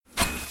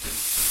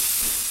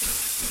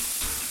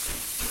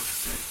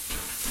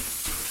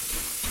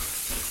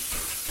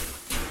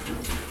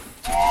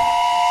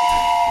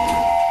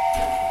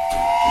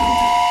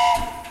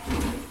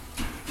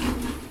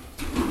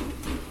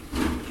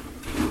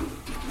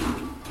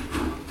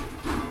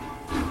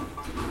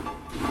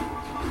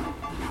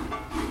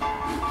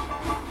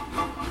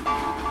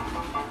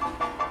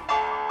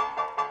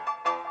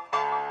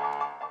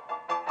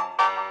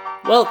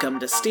Welcome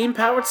to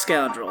Steam-Powered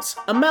Scoundrels,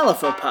 a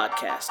Malifaux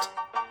podcast.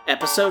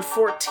 Episode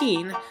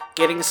 14,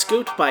 Getting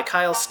Scooped by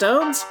Kyle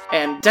Stones,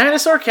 and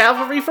Dinosaur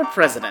Cavalry for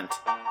President.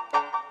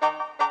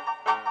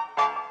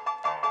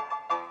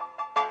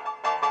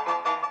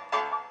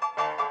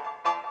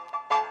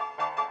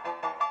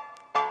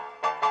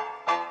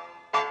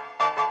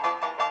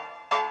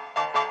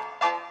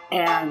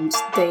 And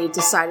they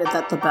decided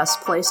that the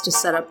best place to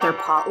set up their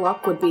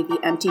potluck would be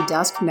the empty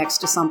desk next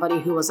to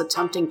somebody who was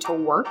attempting to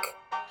work.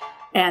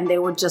 And they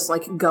would just,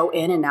 go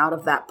in and out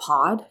of that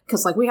pod.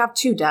 Because, we have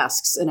 2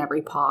 desks in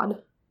every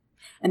pod.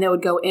 And they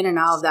would go in and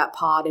out of that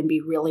pod and be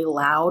really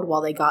loud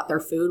while they got their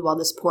food, while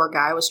this poor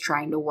guy was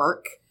trying to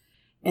work.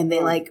 And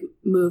they,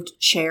 moved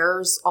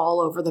chairs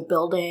all over the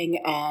building.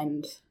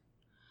 And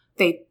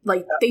they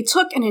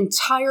took an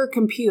entire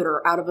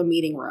computer out of a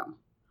meeting room.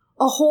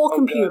 A whole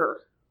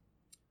computer.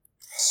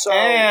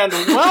 And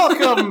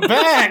welcome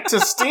back to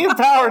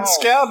Steam-Powered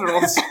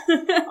Scoundrels.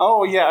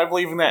 Oh, yeah, I'm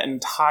leaving that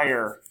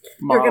entire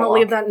monologue. You're going to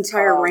leave that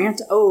entire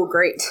rant? Oh,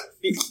 great.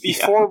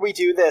 Before we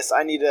do this,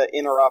 I need to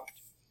interrupt.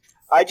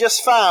 I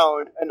just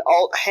found an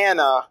alt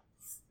Hannah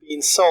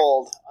being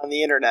sold on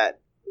the internet,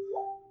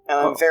 and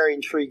I'm very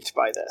intrigued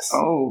by this.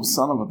 Oh,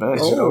 son of a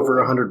bitch. Is it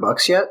over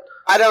 $100 yet?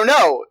 I don't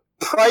know.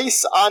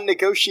 Price on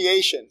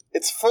negotiation.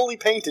 It's fully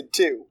painted,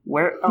 too.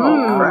 Where?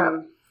 Oh,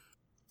 crap.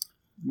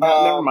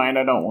 No, never mind,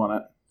 I don't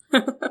want it.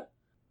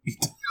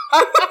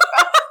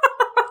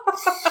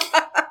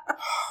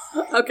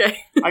 Okay.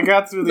 I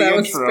got through the That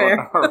was intro fair.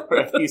 and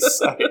already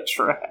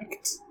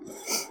sidetracked.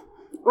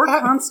 We're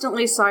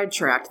constantly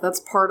sidetracked. That's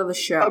part of the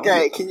show.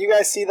 Okay, can you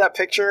guys see that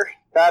picture?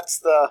 That's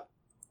the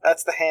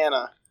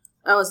Hannah.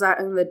 Oh, is that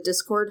in the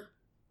Discord?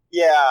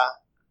 Yeah.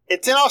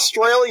 It's in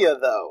Australia,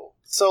 though.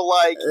 So,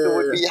 it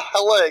would be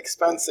hella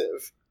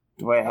expensive.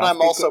 And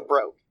I'm also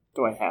broke.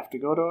 Do I have to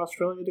go to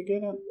Australia to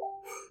get it?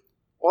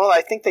 Well,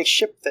 I think they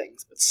ship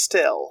things, but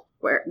still.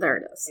 Where? There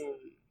it is.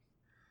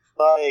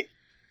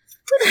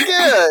 Pretty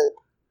good.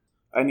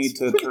 I need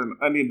to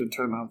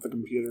turn off the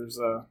computer's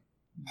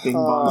bing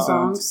bong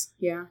sounds. Bongs.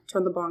 Yeah,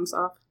 turn the bongs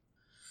off.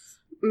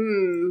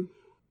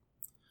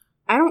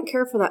 I don't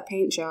care for that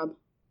paint job.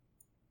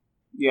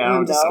 Yeah,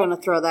 I'm just gonna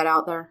throw that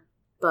out there.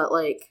 But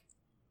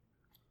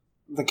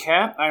the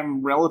cat.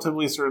 I'm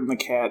relatively certain the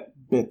cat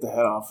bit the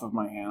head off of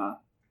my Hannah.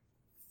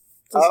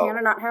 Does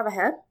Hannah not have a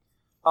head?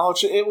 Oh,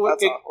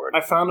 That's awkward. I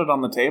found it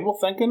on the table,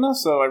 thank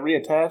goodness, so I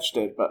reattached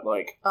it, but,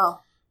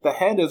 the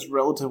head is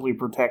relatively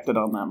protected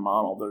on that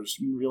model. There's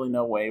really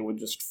no way it would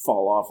just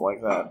fall off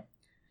like that.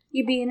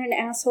 You being an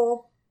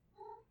asshole?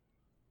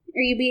 Are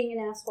you being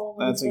an asshole?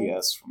 That's a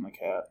yes from the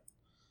cat.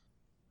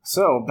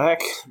 So, back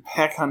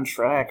on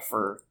track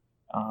for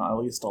at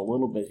least a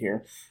little bit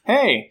here.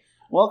 Hey!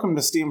 Welcome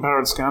to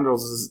Steam-Powered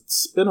Scoundrels.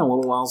 It's been a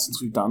little while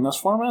since we've done this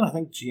format. I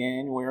think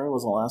January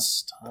was the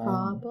last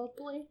time.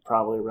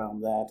 Probably around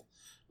that.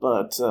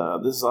 But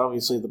this is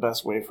obviously the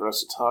best way for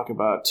us to talk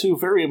about 2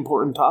 very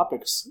important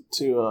topics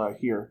to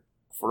hear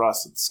for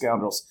us at the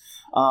Scoundrels.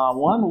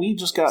 One, we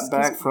just got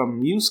back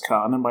from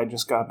MuseCon, and by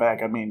just got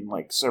back, I mean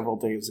several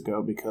days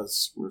ago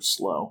because we're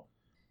slow.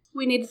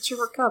 We needed to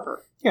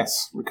recover.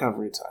 Yes,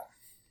 recovery time.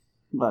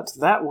 But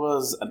that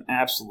was an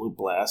absolute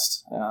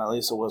blast. At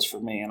least it was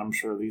for me, and I'm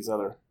sure these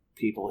other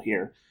people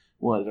here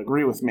would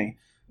agree with me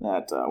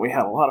that we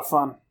had a lot of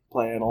fun,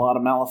 playing a lot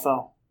of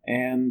Malifaux,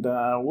 and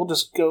we'll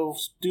just go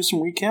do some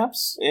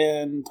recaps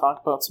and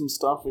talk about some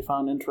stuff we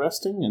found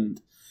interesting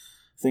and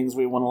things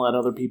we want to let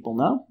other people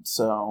know.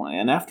 So,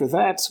 and after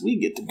that, we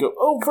get to go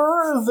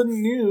over the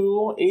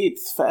new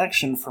 8th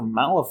faction from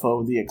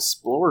Malifaux, the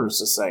Explorer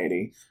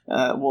Society.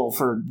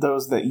 For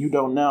those that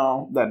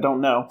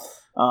don't know,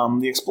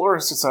 the Explorer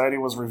Society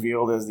was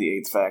revealed as the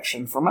 8th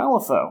faction from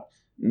Malifaux.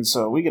 And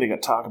so we get to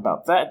talk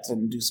about that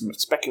and do some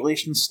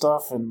speculation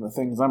stuff and the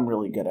things I'm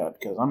really good at,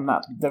 because I'm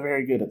not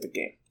very good at the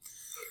game.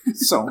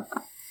 So,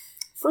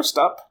 first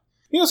up,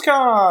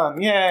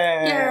 MuseCon!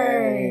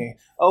 Yay!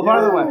 Oh,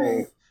 by the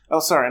way... Oh,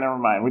 sorry, never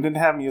mind. We didn't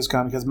have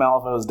MuseCon because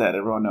Malifaux is dead.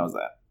 Everyone knows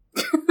that.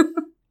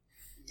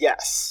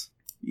 Yes.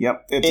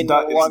 Yep. It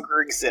no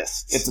longer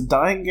exists. It's a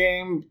dying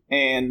game,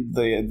 and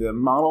the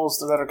models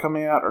that are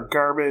coming out are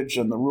garbage,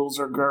 and the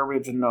rules are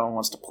garbage, and no one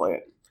wants to play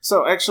it.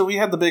 So, actually, we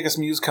had the biggest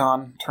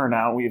MuseCon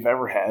turnout we've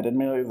ever had.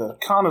 Admittedly, the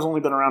con has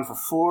only been around for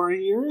 4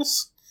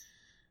 years.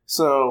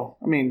 So,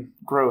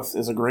 growth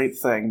is a great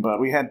thing, but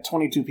we had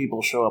 22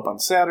 people show up on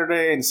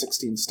Saturday and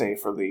 16 stay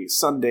for the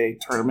Sunday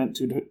tournament,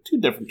 two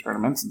different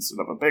tournaments instead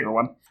of a bigger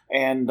one.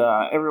 And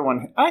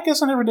everyone, I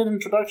guess I never did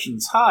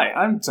introductions. Hi,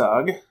 I'm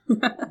Doug,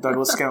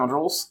 Douglas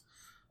Scoundrels.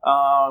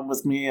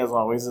 With me, as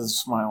always,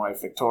 is my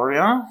wife,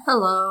 Victoria.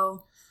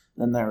 Hello.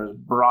 Then there's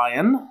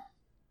Brian.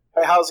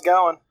 Hey, how's it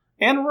going?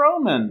 And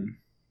Roman.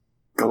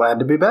 Glad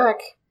to be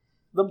back.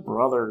 The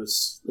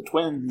brothers, the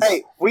twins.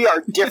 Hey, we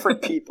are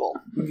different people.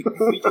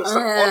 We just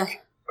look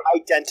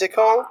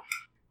identical.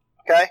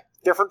 Okay?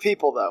 Different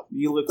people, though.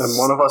 You look and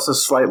one of us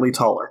is slightly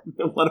taller.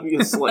 One of you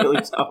is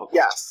slightly taller.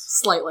 Yes.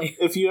 Slightly.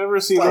 If you ever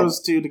see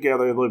those two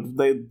together,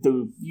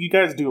 you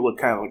guys do look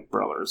kind of like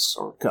brothers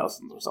or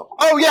cousins or something.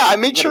 Oh, yeah, I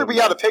made sure we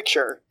got a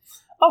picture.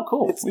 Oh,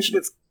 cool.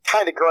 It's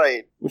kind of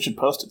great. We should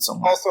post it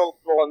somewhere. Also a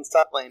little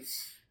unsettling.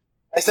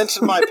 I sent it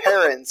to my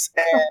parents,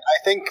 and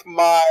I think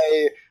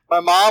my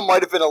mom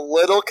might have been a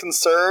little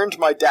concerned.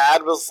 My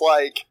dad was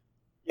like,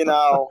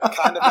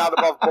 kind of not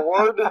above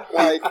board,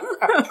 like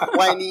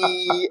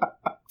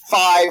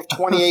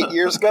 28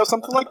 years ago,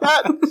 something like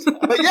that.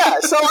 But yeah,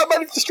 so I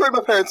might have destroyed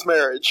my parents'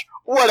 marriage.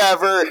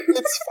 Whatever,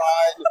 it's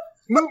fine.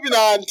 Moving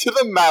on to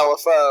the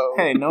Malifaux.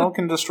 Hey, no one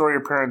can destroy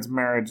your parents'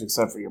 marriage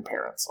except for your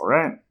parents,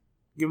 alright?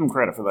 Give them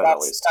credit for that, at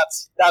least.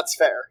 That's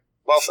fair.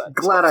 Well said.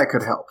 Glad I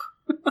could help.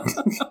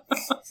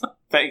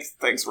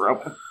 Thanks,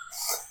 Roman.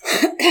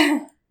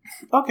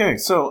 Okay,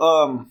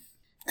 so,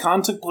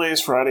 con took place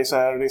Friday,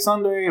 Saturday,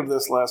 Sunday of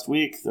this last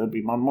week. That'd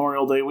be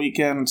Memorial Day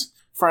weekend.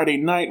 Friday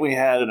night, we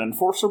had an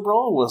Enforcer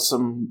Brawl with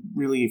some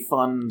really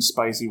fun,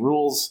 spicy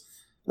rules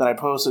that I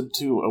posted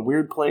to a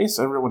weird place.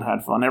 Everyone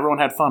had fun. Everyone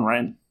had fun,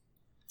 right?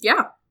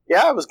 Yeah.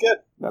 Yeah, it was good.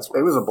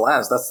 It was a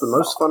blast. That's the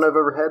most fun I've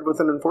ever had with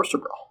an Enforcer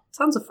Brawl.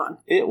 Tons of fun.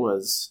 It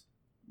was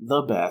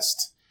the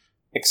best,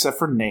 except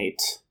for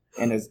Nate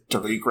and his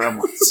dirty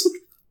gremlins.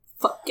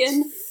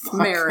 Fucking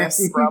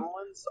Maris.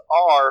 Gremlins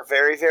are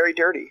very, very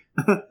dirty.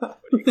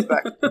 What do you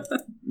expect?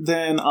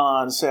 Then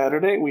on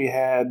Saturday, we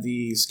had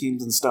the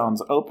Schemes and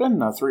Stones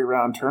Open, a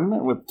 3-round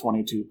tournament with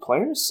 22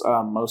 players,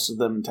 most of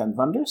them 10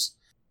 Thunders.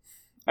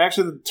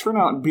 Actually, the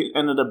turnout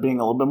ended up being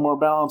a little bit more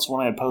balanced.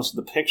 When I had posted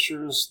the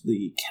pictures,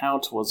 the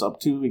count was up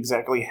to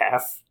exactly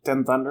half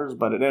 10 Thunders,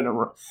 but it ended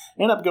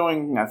up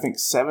going, I think,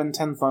 7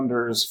 10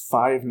 Thunders,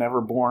 5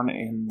 Neverborn,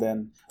 and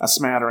then a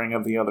smattering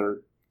of the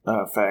other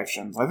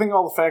factions. I think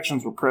all the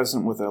factions were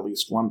present with at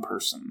least one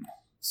person.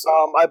 So.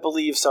 I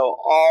believe so.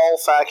 All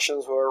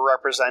factions were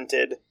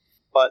represented,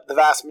 but the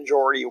vast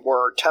majority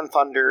were 10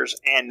 Thunders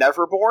and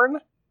Neverborn,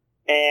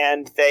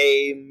 and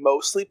they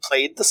mostly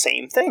played the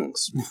same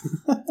things.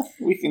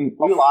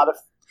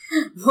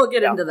 We'll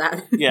get into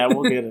that. Yeah,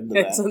 we'll get into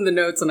that. It's in the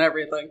notes and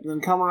everything. Then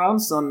come around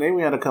Sunday,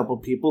 we had a couple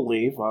people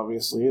leave.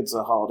 Obviously, it's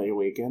a holiday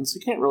weekend, so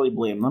you can't really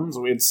blame them.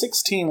 So we had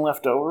 16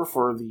 left over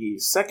for the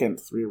second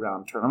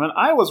 3-round tournament.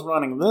 I was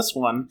running this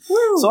one,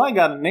 so I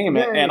got to name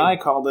it, and I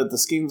called it the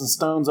Schemes and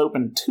Stones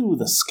Open 2,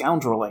 the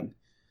Scoundreling.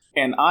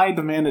 And I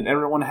demanded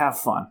everyone have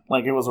fun,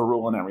 like it was a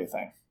rule and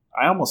everything.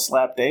 I almost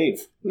slapped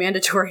Dave.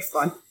 Mandatory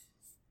fun.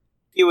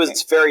 He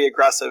was very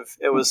aggressive.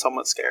 It was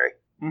somewhat scary.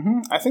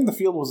 Mm-hmm. I think the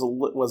field was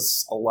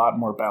a lot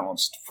more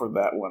balanced for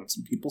that one.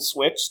 Some people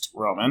switched,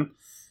 Roman.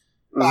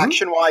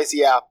 Action-wise,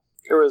 yeah.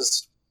 There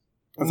was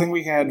I think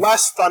we had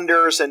less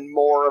Thunders and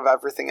more of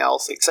everything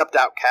else, except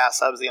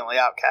Outcast. I was the only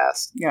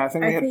Outcast. Yeah, I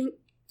think we had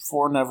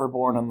 4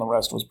 Neverborn and the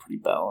rest was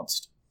pretty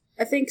balanced.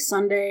 I think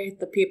Sunday,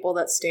 the people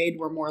that stayed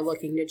were more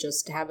looking to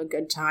just have a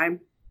good time,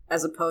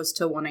 as opposed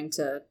to wanting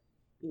to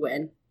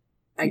win,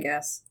 I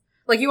guess.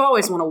 Like, you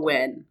always want to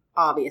win,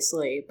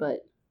 obviously,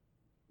 but,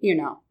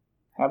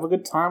 Have a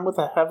good time with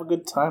a have a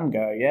good time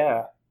guy,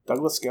 yeah.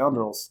 Douglas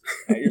Scoundrels,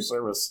 at your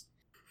service.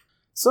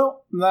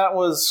 So, that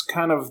was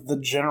kind of the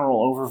general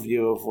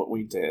overview of what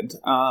we did.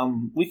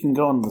 We can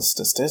go into the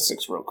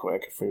statistics real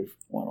quick if we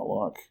want to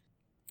look.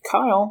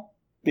 Kyle,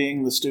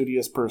 being the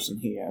studious person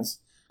he is,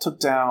 took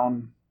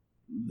down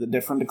the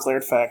different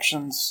declared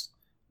factions,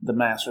 the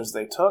masters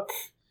they took,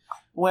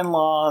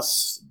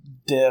 win-loss,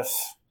 diff,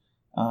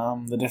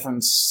 the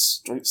different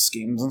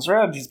schemes and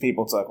strategies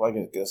people took. Like,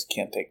 I guess you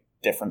can't take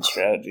different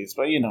strategies,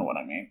 but you know what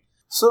I mean.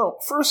 So,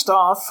 first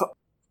off,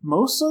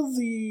 most of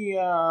the,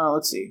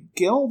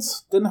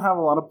 guilds didn't have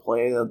a lot of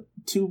play.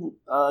 2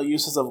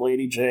 uses of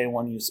Lady J,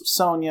 1 use of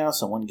Sonya,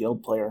 so 1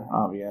 guild player,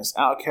 obvious.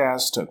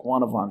 Outcast took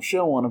 1 of Von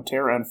Schill, 1 of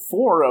Terra, and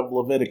 4 of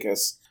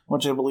Leviticus,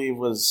 which I believe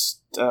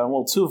was, 2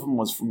 of them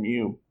was from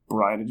you,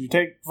 Brian. Did you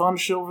take Von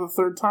Schill for the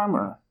 3rd time,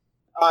 or?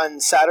 On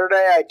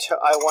Saturday,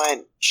 I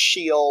went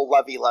Shield,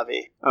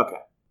 Levy. Okay.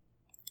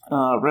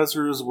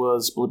 Rezzers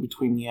was split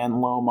between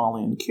Yanlo,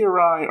 Molly, and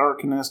Kirai.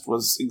 Arcanist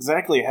was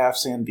exactly half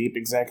Sandeep,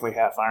 exactly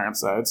half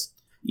Ironsides.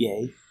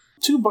 Yay.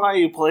 2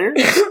 Bayou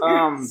players.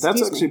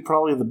 That's actually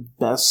probably the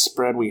best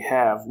spread we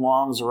have.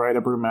 Wong,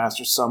 Zoraida,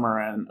 Brewmaster, Summer,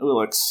 and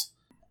Ulix.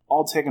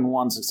 All taken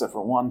once, except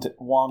for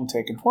Wong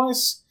taken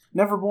twice.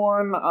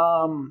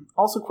 Neverborn,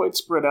 also quite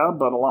spread out,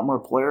 but a lot more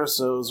players.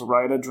 So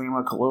Zoraida,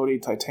 Dreamer,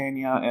 Kalodi,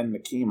 Titania, and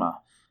Nakima.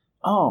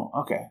 Oh,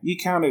 okay. You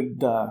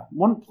counted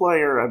 1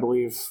 player, I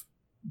believe,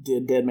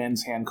 did Dead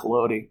Man's Hand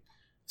Kalodi.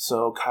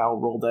 So Kyle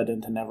rolled that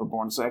into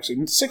Neverborn. So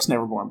actually 6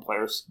 Neverborn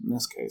players in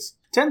this case.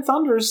 10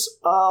 Thunders,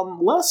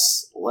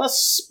 less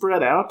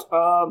spread out.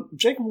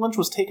 Jacob Lynch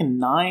was taken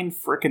 9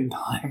 frickin'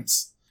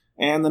 times.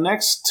 And the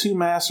next 2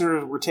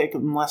 Masters were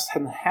taken less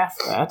than half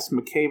that.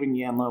 McCabe and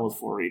Yanlo with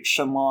 4 each.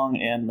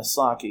 Shenlong and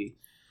Misaki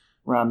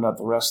rounded out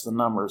the rest of the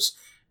numbers.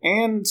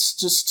 And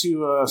just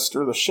to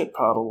stir the shit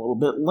pot a little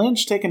bit,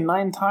 Lynch taken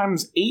 9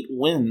 times, 8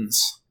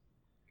 wins.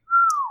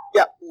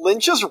 Yeah,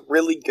 Lynch is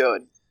really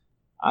good.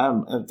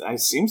 I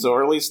seem so,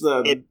 or at least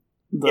it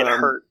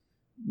hurt.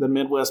 The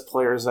Midwest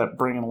players that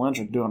bring in Lynch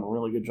are doing a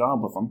really good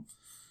job with them.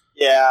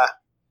 Yeah,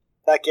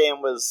 that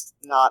game was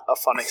not a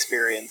fun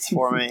experience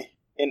for me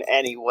in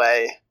any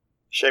way.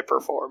 shape,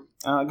 or form.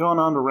 Going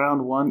on to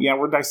round one. Yeah,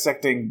 we're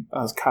dissecting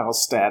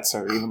Kyle's stats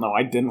here, even though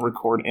I didn't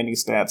record any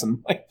stats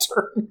in my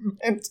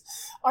tournament.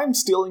 I'm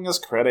stealing his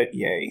credit,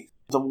 yay.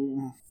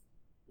 The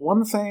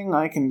one thing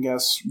I can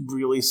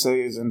really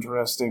say is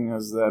interesting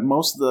is that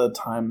most of the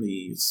time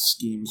these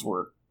schemes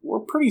were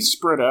pretty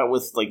spread out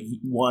with like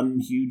one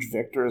huge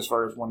victor as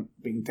far as one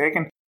being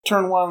taken.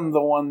 Turn 1,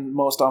 the one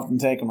most often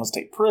taken was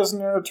Take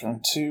Prisoner.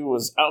 Turn 2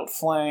 was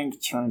Outflank.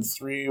 Turn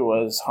 3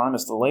 was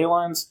Harness the Ley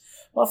Lines.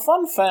 A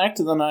fun fact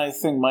that I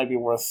think might be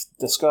worth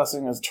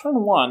discussing is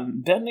Turn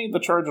 1, Detonate the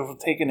Charge was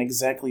taken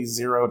exactly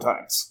 0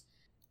 times.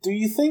 Do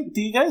you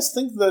guys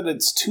think that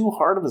it's too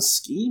hard of a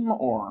scheme,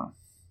 or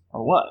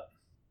what?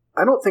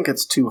 I don't think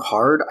it's too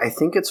hard. I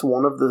think it's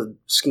one of the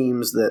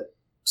schemes that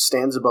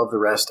stands above the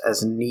rest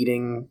as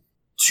needing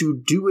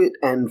to do it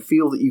and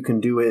feel that you can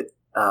do it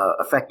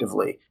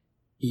effectively.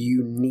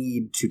 You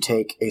need to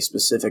take a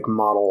specific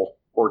model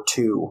or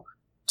two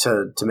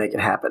to make it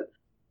happen.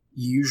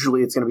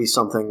 Usually it's going to be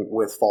something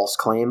with false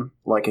claim,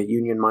 like a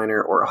Union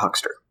Miner or a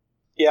Huckster.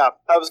 Yeah,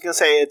 I was going to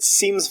say, it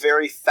seems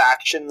very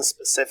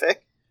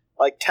faction-specific.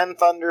 Like, Ten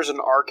Thunders and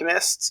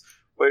Arcanists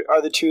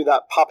are the two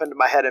that pop into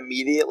my head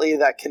immediately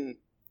that can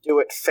do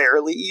it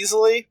fairly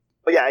easily.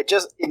 But yeah,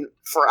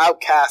 for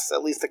Outcasts,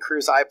 at least the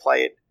crews I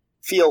play, it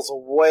feels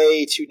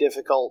way too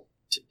difficult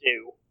to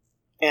do.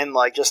 And,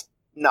 like, just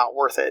not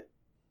worth it.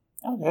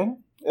 Okay.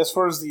 As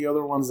far as the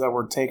other ones that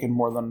were taken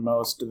more than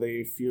most, do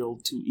they feel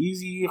too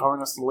easy?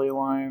 Harness the Ley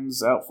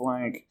Lines,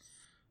 Outflank,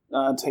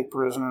 Take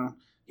Prisoner.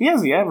 He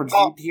has the average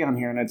VP on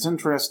here, and it's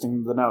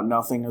interesting to note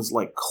nothing is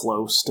like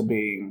close to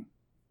being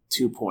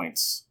 2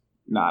 points.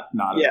 Not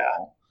at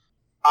all.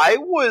 I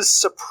was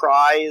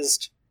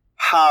surprised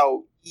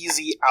how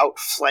easy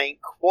Outflank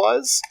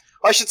was.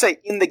 I should say,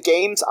 in the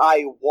games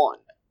I won,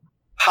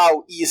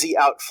 how easy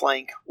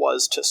Outflank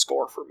was to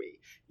score for me.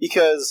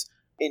 Because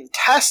in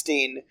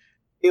testing,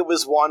 it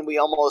was one we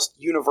almost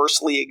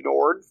universally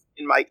ignored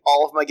in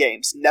all of my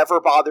games.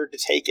 Never bothered to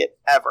take it,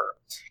 ever.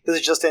 Because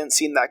it just didn't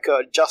seem that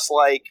good. Just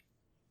like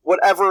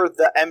whatever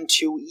the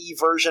M2E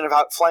version of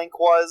Outflank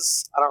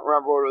was, I don't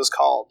remember what it was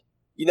called.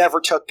 You never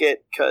took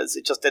it because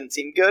it just didn't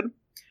seem good.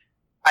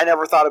 I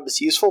never thought it was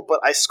useful, but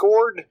I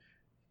scored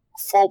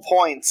full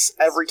points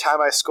every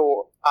time I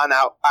score on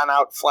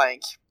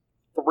Outflank.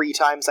 3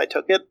 times I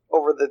took it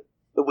over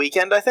the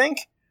weekend, I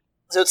think.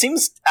 So it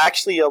seems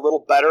actually a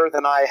little better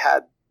than I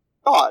had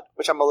thought,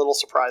 which I'm a little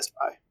surprised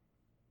by.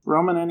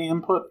 Roman, any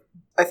input?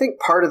 I think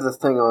part of the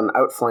thing on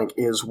Outflank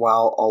is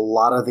while a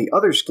lot of the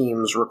other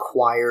schemes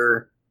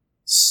require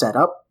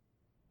setup,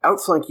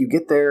 Outflank, you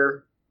get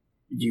there,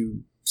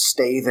 you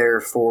stay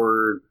there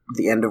for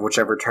the end of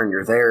whichever turn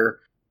you're there,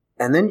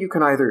 and then you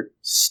can either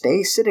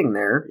stay sitting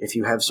there if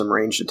you have some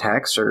ranged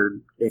attacks or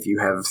if you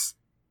have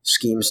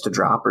schemes to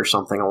drop or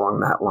something along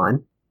that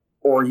line,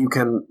 or you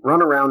can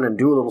run around and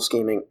do a little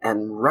scheming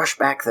and rush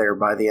back there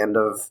by the end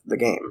of the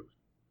game.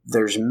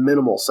 There's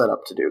minimal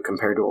setup to do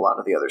compared to a lot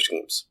of the other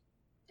schemes.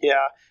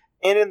 Yeah,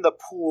 and in the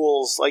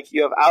pools, like,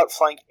 you have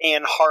Outflank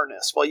and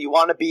Harness. Well, you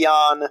want to be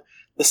on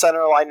the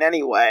center line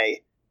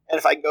anyway, and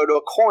if I go to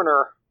a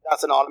corner,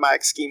 that's an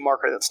automatic scheme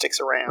marker that sticks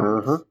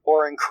around. Mm-hmm.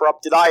 Or in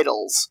Corrupted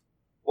Idols,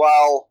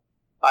 well,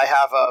 I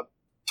have a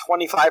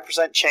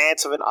 25%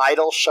 chance of an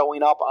idol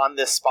showing up on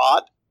this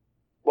spot.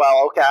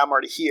 Well, okay, I'm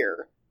already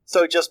here.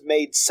 So it just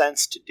made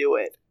sense to do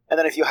it. And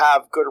then if you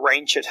have good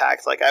range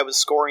attacks, like I was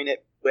scoring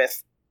it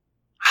with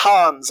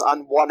Hans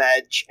on one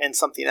edge and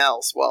something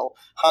else. Well,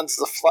 Hans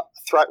is a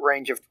threat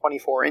range of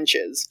 24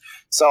 inches.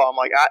 So I'm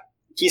like,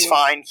 he's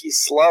fine, he's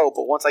slow,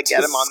 but once I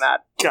get him on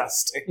that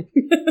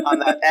on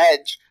that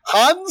edge.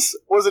 Hans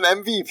was an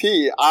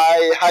MVP.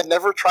 I had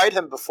never tried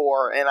him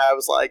before, and I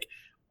was like,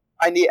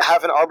 I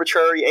have an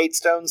arbitrary 8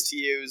 stones to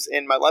use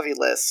in my levy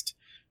list.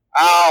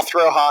 I'll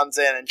throw Hans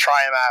in and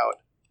try him out.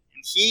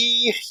 And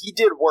he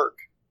did work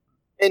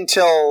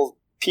until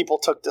people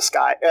took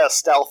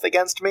stealth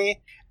against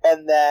me,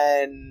 and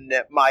then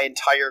my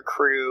entire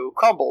crew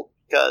crumbled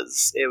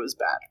because it was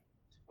bad.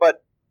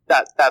 But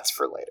that's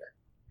for later.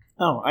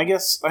 Oh, I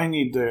guess I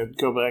need to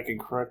go back and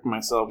correct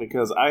myself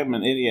because I'm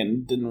an idiot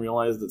and didn't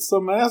realize that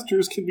some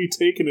masters can be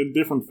taken in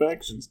different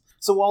factions.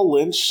 So while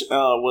Lynch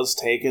was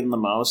taken the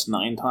most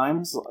 9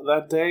 times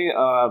that day,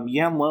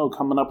 Yan Lo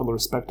coming up with a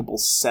respectable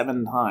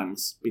 7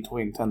 times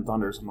between Ten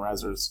Thunders and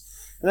Rezzers.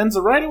 And then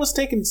Zoraida was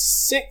taken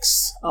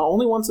 6,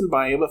 only once in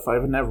Bayou, but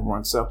 5 in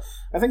Neverborn. So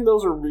I think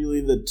those are really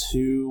the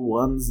 2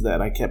 ones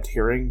that I kept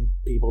hearing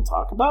people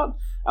talk about,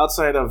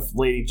 outside of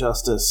Lady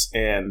Justice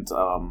and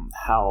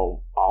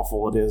how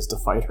awful it is to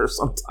fight her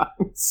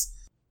sometimes.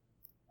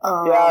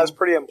 Yeah, it's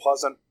pretty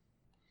unpleasant.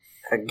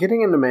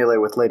 Getting into Melee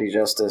with Lady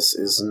Justice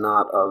is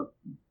not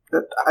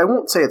I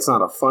won't say it's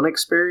not a fun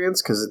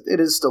experience, because it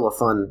is still a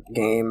fun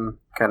game,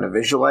 kind of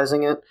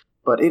visualizing it,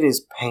 but it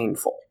is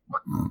painful.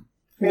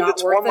 And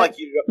it's one like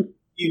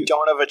you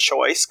don't have a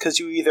choice, because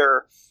you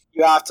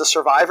have to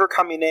survive her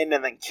coming in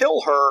and then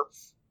kill her,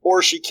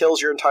 or she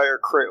kills your entire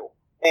crew.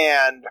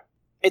 And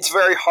it's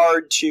very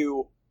hard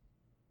to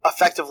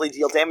effectively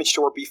deal damage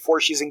to her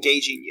before she's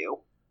engaging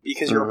you.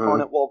 because your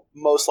opponent will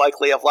most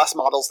likely have less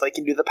models. They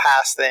can do the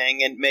pass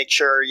thing and make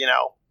sure,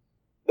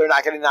 they're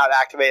not getting out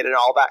activated and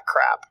all that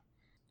crap.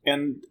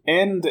 And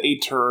end a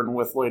turn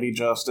with Lady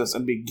Justice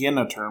and begin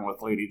a turn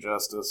with Lady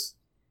Justice.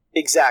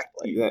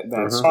 Exactly.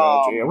 That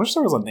strategy. I wish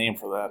there was a name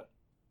for that.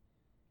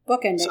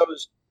 Bookending. So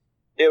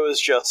it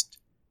was just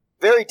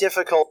very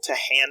difficult to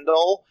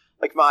handle.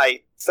 Like,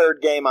 my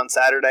third game on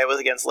Saturday was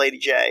against Lady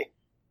J.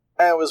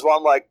 And it was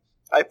one,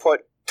 I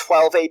put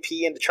 12 AP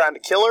into trying to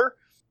kill her,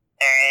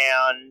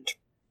 and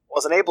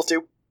wasn't able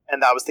to.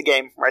 And that was the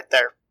game right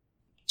there.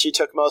 She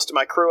took most of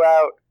my crew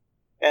out,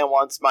 and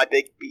once my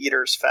big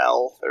beaters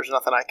fell, there's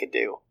nothing I could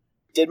do.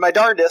 Did my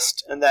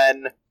darndest, and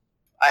then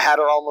I had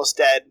her almost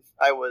dead.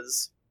 I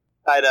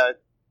had a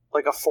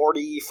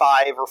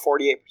 45 or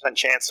 48%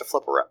 chance to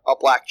flip a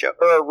black joker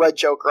or a red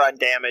joker on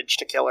damage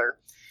to kill her,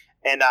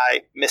 and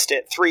I missed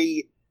it.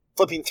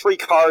 Flipping 3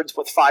 cards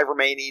with 5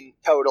 remaining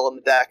total in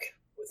the deck,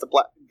 with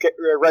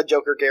the red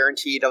joker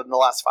guaranteed in the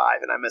last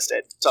 5, and I missed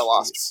it, so I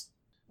lost.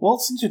 Well,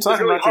 since you're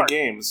talking really about hard. your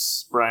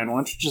games, Brian, why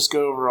don't you just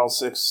go over all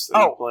 6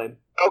 that you played?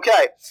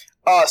 Okay.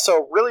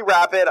 So really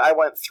rapid. I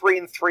went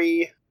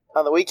 3-3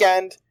 on the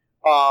weekend.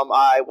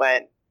 I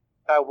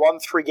won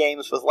 3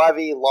 games with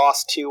Levy,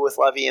 lost 2 with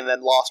Levy, and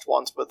then lost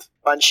once with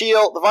Von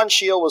Shield. The Von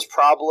Shield was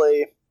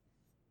probably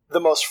the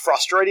most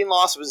frustrating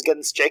loss. It was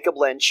against Jacob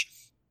Lynch,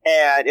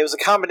 and it was a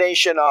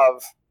combination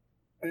of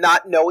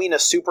not knowing a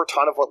super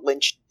ton of what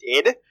Lynch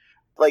did.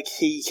 Like,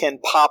 he can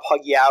pop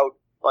Huggy out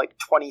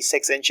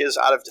 26 inches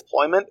out of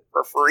deployment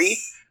for free.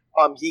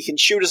 He can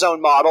shoot his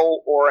own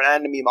model or an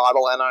enemy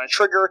model, and on a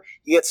trigger,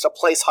 he gets to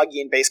place Huggy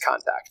in base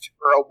contact,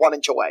 or a 1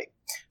 inch away.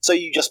 So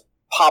you just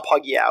pop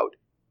Huggy out.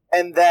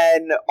 And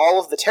then all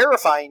of the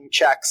terrifying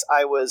checks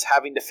I was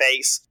having to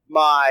face,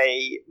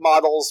 my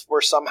models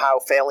were somehow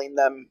failing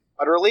them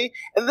utterly.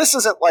 And this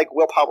isn't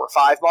Willpower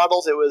 5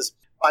 models, it was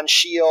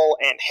Anshiel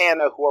and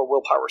Hannah, who are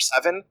Willpower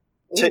 7.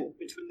 Between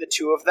the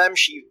two of them,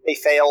 they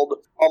failed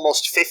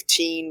almost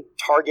 15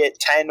 target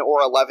 10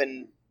 or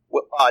 11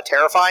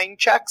 terrifying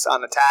checks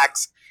on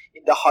attacks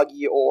into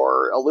Huggy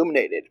or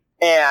Illuminated.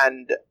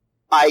 And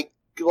by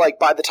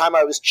the time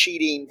I was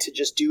cheating to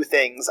just do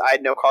things, I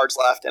had no cards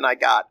left, and I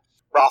got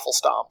raffle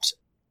stomped.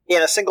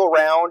 In a single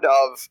round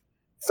of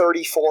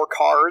 34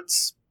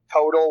 cards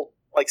total,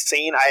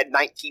 scene, I had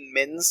 19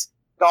 mins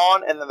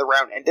gone, and then the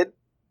round ended.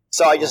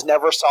 So I just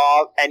never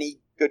saw any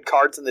good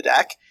cards in the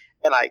deck,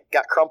 and I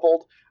got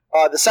crumpled.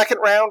 The second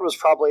round was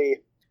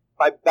probably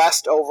my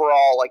best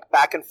overall,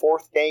 back and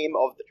forth game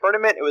of the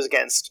tournament. It was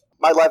against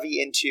my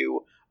Levy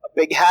into a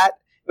Big Hat.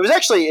 It was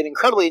actually an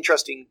incredibly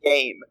interesting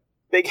game.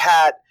 Big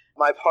Hat,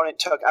 my opponent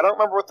took, I don't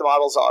remember what the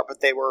models are,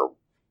 but they were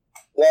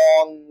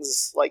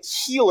Wong's,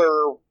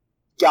 healer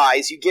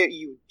guys.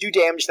 You do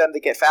damage them, they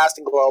get fast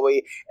and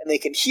glowy, and they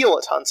can heal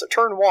a ton. So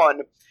turn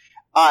 1,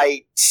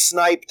 I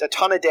sniped a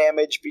ton of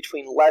damage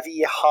between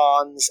Levy,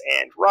 Hans,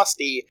 and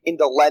Rusty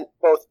into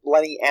both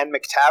Lenny and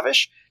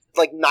McTavish.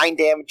 9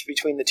 damage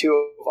between the two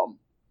of them.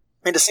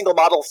 And a single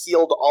model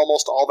healed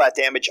almost all that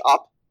damage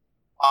up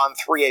on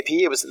 3 AP.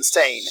 It was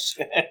insane.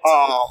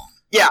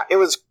 Yeah, it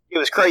was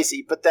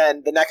crazy. But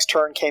then the next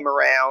turn came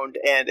around,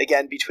 and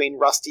again, between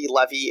Rusty,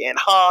 Levy, and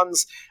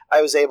Hans,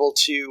 I was able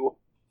to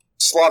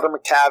slaughter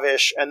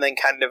McTavish and then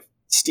kind of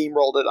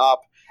steamrolled it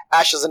up.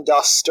 Ashes and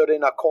Dust stood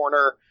in a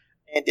corner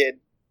and did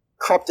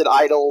Corrupted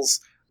Idols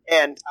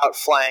and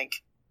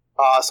outflank.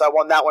 So I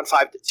won that one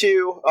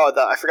 5-2.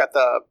 I forgot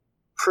the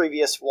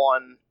previous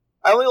one.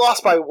 I only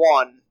lost by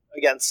 1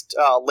 against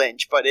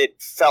Lynch, but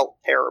it felt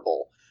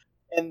terrible.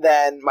 And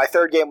then my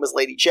third game was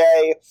Lady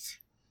J,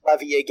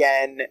 Levy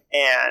again,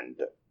 and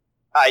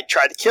I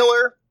tried to kill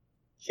her.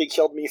 She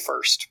killed me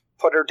first.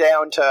 Put her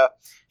down to,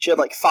 she had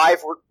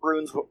 5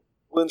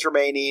 wounds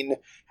remaining.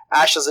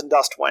 Ashes and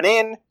Dust went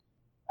in.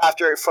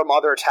 From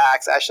other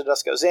attacks, Ashes and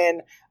Dust goes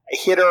in. I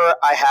hit her.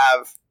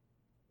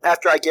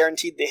 After I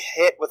guaranteed the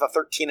hit with a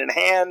 13 in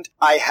hand,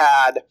 I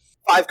had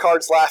 5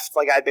 cards left.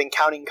 I'd been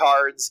counting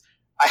cards.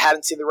 I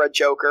hadn't seen the red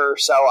joker,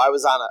 so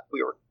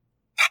we were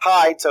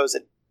tied, so it was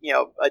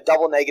a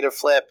double negative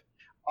flip.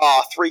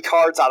 3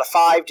 cards out of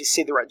 5 to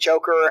see the red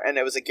joker, and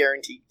it was a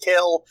guaranteed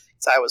kill,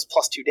 so I was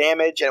 +2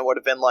 damage, and it would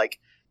have been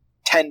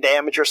 10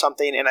 damage or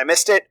something, and I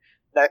missed it.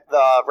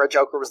 The red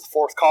joker was the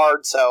 4th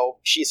card, so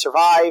she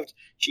survived.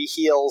 She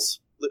heals.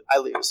 I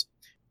lose.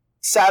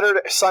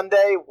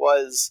 Sunday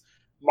was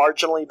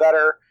marginally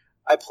better.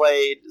 I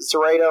played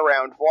Zoraida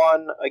round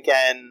 1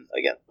 again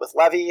with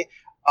Levy.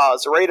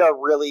 Zoraida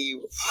really,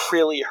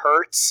 really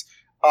hurts.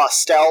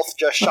 Stealth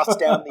just shuts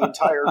down the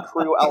entire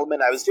crew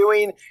element I was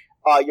doing.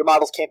 Your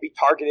models can't be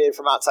targeted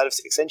from outside of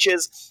 6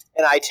 inches,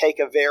 and I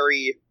take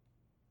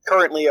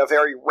currently a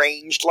very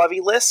ranged Levy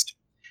list.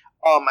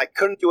 I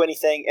couldn't do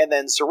anything, and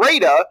then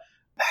Zoraida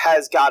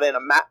has gotten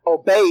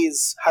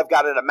have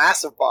gotten a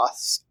massive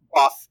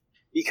buff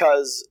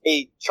because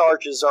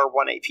charges are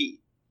 1 AP.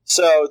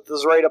 So the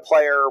Zoraida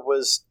player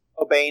was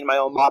obeying my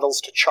own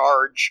models to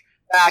charge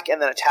back and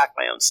then attack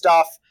my own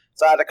stuff.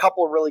 So I had a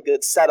couple of really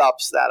good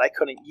setups that I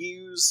couldn't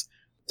use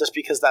just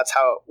because that's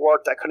how it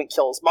worked. I couldn't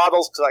kill his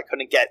models because I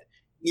couldn't get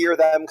near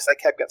them because I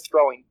kept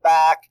throwing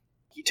back.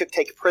 He took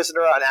Take a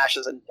Prisoner on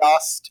Ashes and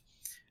Dust,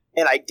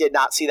 and I did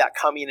not see that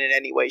coming in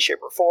any way, shape,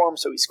 or form,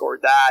 so he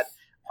scored that.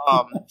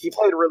 He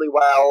played really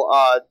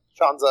well.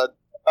 Sean's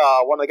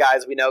one of the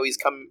guys we know. He's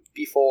come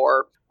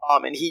before,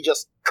 and he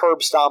just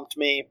curb stomped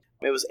me.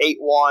 It was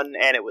 8-1,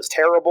 and it was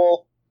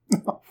terrible.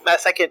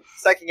 That second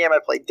game, I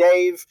played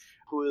Dave,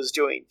 who was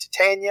doing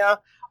Titania,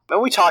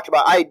 and we talked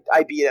about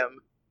I beat him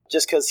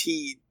just because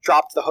he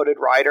dropped the Hooded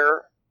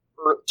Rider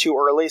too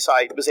early, so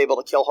I was able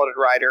to kill Hooded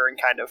Rider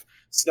and kind of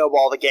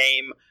snowball the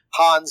game.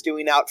 Hans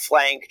doing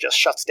Outflank just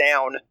shuts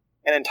down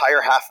an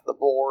entire half of the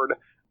board.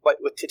 But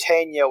with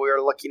Titania, we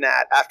were looking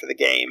at, after the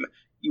game,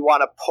 you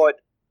want to put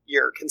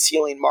your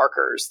concealing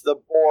markers. The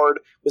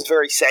board was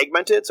very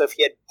segmented, so if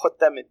he had put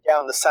them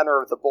down the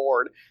center of the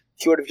board,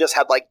 he would have just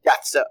had like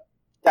death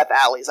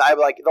alleys. I'm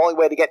like, the only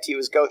way to get to you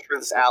is go through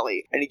this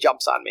alley, and he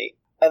jumps on me.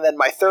 And then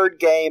my third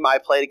game, I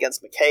played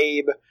against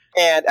McCabe,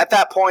 and at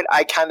that point,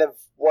 I kind of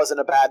was in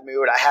a bad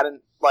mood. I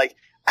hadn't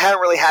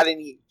really had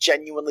any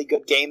genuinely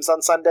good games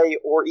on Sunday,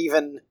 or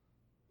even,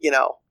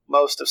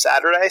 most of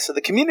Saturday. So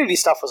the community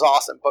stuff was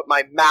awesome, but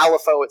my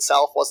Malifaux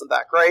itself wasn't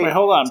that great. Wait,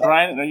 hold on,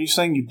 Brian. Are you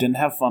saying you didn't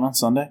have fun on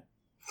Sunday?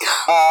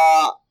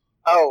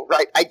 Oh,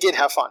 right. I did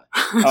have fun.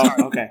 Oh,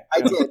 okay.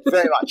 I did,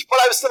 very much. But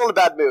I was still in a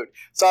bad mood.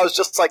 So I was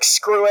just like,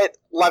 screw it.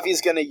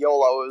 Levy's going to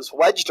YOLO. It was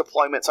wedge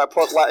deployment, so I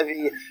put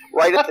Levy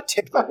right at the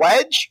tip of the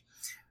wedge.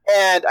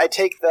 And I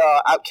take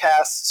the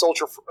Outcast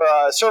Soldier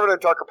Servant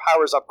of Darker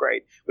Powers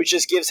upgrade, which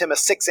just gives him a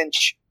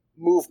 6-inch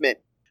movement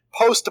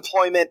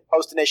post-deployment,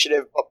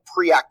 post-initiative, but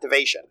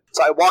pre-activation.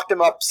 So I walked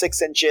him up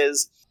 6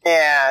 inches,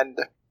 and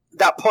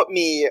that put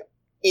me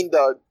in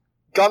the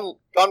gun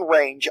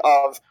range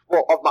of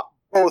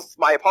both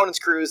my opponent's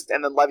crews,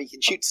 and then Levy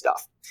can shoot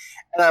stuff.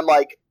 And I'm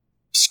like,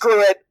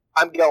 screw it,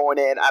 I'm going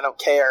in, I don't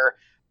care.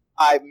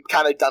 I'm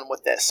kind of done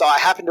with this. So I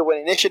happened to win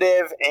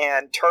initiative,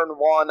 and turn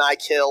 1 I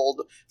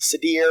killed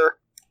Sadir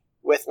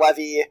with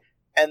Levy,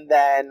 and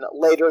then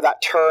later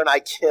that turn I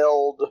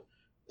killed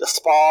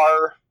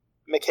Despar,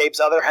 McCabe's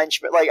other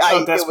henchman. It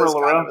was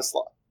kind of a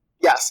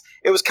yes,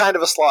 it was kind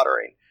of a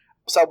slaughtering.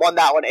 So I won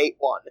that one 8-1.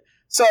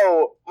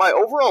 So my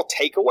overall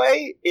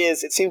takeaway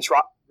is it seems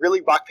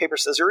really rock, paper,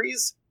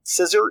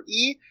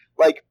 scissor-y.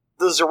 Like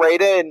the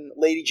Zoraida and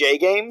Lady J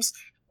games,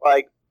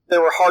 like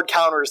there were hard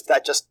counters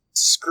that just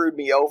screwed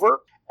me over.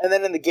 And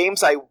then in the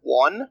games I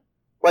won,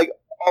 like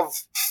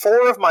of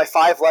 4 of my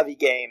 5 Levy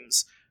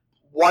games,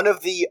 one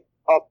of the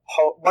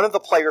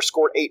players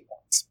scored 8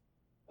 points.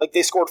 Like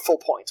they scored full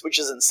points, which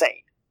is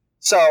insane.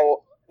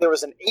 So there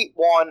was an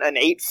 8-1, an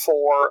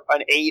 8-4,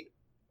 an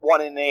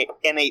 8-1, and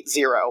an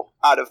 8-0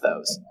 out of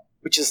those,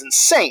 which is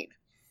insane.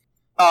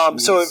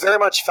 So it very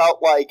much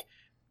felt like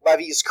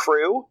Levy's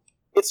crew.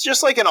 It's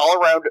just like an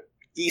all-around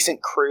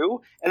decent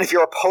crew, and if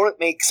your opponent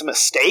makes a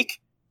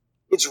mistake,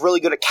 it's really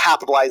good at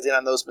capitalizing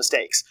on those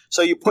mistakes.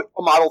 So you put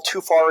a model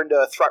too far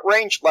into threat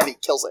range, Levy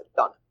kills it,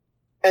 done.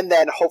 And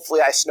then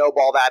hopefully I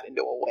snowball that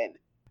into a win.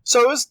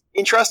 So it was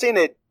interesting.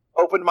 It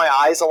opened my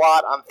eyes a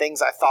lot on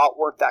things I thought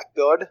weren't that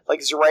good.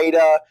 Like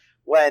Zoraida,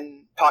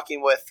 when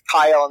talking with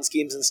Kyle on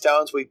Schemes and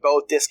Stones, we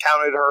both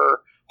discounted her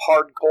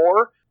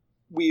hardcore.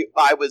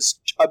 I was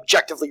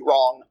objectively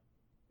wrong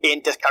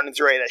in discounting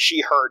Zoraida.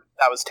 She hurt.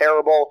 That was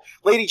terrible.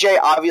 Lady J,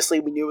 obviously,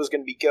 we knew was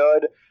going to be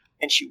good,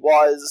 and she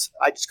was.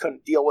 I just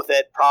couldn't deal with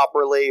it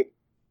properly.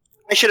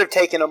 I should have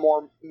taken a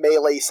more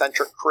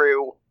melee-centric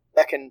crew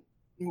that can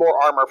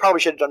more armor.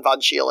 Probably should have done Von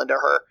Schiele into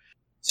her.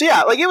 So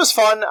yeah, it was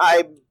fun.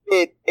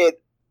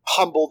 It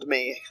humbled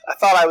me. I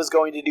thought I was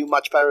going to do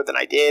much better than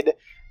I did,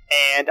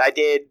 and I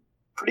did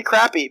pretty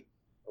crappy.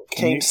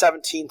 Came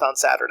 17th on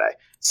Saturday.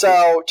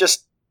 So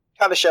just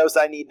kind of shows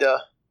that I need to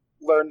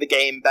learn the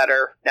game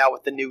better now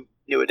with the new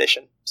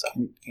edition. So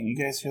Can you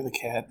guys hear the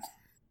cat?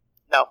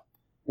 No.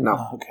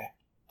 Oh, okay.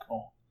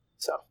 Cool.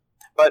 So,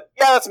 but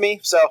yeah, that's me.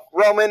 So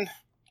Roman,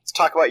 let's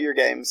talk about your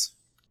games.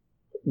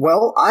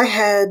 Well, I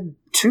had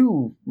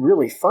 2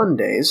 really fun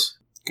days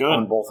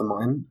on both of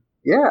mine.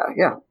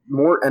 Yeah.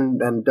 More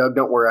and Doug,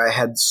 don't worry, I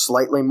had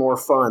slightly more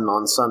fun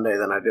on Sunday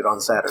than I did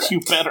on Saturday.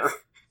 You better.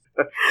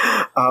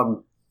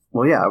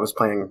 Well, yeah, I was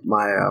playing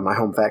my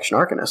home faction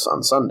Arcanist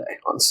on Sunday.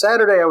 On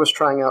Saturday, I was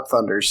trying out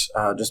Thunders,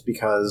 just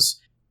because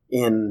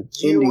in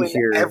you Indy and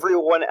here,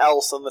 everyone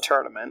else in the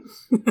tournament,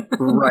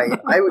 right?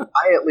 I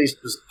at least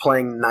was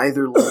playing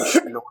neither Leash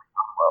nor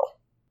Combo.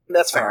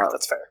 That's fair.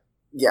 That's fair.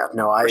 Yeah,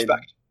 no, I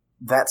respect.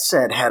 That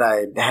said, had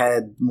I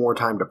had more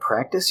time to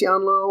practice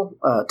Yanlo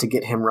to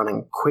get him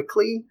running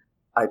quickly,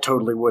 I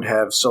totally would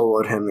have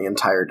soloed him the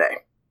entire day.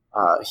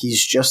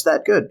 He's just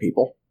that good,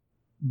 people.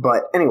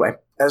 But anyway,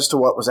 as to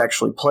what was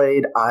actually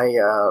played, I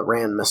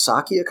ran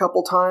Misaki a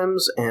couple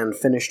times and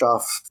finished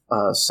off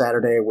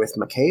Saturday with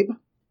McCabe,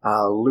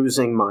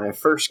 losing my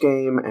first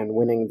game and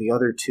winning the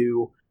other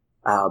 2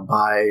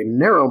 by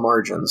narrow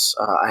margins.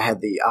 I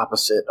had the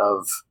opposite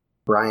of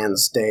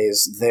Brian's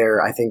days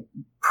there. I think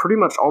pretty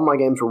much all my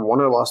games were won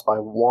or lost by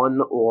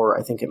 1 or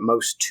I think at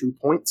most 2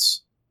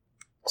 points.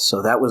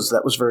 So that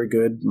was very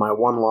good. My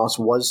one loss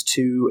was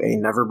to a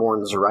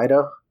Neverborn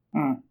Zoraida.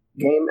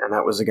 game, and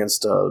that was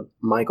against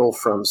Michael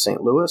from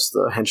St. Louis,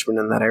 the henchman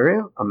in that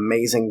area.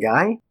 Amazing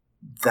guy.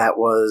 It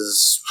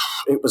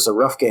was a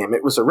rough game.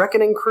 It was a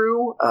Reckoning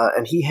crew,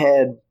 and he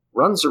had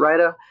Run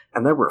Zoraida,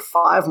 and there were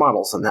 5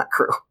 models in that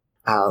crew.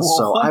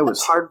 So I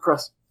was hard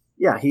pressed.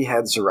 Yeah, he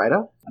had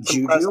Zoraida,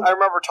 Juju. I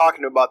remember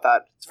talking to him about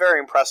that. It's very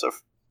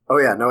impressive. Oh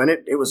yeah, no, and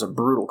it was a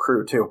brutal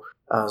crew too.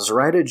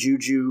 Zoraida,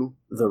 Juju,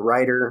 the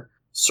Rider,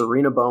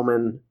 Serena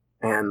Bowman,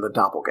 and the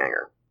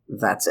Doppelganger.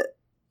 That's it.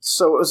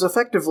 So it was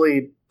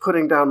effectively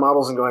putting down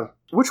models and going,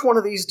 which one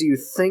of these do you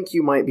think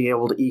you might be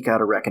able to eke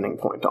out a Reckoning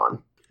point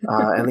on?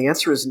 And the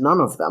answer is none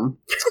of them.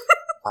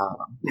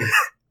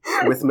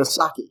 With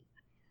Misaki.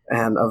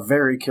 And a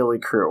very killy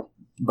crew.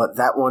 But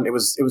that one, it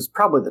was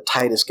probably the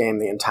tightest game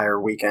the entire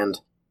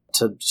weekend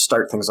to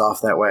start things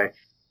off that way.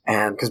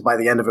 And because by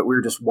the end of it, we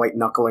were just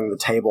white-knuckling the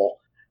table.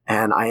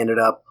 And I ended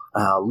up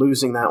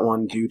losing that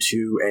one due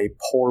to a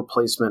poor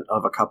placement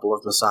of a couple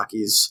of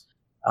Misaki's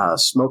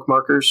smoke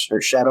markers,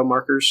 or shadow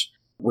markers,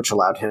 which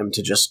allowed him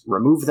to just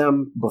remove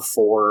them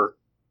before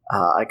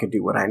I could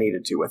do what I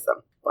needed to with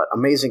them. But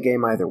amazing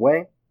game either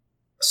way.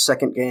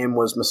 Second game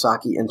was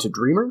Misaki into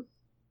Dreamer,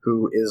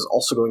 who is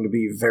also going to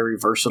be very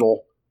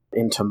versatile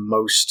into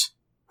most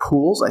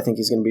pools. I think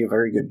he's going to be a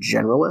very good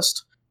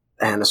generalist,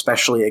 and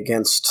especially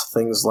against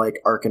things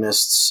like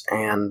Arcanists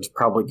and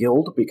probably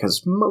Guild,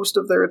 because most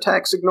of their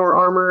attacks ignore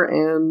armor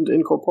and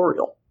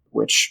incorporeal,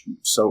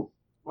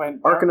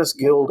 Arcanist,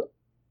 Guild...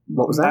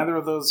 What was that?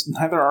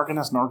 Neither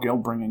Arcanist nor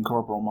Guild bring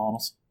incorporeal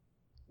models.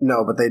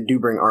 No, but they do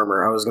bring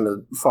armor. I was going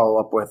to follow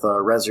up with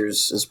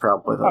Rezzers is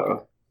probably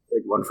the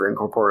big one for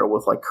incorporeal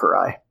with, like,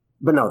 Kurai.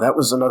 But no, that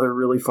was another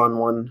really fun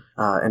one.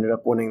 Ended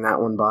up winning that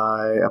one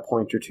by a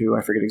point or two.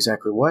 I forget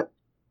exactly what.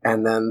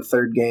 And then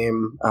third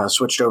game,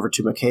 switched over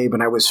to McCabe,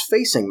 and I was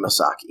facing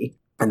Misaki.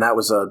 And that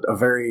was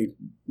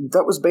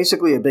that was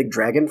basically a big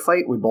dragon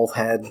fight. We both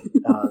had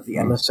the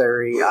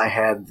Emissary. I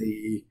had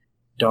the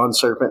Dawn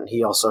Serpent.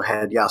 He also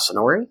had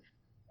Yasunori.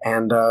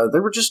 And they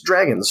were just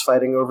dragons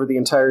fighting over the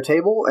entire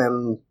table,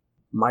 and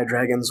my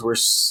dragons were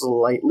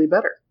slightly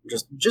better.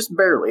 Just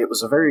barely. It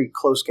was a very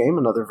close game,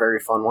 another very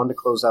fun one to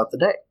close out the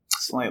day.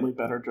 Slightly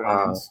better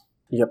dragons.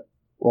 Yep.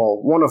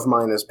 Well, one of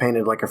mine is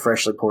painted like a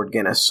freshly poured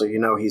Guinness, so you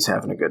know he's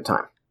having a good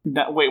time.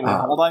 Wait,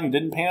 hold on. You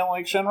didn't paint it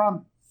like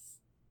Shenron?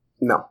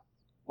 No.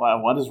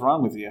 Wow, what is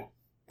wrong with you?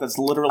 That's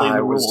literally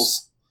the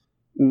rules.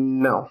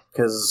 No,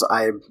 because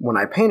when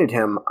I painted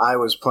him, I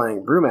was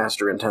playing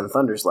Brewmaster in 10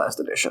 Thunders last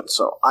edition,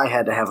 so I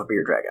had to have a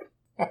beer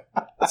dragon.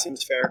 That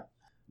seems fair.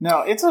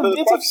 No, it's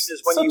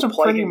such a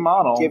pretty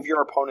model. Give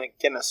your opponent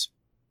Guinness.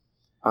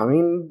 I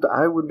mean,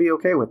 I would be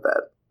okay with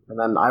that. And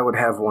then I would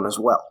have one as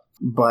well.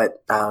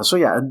 But,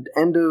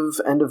 end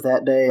of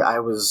that day, I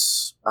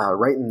was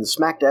right in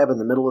smack dab in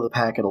the middle of the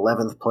pack at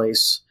 11th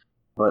place,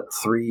 but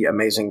 3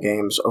 amazing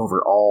games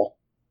overall.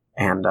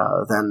 And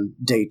then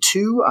day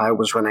 2, I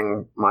was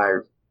running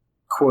my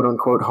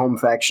quote-unquote home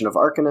faction of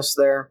Arcanists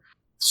there.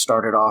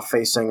 Started off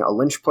facing a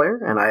Lynch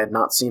player, and I had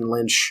not seen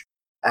Lynch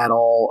at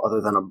all other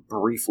than a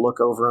brief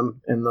look over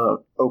him in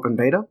the open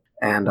beta.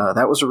 And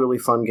that was a really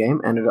fun game.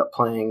 Ended up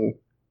playing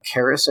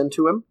Karis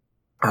into him.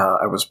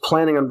 I was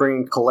planning on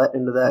bringing Colette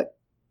into that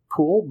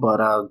pool, but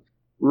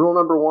rule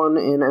number 1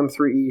 in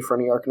M3E for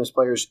any Arcanist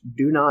players,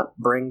 do not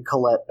bring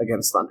Colette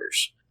against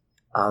Thunders.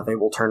 They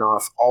will turn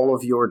off all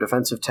of your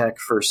defensive tech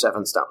for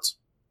 7 stones.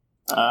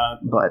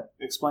 But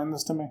explain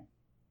this to me.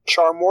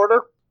 Charm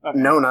Warder? Okay.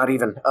 No, not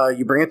even.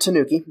 You bring a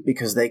Tanuki,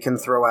 because they can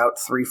throw out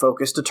 3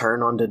 focus to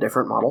turn onto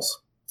different models.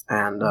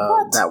 And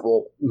that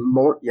will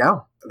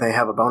they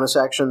have a bonus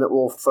action that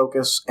will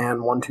focus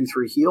and 1, 2,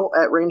 3 heal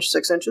at range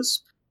 6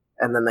 inches.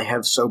 And then they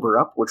have Sober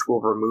Up, which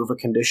will remove a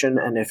condition,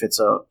 and if it's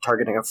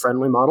targeting a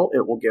friendly model,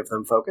 it will give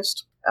them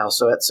focused,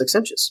 also at 6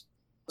 inches.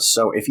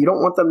 So if you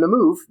don't want them to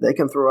move, they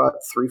can throw out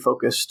 3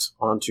 focused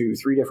onto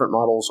 3 different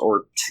models,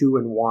 or 2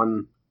 and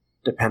 1,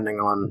 depending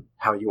on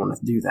how you want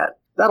to do that.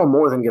 That'll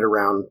more than get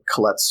around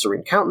Colette's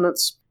Serene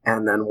Countenance,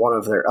 and then one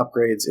of their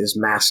upgrades is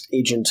Masked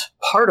Agent.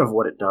 Part of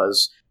what it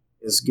does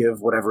is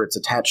give whatever it's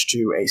attached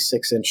to a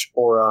 6-inch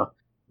aura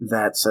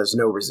that says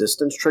no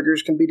resistance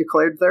triggers can be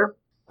declared there.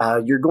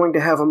 You're going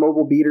to have a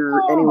mobile beater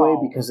anyway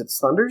because it's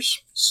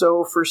Thunders.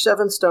 So for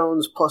 7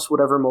 stones plus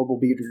whatever mobile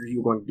beater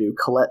you're going to do,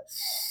 Colette,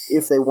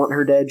 if they want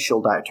her dead,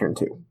 she'll die turn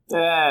 2.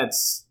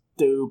 That's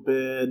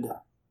stupid.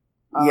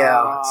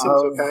 Yeah. Seems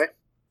okay.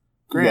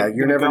 Great. Yeah,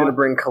 you're never going to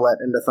bring Colette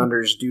into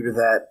Thunders due to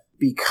that,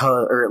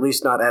 or at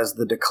least not as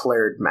the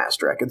declared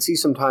master. I could see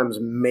sometimes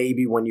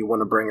maybe when you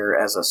want to bring her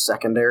as a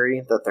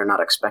secondary that they're not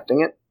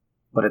expecting it,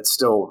 but it's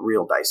still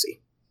real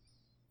dicey.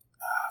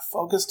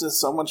 Focused is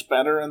so much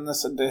better in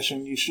this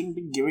edition. You shouldn't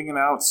be giving it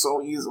out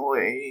so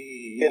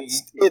easily.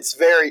 It's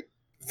very,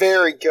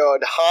 very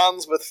good.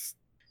 Hans with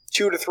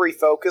 2 to 3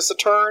 focus a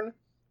turn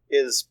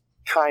is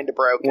kind of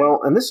broken. Well,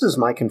 and this is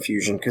my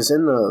confusion, because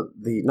in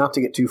the not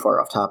to get too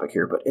far off topic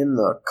here, but in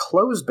the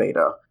closed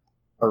beta,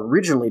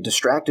 originally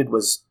Distracted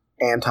was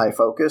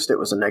anti-focused. It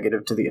was a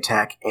negative to the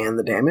attack and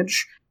the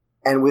damage.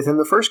 And within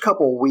the first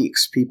couple of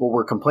weeks, people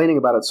were complaining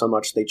about it so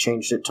much they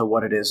changed it to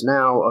what it is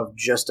now of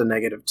just a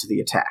negative to the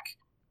attack.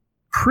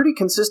 Pretty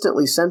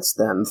consistently since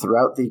then,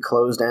 throughout the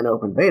closed and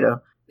open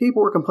beta,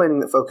 people were complaining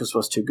that focus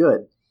was too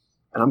good.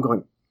 And I'm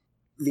going,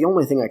 the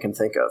only thing I can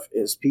think of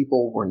is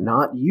people were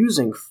not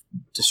using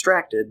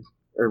distracted,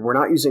 or were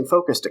not using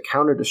focus to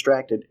counter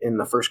distracted in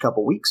the first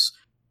couple weeks.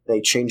 They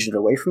changed it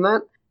away from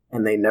that,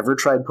 and they never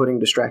tried putting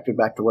distracted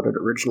back to what it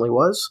originally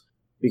was,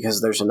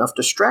 because there's enough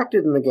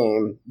distracted in the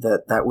game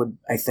that would,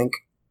 I think,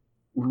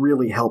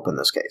 really help in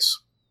this case.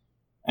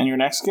 And your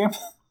next game?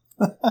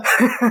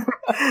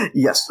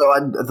 Yes, so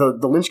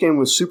the Lynch game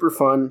was super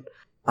fun.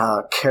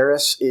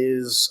 Karis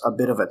is a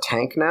bit of a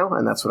tank now,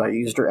 and that's what I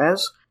used her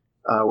as,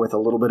 with a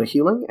little bit of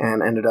healing,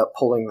 and ended up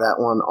pulling that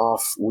one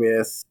off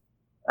with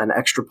an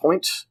extra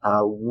point.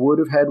 Would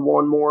have had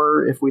one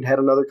more if we'd had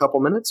another couple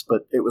minutes,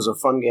 but it was a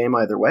fun game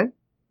either way.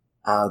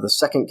 The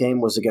second game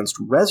was against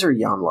Rezer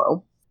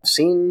Yanlo.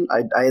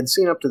 I had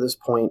seen up to this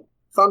point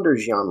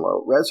Thunder's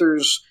Yanlo.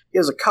 Rezer's, he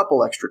has a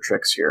couple extra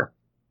tricks here.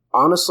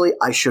 Honestly,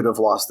 I should have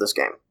lost this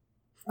game.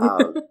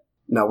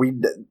 No,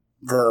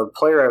 the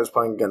player I was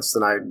playing against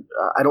tonight,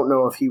 I don't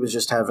know if he was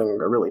just having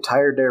a really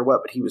tired day or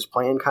what, but he was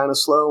playing kind of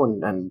slow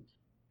and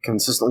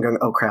consistently going,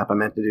 oh crap, I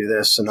meant to do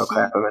this, and oh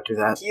crap, I meant to do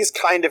that. He's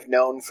kind of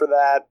known for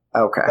that.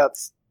 Okay.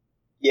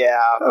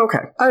 Yeah.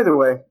 Okay, either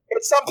way.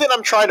 It's something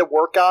I'm trying to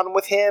work on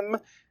with him,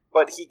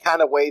 but he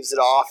kind of waves it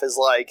off as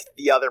like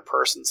the other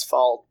person's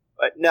fault.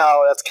 But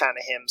no, that's kind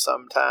of him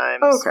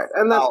sometimes. Okay,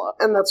 and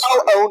that's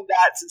I'll own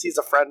that since he's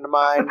a friend of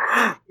mine.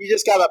 You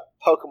just gotta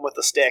poke him with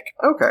a stick.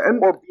 Okay,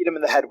 or beat him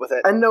in the head with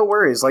it. And no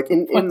worries. Like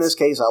in this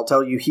case, I'll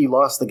tell you, he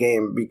lost the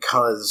game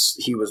because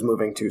he was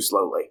moving too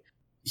slowly.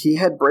 He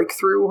had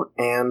Breakthrough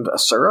and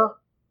Asura,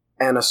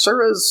 and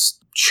Asura's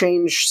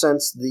change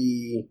since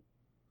the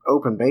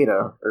open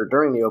beta, or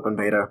during the open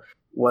beta,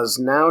 was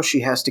now she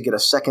has to get a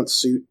second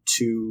suit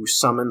to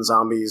summon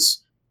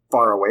zombies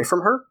far away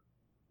from her.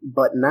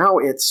 But now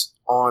it's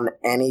on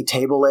any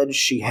table edge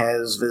she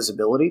has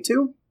visibility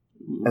to,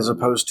 as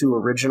opposed to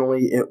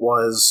originally it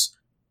was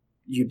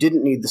you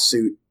didn't need the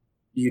suit,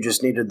 you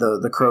just needed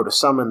the crow to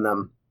summon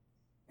them,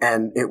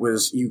 and it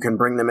was you can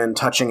bring them in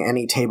touching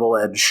any table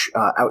edge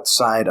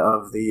outside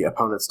of the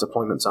opponent's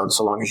deployment zone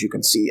so long as you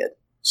can see it.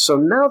 So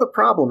now the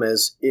problem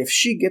is, if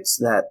she gets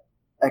that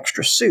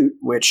extra suit,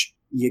 which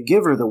you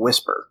give her the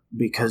Whisper,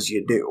 because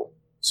you do.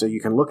 So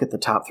you can look at the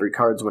top 3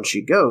 cards when she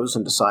goes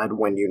and decide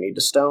when you need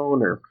to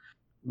stone or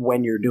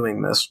when you're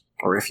doing this,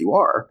 or if you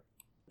are.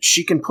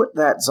 She can put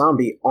that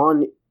zombie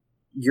on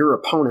your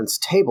opponent's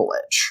table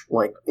edge,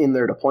 like in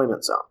their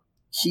deployment zone.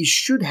 He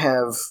should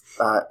have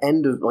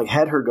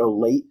had her go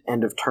late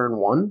end of turn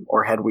 1,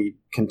 or had we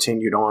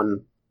continued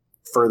on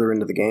further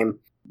into the game,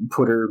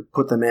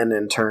 put them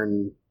in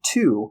turn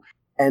 2,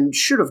 and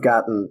should have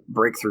gotten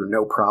Breakthrough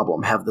no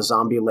problem. Have the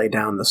zombie lay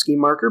down the scheme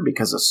marker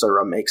because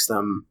Asura makes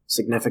them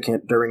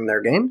significant during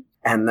their game,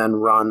 and then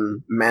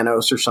run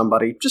Manos or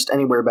somebody just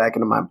anywhere back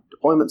into my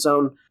deployment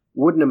zone.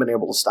 Wouldn't have been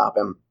able to stop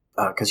him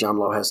because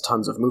Yanlo has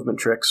tons of movement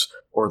tricks,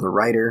 or the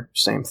Rider,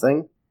 same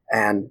thing,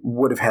 and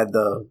would have had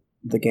the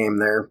game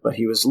there. But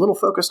he was a little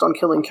focused on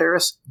killing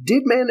Karis.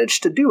 Did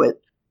manage to do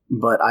it,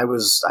 but I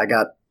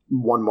got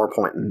one more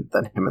point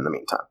than him in the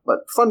meantime.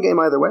 But fun game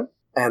either way.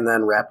 And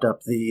then wrapped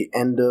up the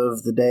end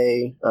of the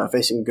day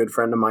facing a good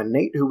friend of mine,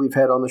 Nate, who we've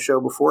had on the show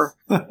before,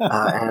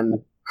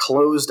 and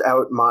closed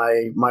out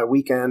my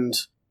weekend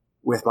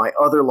with my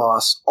other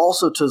loss,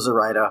 also to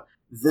Zoraida,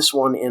 this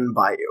one in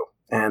Bayou.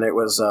 And it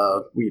was,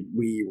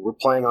 we were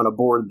playing on a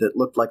board that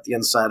looked like the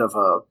inside of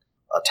a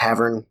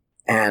tavern,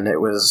 and it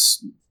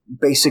was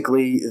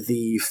basically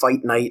the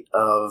fight night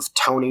of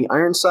Tony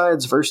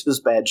Ironsides versus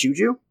Bad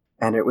Juju,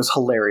 and it was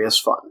hilarious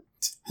fun.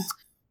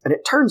 And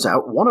it turns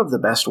out one of the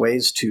best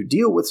ways to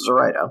deal with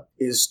Zoraida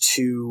is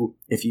to,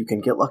 if you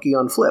can get lucky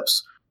on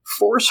flips,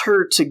 force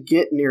her to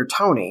get near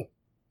Tony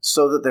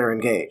so that they're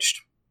engaged.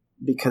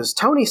 Because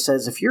Tony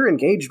says, if you're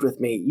engaged with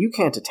me, you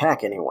can't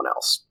attack anyone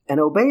else, and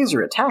obeys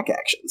are attack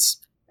actions.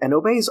 And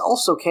obeys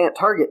also can't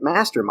target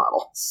master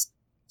models.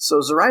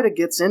 So Zoraida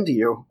gets into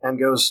you and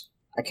goes,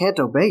 I can't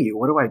obey you,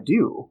 what do I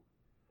do?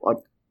 Like,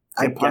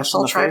 I guess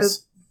I'll try to...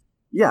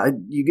 Yeah,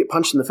 you get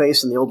punched in the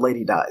face and the old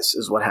lady dies,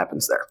 is what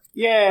happens there.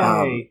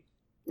 Yay!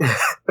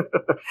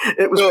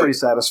 It was pretty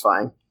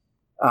satisfying.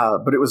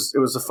 But it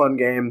was a fun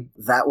game.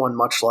 That one,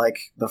 much like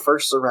the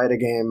first Zoraida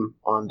game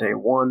on day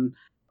 1,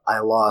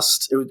 I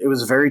lost. It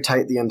was very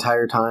tight the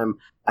entire time.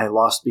 I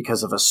lost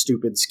because of a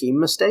stupid scheme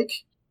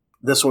mistake.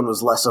 This one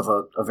was less of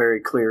a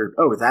very clear,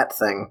 oh, that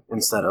thing,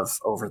 instead of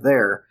over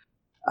there,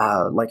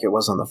 like it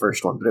was on the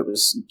first one. But it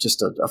was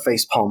just a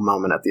facepalm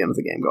moment at the end of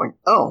the game going,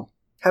 oh,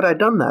 had I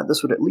done that,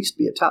 this would at least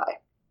be a tie.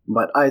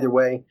 But either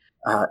way,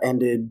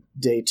 ended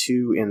day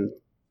 2 in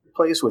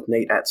place with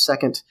Nate at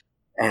second,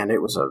 and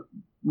it was a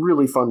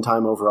really fun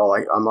time overall.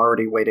 I'm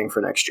already waiting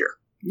for next year.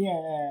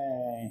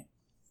 Yay.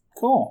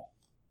 Cool.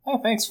 Oh,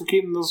 thanks for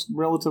keeping those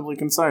relatively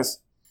concise.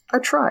 I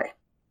try.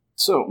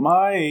 So,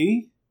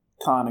 my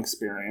con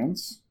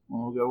experience,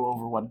 we'll go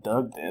over what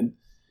Doug did.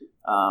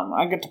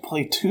 I got to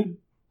play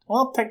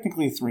well,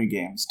 technically 3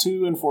 games.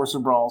 2 Enforcer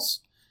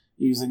Brawls,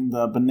 using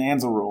the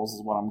Bonanza rules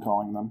is what I'm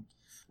calling them.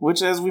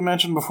 Which, as we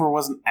mentioned before,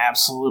 was an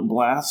absolute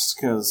blast,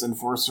 because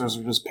Enforcers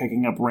are just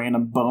picking up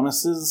random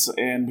bonuses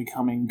and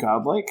becoming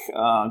godlike.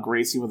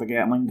 Gracie with a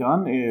Gatling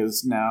gun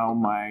is now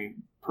my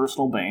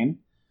personal bane.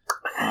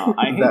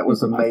 That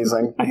was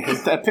amazing. I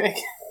hate that pick.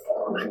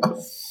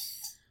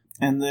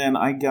 And then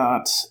I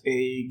got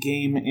a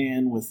game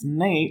in with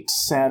Nate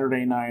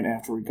Saturday night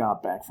after we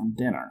got back from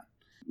dinner.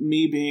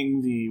 Me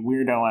being the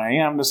weirdo I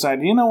am,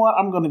 decided, you know what,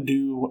 I'm going to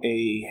do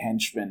a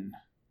henchman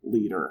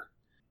leader.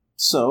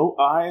 So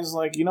I was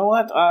like, you know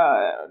what,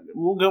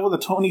 we'll go with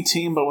a Tony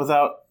team, but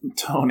without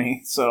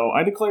Tony. So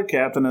I declared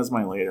captain as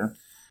my leader.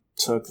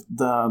 Took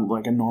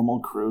a normal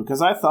crew,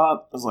 because I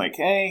was like,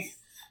 hey,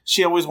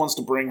 she always wants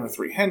to bring her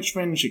 3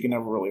 henchmen. She can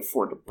never really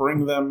afford to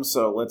bring them,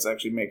 so let's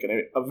actually make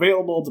it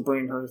available to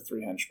bring her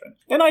 3 henchmen.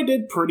 And I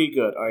did pretty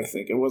good, I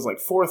think. It was like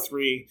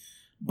 4-3,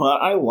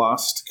 but I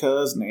lost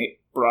because Nate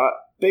brought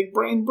Big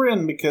Brain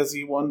Bryn because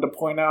he wanted to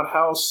point out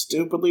how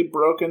stupidly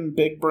broken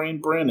Big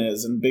Brain Bryn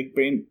is, and Big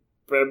Brain...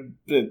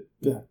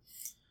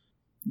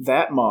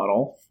 that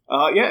model,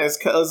 is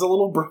a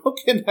little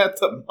broken at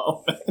the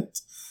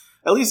moment.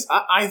 At least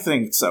I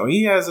think so.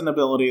 He has an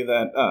ability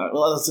that,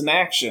 it's an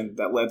action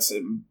that lets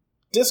him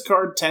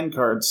discard 10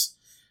 cards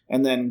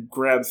and then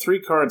grab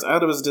 3 cards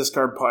out of his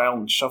discard pile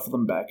and shuffle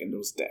them back into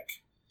his deck.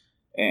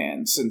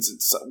 And since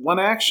it's one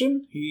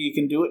action, he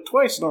can do it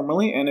twice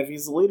normally, and if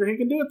he's the leader, he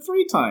can do it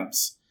 3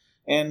 times.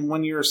 And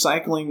when you're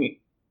cycling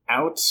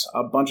out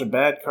a bunch of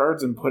bad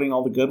cards and putting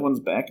all the good ones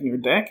back in your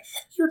deck,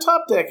 you're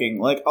top decking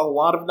like a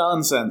lot of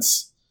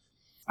nonsense.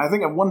 I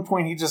think at one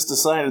point he just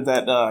decided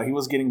that he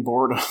was getting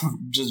bored of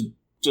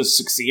just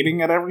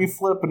succeeding at every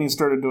flip, and he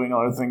started doing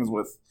other things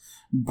with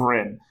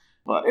Bryn.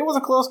 But it was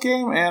a close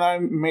game, and I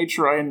made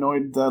sure I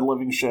annoyed the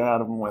living shit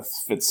out of him with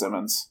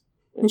Fitzsimmons,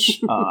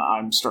 which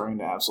I'm starting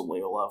to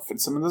absolutely love.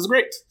 Fitzsimmons is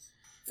great.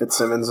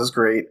 Fitzsimmons is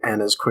great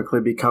and is quickly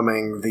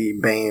becoming the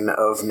bane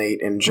of Nate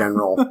in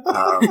general,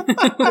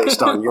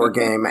 based on your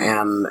game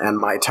and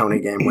my Tony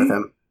game with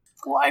him.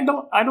 Well,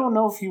 I don't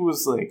know if he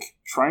was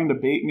trying to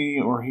bait me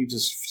or he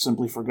just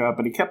simply forgot,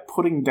 but he kept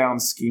putting down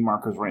ski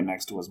markers right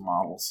next to his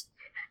models.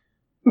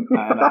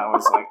 And I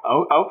was like,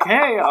 oh,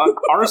 okay,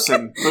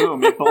 arson,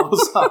 boom, it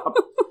blows up.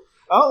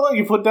 Oh, look,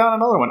 you put down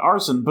another one,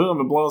 arson, boom,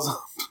 it blows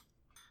up.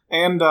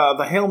 And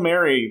the Hail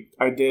Mary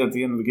I did at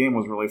the end of the game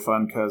was really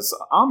fun, because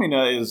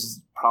Amina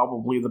is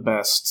probably the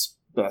best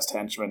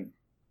henchman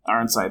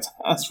Ironsides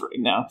has right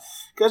now,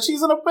 because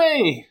she's an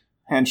obey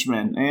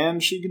henchman,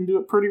 and she can do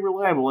it pretty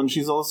reliable, and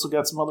she's also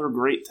got some other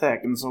great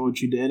tech. And so what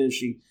she did is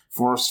she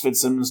forced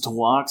Fitzsimmons to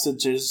walk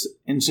inches,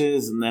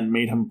 and then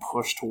made him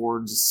push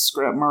towards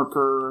scrap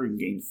marker and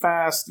gain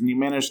fast, and he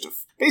managed to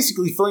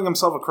basically fling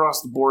himself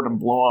across the board and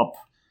blow up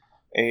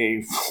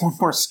one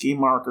more ski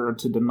marker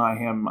to deny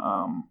him,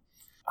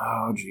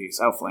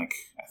 outflank.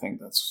 I think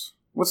that's...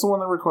 What's the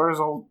one that requires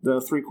all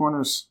the 3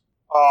 corners?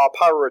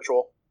 Power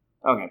Ritual.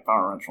 Okay,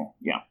 Power Ritual,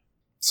 yeah.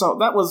 So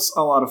that was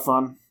a lot of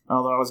fun,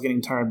 although I was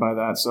getting tired by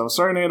that. So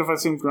sorry, Nate, if I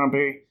seemed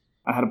grumpy.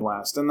 I had a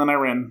blast. And then I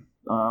ran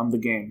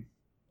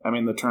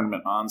the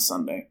tournament on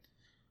Sunday.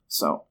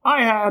 So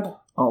I had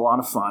a lot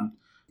of fun.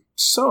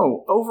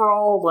 So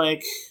overall,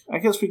 I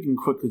guess we can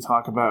quickly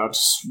talk about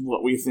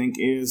what we think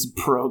is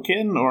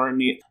broken or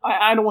need.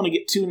 I don't want to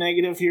get too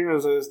negative here,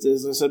 as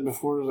I said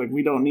before.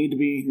 We don't need to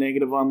be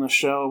negative on this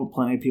show.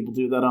 Plenty of people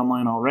do that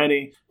online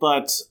already.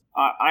 But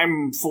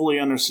I'm fully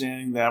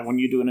understanding that when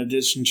you do an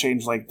edition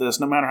change like this,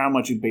 no matter how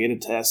much you beta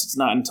test, it's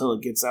not until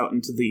it gets out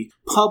into the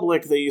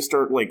public that you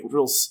start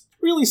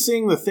really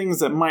seeing the things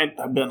that might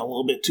have been a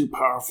little bit too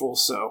powerful.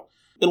 So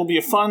it'll be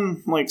a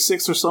fun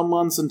 6 or so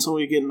months until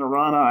we get an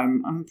errata.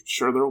 I'm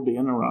sure there will be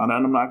an errata,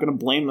 and I'm not going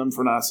to blame them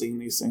for not seeing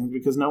these things,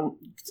 because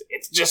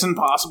it's just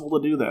impossible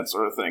to do that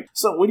sort of thing.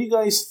 So what do you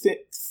guys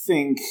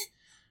think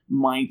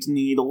might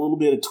need a little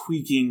bit of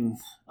tweaking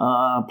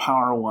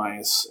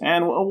power-wise?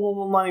 And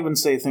we'll not even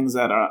say things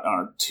that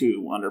are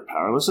too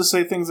underpowered. Let's just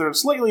say things that are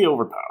slightly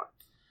overpowered.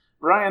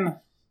 Brian?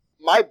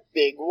 My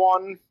big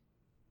one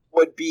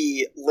would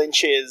be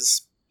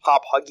Lynch's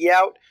Pop Huggy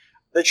Out.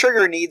 The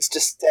trigger needs to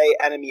stay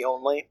enemy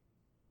only,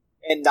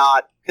 and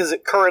not, because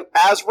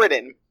as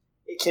written,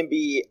 it can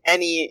be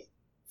any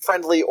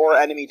friendly or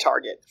enemy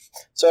target.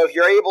 So if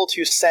you're able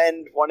to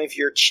send one of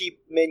your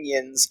cheap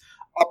minions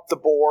up the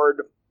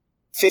board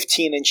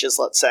 15 inches,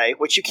 let's say,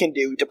 which you can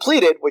do,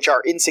 depleted, which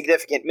are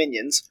insignificant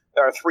minions.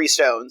 There are 3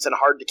 stones, and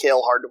hard to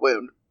kill, hard to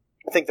wound.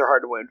 I think they're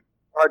hard to wound.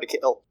 Hard to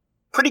kill.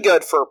 Pretty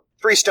good for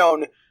 3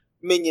 stone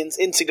minions,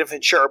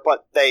 insignificant, sure,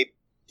 but they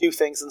do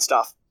things and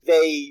stuff.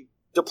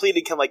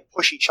 Depleted can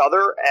push each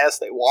other as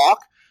they walk,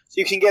 so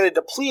you can get a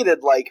depleted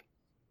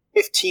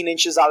 15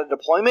 inches out of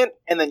deployment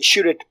and then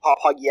shoot it to pop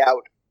Huggy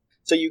out,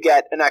 so you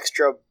get an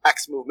extra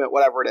X movement,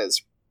 whatever it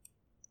is.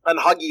 And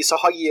Huggy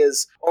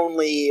is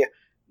only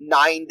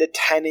 9 to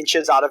 10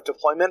 inches out of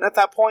deployment at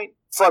that point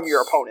from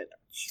your opponent.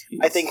 Jeez.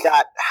 I think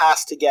that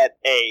has to get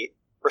a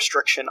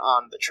restriction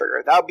on the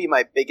trigger. That would be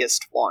my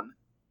biggest one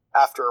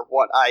after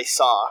what I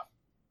saw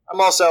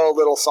I'm also a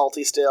little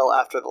salty still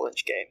after the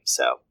Lynch game,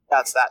 so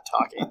that's that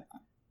talking.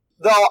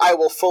 Though I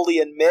will fully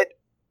admit,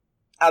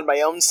 on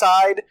my own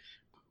side,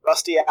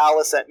 Rusty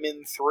Alice at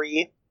min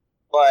 3,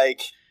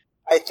 like,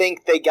 I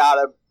think they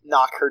gotta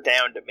knock her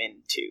down to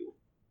min 2.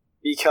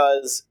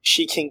 Because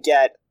she can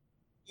get,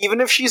 even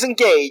if she's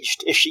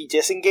engaged, if she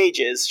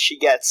disengages, she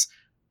gets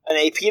an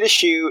AP to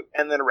shoot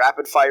and then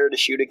rapid fire to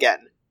shoot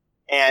again.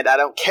 And I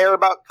don't care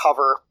about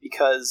cover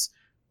because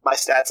my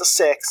stats are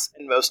 6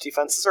 and most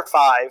defenses are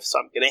 5, so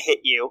I'm going to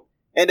hit you.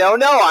 And oh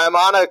no, I'm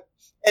on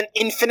an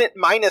infinite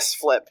minus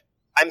flip.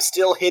 I'm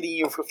still hitting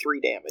you for 3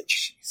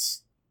 damage.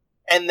 Jeez.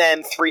 And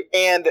then 3,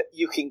 and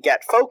you can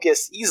get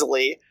focus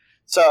easily.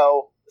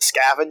 So,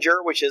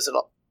 Scavenger, which is an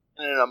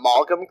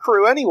amalgam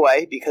crew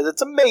anyway, because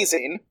it's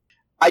amazing,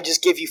 I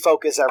just give you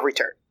focus every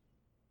turn.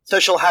 So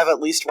she'll have at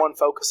least 1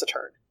 focus a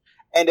turn.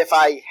 And if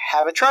I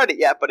haven't tried it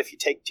yet, but if you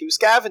take 2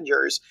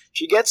 Scavengers,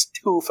 she gets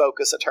 2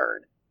 focus a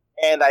turn.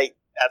 And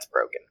that's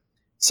broken.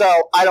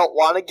 So I don't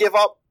want to give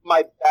up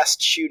my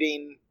best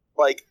shooting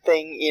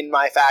thing in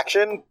my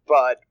faction,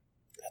 but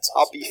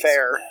I'll be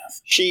fair.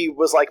 She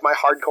was like my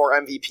hardcore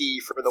MVP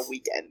for the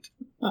weekend.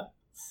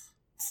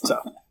 So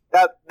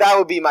that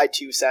would be my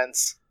 2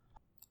 cents.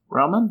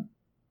 Roman?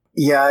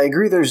 Yeah, I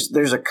agree.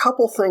 There's a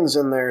couple things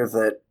in there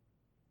that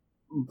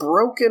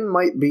broken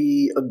might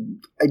be...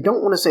 I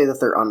don't want to say that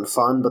they're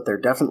unfun, but they're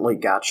definitely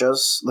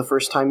gotchas the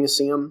first time you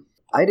see them.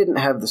 I didn't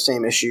have the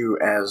same issue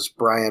as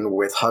Brian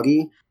with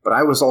Huggy, but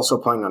I was also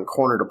playing on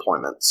corner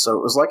deployment, so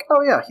it was like,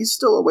 oh yeah, he's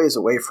still a ways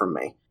away from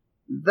me.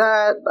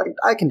 That,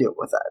 I can deal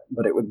with that,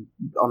 but it would,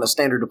 on a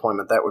standard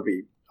deployment, that would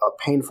be a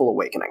painful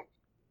awakening.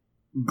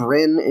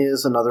 Bryn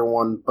is another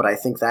one, but I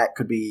think that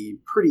could be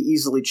pretty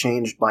easily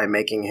changed by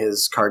making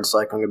his card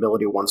cycling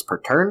ability once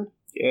per turn.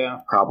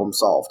 Yeah. Problem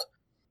solved.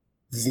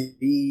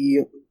 The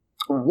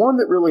one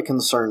that really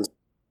concerns,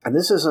 and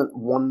this isn't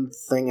one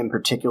thing in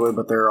particular,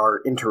 but there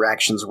are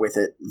interactions with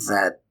it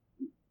that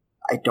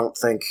I don't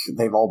think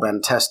they've all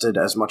been tested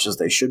as much as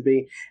they should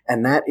be,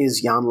 and that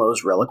is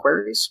Yanlo's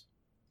reliquaries.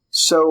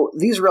 So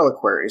these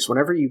reliquaries,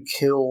 whenever you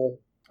kill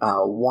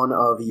one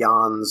of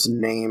Yan's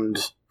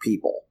named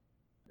people,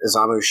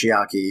 Izamu,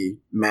 Shiaki,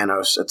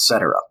 Manos,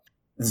 etc.,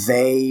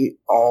 they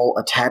all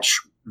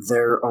attach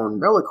their own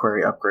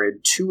reliquary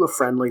upgrade to a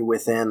friendly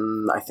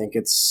within, I think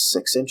it's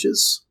 6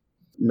 inches.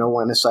 No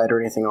line of sight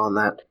or anything on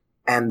that.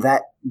 And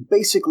that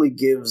basically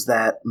gives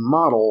that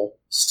model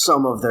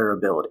some of their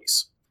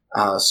abilities.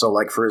 So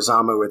like for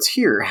Izamu, it's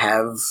here,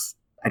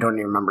 I don't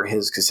even remember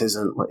his, because his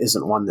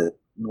isn't one that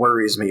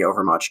worries me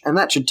over much. And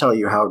that should tell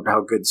you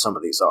how good some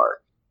of these are.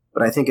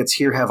 But I think it's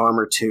here, have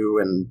armor 2,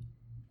 and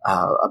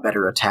a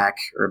better attack,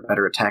 or a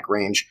better attack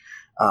range.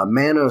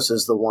 Manos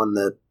is the one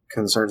that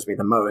concerns me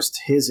the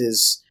most. His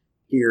is,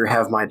 here,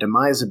 have my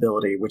demise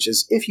ability, which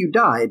is, if you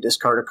die,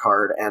 discard a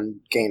card and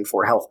gain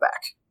 4 health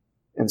back,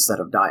 instead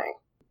of dying.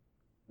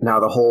 Now,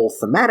 the whole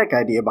thematic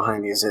idea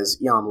behind these is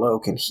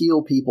Yanlo can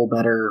heal people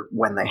better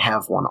when they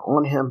have one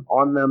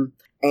on them,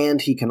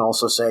 and he can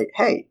also say,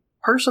 hey,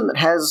 person that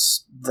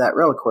has that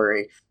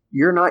reliquary,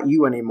 you're not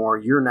you anymore,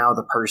 you're now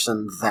the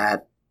person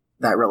that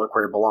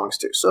reliquary belongs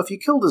to. So if you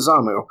killed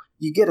Izamu,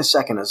 you get a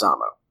second Izamu.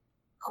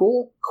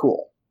 Cool?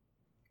 Cool.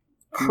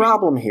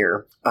 Problem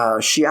here,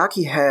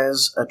 Shiaki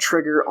has a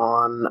trigger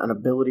on an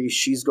ability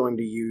she's going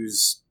to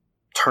use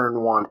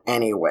turn 1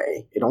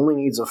 anyway. It only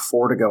needs a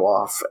 4 to go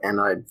off, and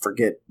I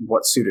forget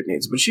what suit it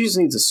needs, but she just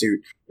needs a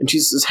suit. And she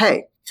says,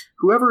 hey,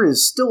 whoever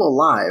is still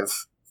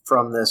alive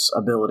from this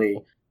ability,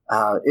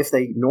 if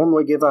they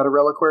normally give out a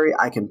reliquary,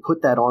 I can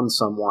put that on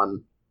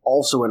someone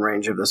also in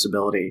range of this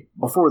ability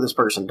before this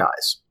person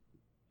dies.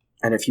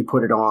 And if you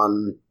put,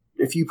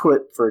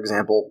 for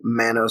example,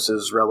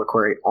 Manos'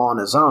 reliquary on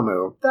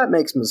Izamu, that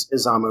makes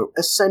Izamu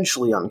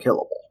essentially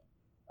unkillable.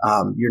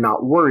 You're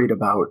not worried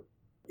about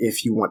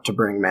if you want to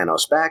bring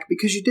Manos back,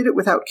 because you did it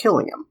without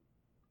killing him.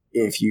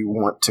 If you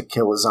want to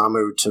kill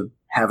Izamu to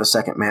have a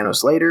second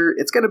Manos later,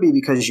 it's going to be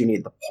because you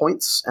need the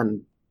points,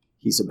 and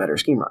he's a better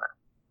scheme runner.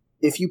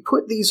 If you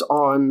put these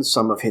on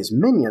some of his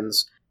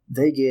minions,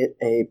 they get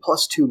a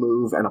 +2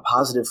 move and a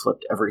positive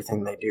flip to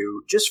everything they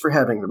do, just for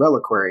having the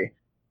reliquary,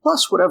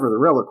 plus whatever the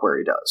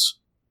reliquary does.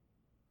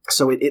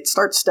 So it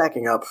starts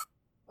stacking up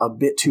a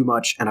bit too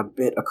much and a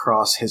bit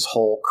across his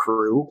whole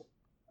crew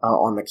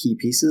on the key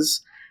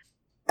pieces.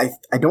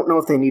 I don't know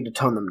if they need to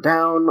tone them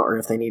down, or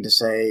if they need to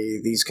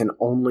say these can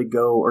only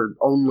go, or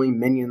only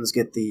minions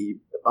get the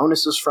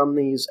bonuses from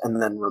these,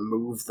 and then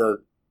remove the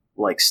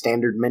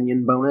standard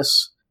minion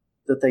bonus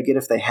that they get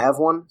if they have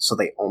one, so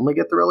they only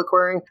get the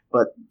reliquary.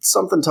 But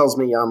something tells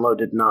me Yanlo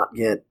did not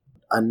get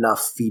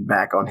enough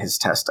feedback on his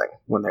testing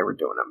when they were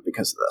doing them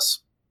because of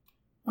this.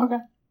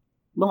 Okay.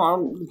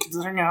 Well,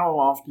 considering how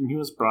often he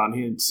was brought,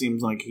 it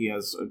seems like he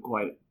has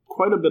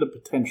quite a bit of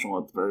potential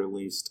at the very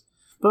least.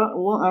 But,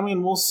 well, I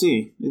mean, we'll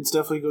see. It's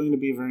definitely going to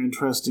be a very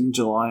interesting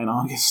July and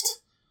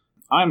August.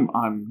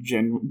 I'm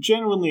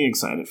genuinely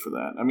excited for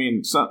that. I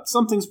mean,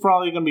 something's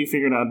probably going to be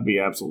figured out to be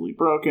absolutely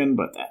broken,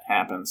 but that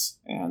happens.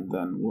 And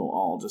then we'll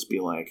all just be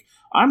like,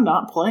 I'm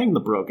not playing the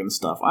broken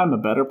stuff. I'm a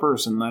better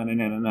person.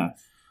 Nah.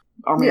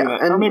 Or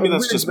maybe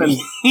that's just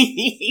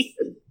me.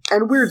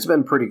 And Weird's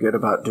been pretty good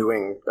about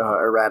doing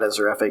erratas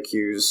or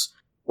FAQs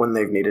when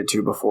they've needed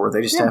to before.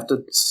 They just have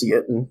to see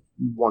it, and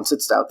once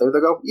it's out there, they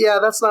go, yeah,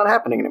 that's not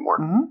happening anymore.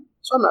 Mm-hmm.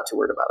 So I'm not too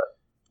worried about it.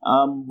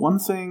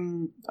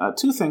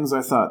 Two things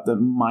I thought that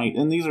might,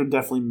 and these are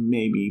definitely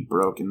maybe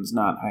broken,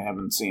 I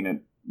haven't seen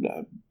it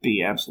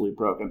be absolutely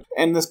broken.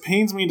 And this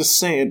pains me to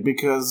say it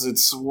because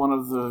it's one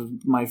of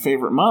my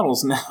favorite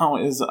models now,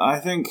 is I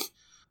think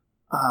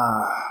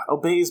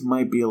Obeys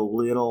might be a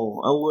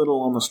little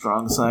on the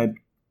strong side.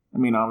 I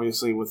mean,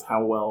 obviously, with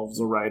how well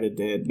Zoraida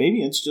did,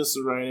 maybe it's just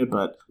Zoraida,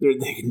 but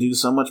they can do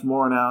so much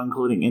more now,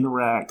 including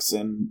interacts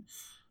and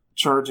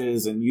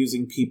charges and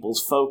using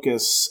people's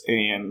focus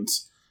and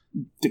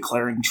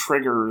declaring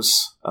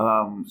triggers.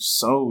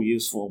 So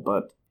useful,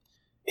 but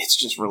it's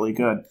just really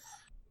good.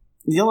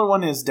 The other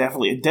one is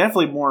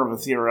definitely more of a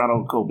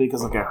theoretical,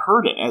 because I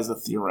heard it as a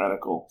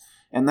theoretical,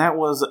 and that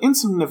was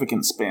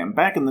insignificant spam.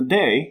 Back in the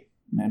day,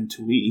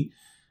 M2E,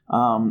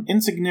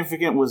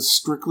 insignificant was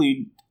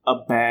strictly a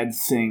bad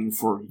thing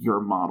for your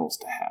models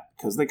to have,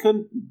 because they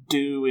couldn't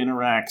do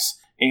interacts,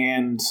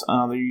 and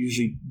they're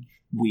usually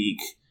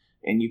weak,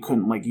 and you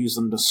couldn't use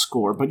them to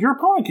score, but your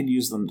opponent could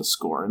use them to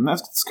score, and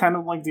that's kind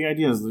of the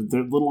idea, is that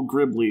they're little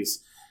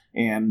Griblies,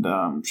 and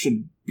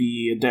should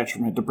be a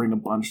detriment to bring a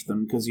bunch of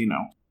them, because,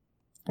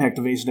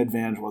 activation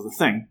advantage was a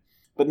thing.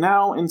 But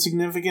now,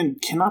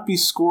 insignificant cannot be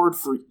scored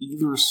for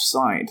either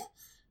side.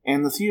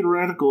 And the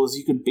theoretical is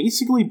you could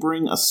basically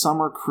bring a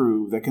summer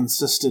crew that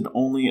consisted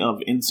only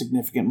of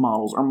insignificant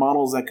models, or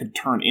models that could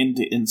turn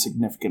into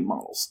insignificant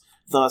models,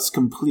 thus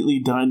completely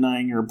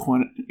denying your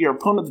opponent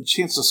the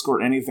chance to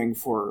score anything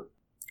for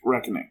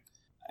Reckoning.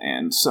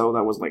 And so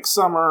that was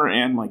summer,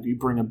 and you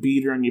bring a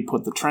beater and you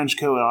put the trench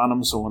coat on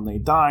them, so when they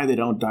die, they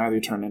don't die,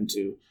 they turn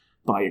into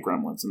Bayou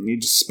Gremlins, and you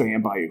just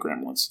spam Bayou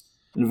Gremlins.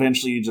 And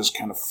eventually you just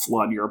kind of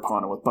flood your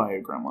opponent with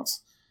Bayou Gremlins.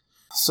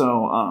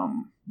 So,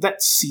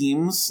 that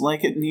seems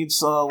like it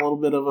needs a little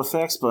bit of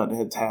effects, but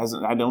it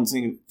hasn't. I don't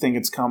think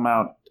it's come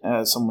out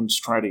as someone's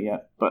tried it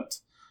yet, but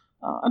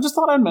I just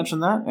thought I'd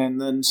mention that,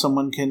 and then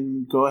someone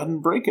can go ahead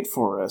and break it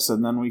for us,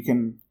 and then we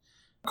can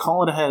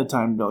call it ahead of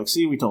time and be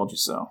see, we told you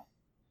so.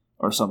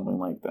 Or something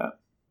like that.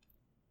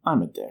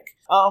 I'm a dick.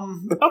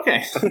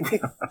 Okay.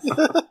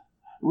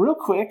 Real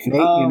quick.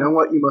 Nate, you know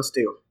what you must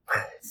do.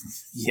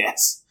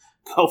 Yes.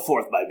 Go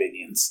forth, my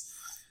minions.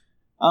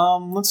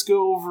 Let's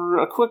go over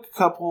a quick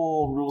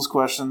couple rules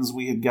questions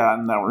we had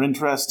gotten that were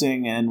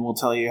interesting, and we'll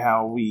tell you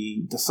how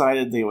we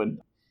decided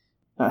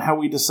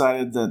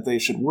that they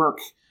should work.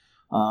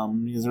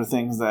 These are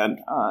things that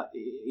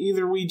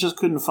either we just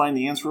couldn't find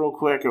the answer real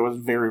quick, or it was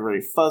very,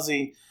 very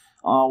fuzzy.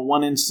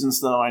 One instance,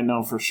 though, I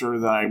know for sure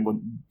that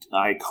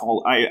I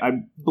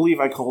believe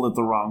I called it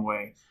the wrong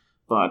way,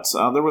 but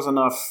there was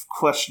enough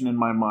question in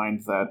my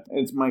mind that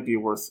it might be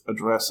worth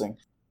addressing.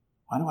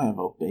 Why do I have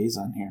Obeys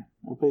on here?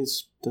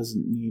 Obeys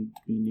doesn't need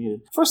to be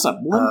needed. First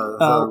up,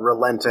 the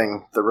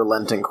relenting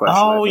question.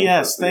 Oh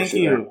yes, thank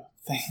you.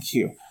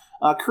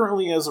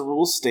 Currently, as a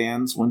rule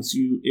stands,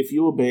 if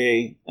you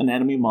obey an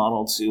enemy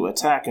model to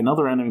attack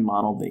another enemy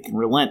model, they can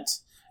relent.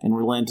 And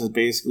relent is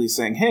basically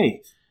saying,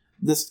 hey,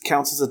 this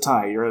counts as a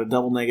tie. You're at a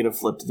double negative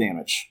flipped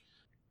damage.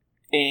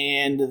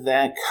 And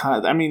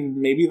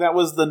maybe that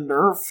was the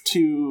nerf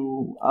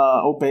to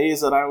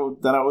Obeys that I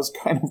was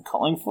kind of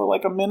calling for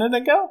a minute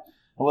ago.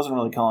 I wasn't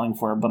really calling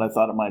for it, but I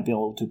thought it might be a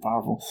little too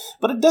powerful.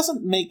 But it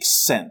doesn't make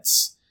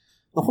sense.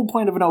 The whole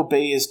point of an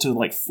obey is to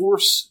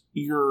force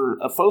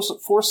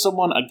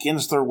someone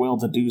against their will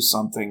to do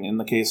something in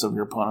the case of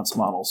your opponent's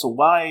model. So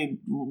why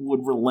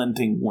would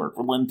relenting work?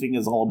 Relenting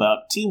is all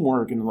about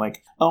teamwork and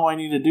I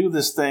need to do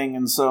this thing,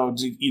 and so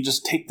you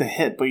just take the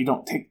hit, but you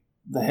don't take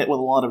the hit with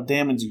a lot of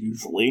damage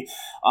usually.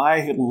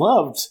 I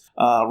loved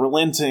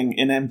relenting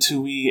in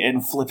M2E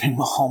and flipping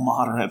all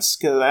moderates,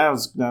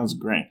 because that was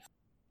great.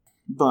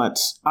 But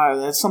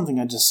that's something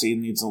I just see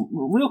needs a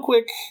real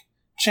quick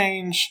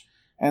change,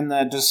 and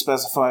that just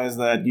specifies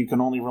that you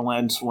can only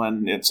relent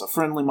when it's a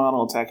friendly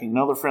model attacking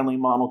another friendly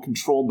model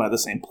controlled by the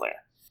same player.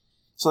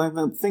 So I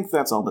think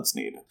that's all that's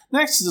needed.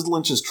 Next is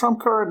Lynch's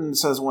trump card, and it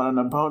says when an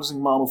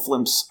opposing model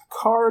flips a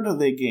card,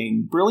 they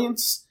gain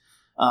brilliance.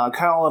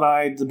 Kyle and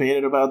I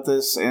debated about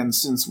this, and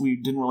since we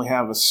didn't really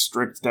have a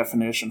strict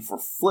definition for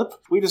flip,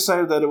 we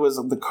decided that it was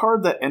the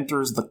card that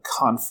enters the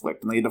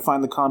conflict, and they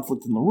define the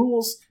conflict in the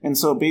rules, and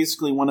so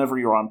basically whenever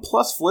you're on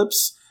plus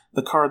flips,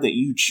 the card that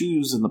you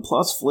choose in the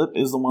plus flip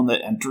is the one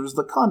that enters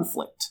the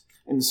conflict.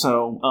 And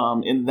so,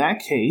 in that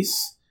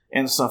case,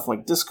 and stuff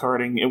like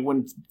discarding, it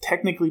wouldn't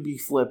technically be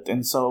flipped,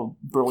 and so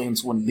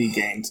brilliance wouldn't be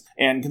gained.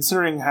 And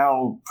considering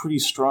how pretty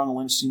strong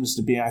Lynch seems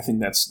to be, I think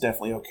that's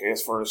definitely okay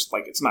as far as,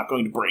 it's not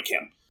going to break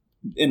him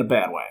in a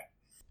bad way.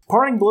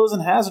 Parting blows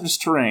in hazardous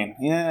terrain.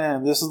 Yeah,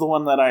 this is the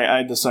one that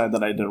I decided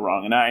that I did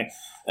wrong, and I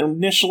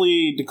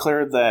initially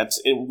declared that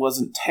it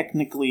wasn't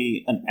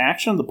technically an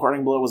action. The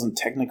parting blow wasn't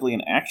technically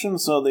an action,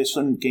 so they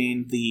shouldn't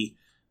gain the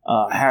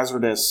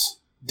hazardous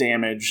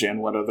damage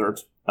and what other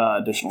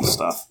additional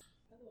stuff.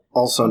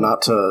 Also,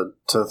 not to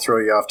throw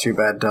you off too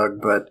bad,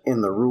 Doug, but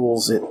in the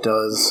rules it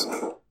does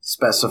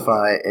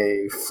specify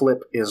a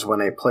flip is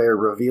when a player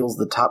reveals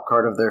the top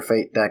card of their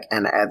fate deck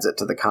and adds it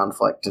to the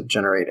conflict to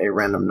generate a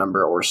random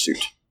number or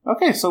suit.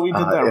 Okay, so we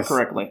did that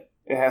correctly.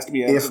 It has to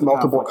be added if to the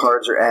multiple conflict.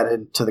 cards are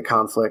added to the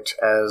conflict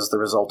as the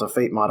result of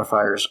fate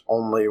modifiers,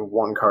 only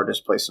one card is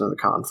placed into the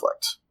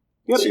conflict.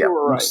 Yep, So, you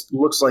were right.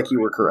 Looks like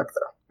you were correct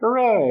there.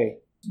 Hooray!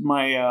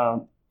 My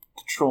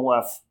Control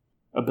F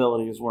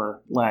abilities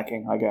were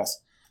lacking, I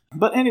guess.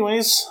 But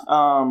anyways,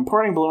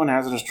 Parting Blue and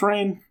Hazardous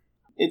Terrain,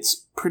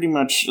 it's pretty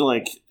much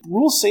like,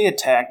 rules say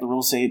attack, the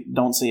rules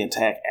don't say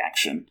attack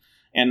action.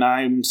 And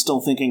I'm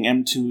still thinking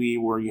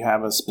M2E, where you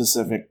have a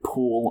specific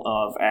pool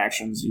of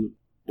actions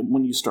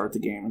when you start the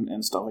game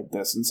and stuff like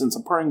this. And since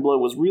a Parting Blow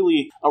was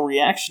really a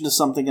reaction to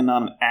something and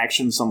not an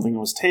action, something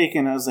was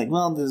taken, I was like,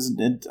 well,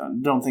 I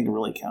don't think it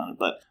really counted.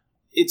 But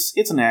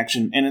it's an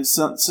action, and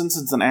since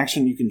it's an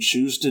action you can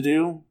choose to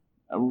do,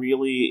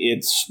 really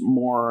it's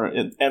more,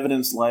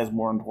 evidence lies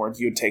more towards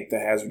you take the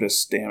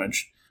hazardous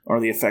damage or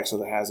the effects of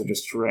the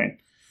hazardous terrain.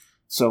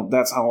 So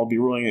that's how I'll be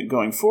ruling it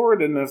going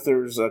forward, and if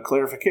there's a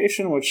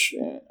clarification, which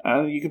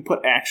you can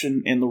put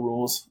action in the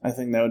rules, I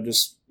think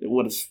that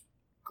would have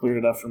cleared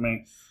it up for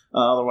me.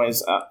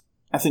 Otherwise,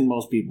 I think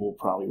most people will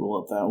probably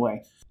rule it that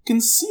way.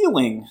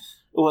 Concealing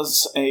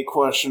was a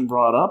question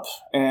brought up,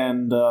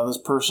 and this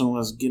person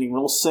was getting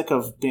real sick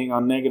of being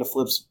on negative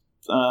flips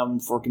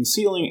for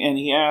concealing, and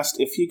he asked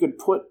if he could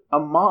put a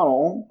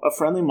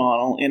friendly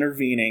model,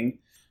 intervening,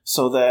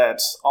 so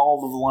that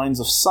all of the lines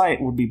of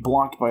sight would be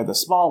blocked by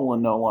this model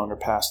and no longer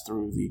pass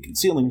through the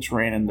concealing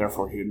terrain, and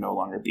therefore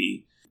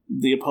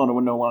the opponent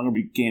would no longer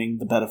be gaining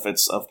the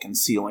benefits of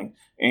concealing.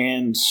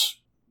 And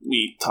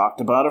we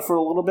talked about it for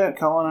a little bit,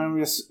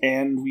 Colin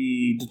and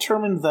we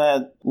determined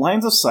that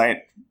lines of sight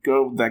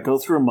that go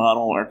through a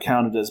model are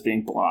counted as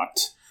being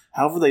blocked.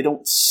 However, they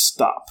don't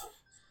stop.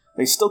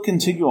 They still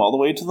continue all the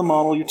way to the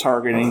model you're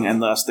targeting,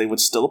 and thus they would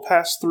still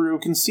pass through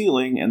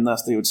concealing, and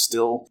thus they would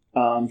still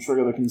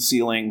trigger the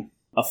concealing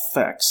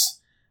effects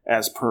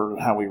as per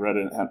how we read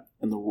it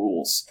in the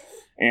rules.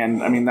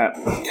 And, I mean, that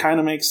kind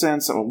of makes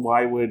sense.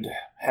 Why would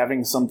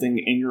having something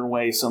in your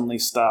way suddenly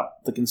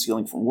stop the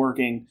concealing from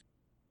working?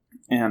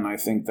 And I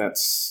think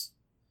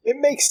it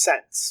makes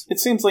sense. It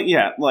seems like,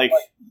 yeah,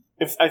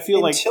 if I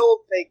feel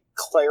until they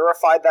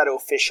clarified that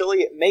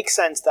officially, it makes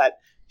sense that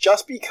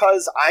just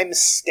because I'm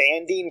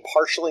standing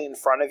partially in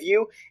front of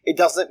you, it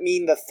doesn't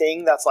mean the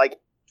thing that's 12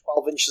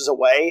 inches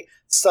away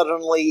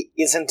suddenly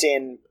isn't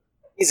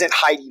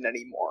hiding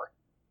anymore.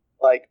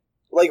 Like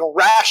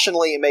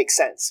rationally it makes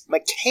sense.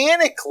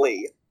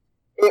 Mechanically,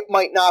 it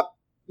might not,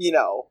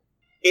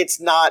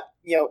 it's not,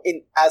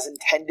 as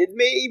intended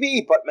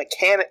maybe, but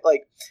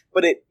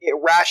but it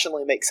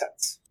rationally makes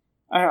sense.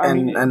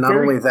 And not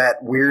only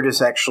that, Weird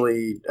is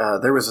actually,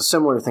 there was a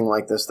similar thing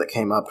like this that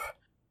came up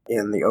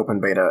in the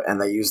open beta,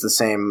 and they used the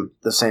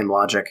same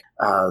logic.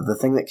 The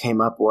thing that came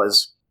up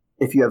was,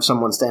 if you have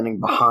someone standing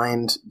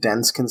behind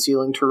dense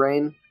concealing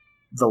terrain,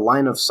 the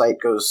line of sight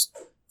goes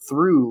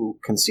through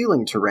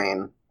concealing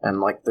terrain,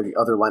 and the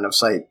other line of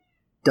sight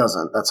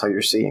doesn't. That's how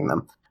you're seeing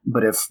them.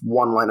 But if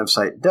one line of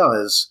sight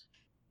does,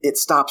 it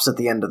stops at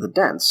the end of the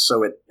dense,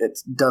 so it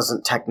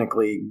doesn't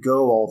technically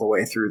go all the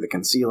way through the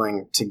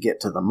concealing to get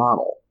to the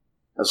model,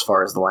 as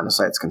far as the line of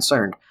sight is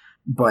concerned.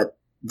 But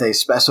they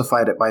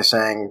specified it by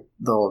saying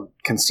the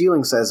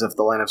concealing says if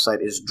the line of sight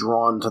is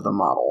drawn to the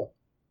model,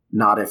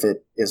 not if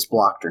it is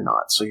blocked or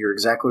not. So you're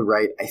exactly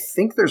right. I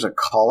think there's a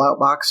call-out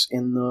box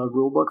in the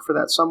rulebook for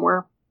that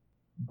somewhere.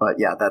 But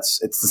yeah, it's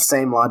the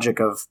same logic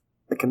of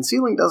the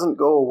concealing doesn't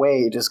go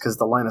away just because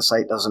the line of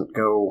sight doesn't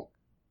go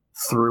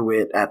through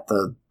it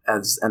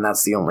and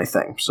that's the only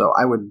thing. So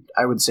I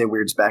would say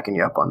Weird's backing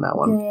you up on that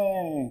one.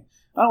 Yay.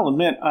 I'll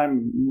admit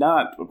I'm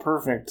not a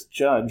perfect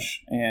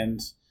judge, and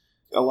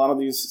some of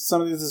these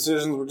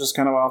decisions were just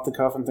kind of off the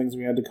cuff and things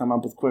we had to come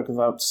up with quick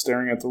without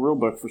staring at the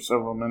rulebook for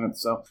several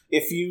minutes. So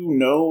if you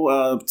know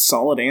a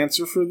solid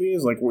answer for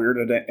these, like Weird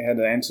had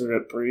answered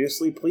it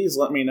previously, please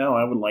let me know.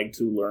 I would like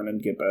to learn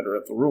and get better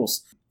at the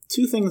rules.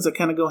 Two things that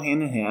kind of go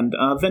hand in hand.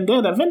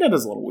 Vendetta.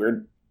 Vendetta's a little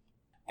weird.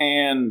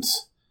 And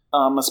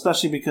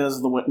especially because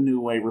of the new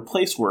way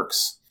Replace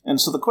works.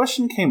 And so the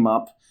question came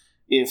up,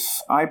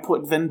 if I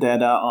put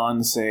Vendetta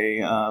on, say,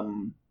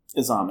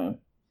 Izamu,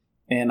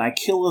 and I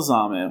kill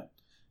Izamu,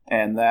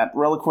 and that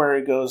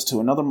reliquary goes to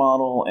another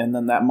model, and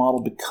then that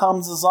model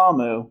becomes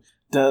Izamu,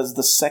 does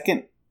the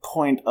second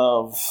point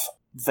of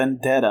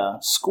Vendetta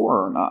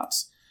score or not?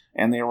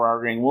 And they were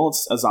arguing, well,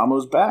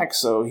 Izamu's back,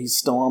 so he's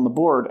still on the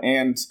board.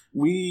 And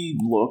we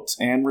looked,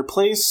 and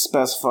Replace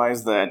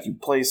specifies that you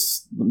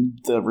place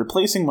the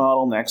replacing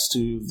model next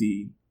to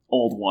the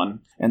old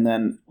one, and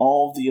then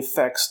all the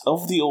effects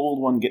of the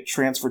old one get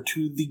transferred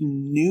to the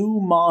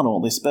new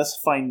model. They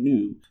specify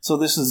new. So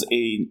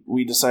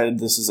we decided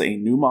this is a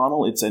new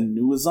model. It's a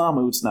new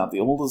Izamu. It's not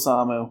the old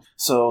Izamu.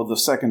 So the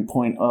second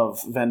point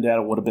of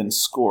Vendetta would have been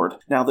scored.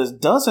 Now, this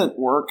doesn't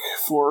work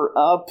for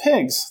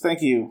pigs.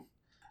 Thank you.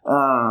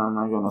 Oh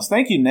my goodness.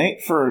 Thank you,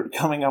 Nate, for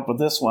coming up with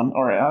this one.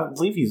 Or I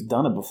believe he's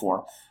done it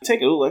before. You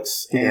take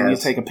Ulix, and you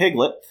take a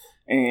piglet,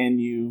 and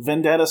you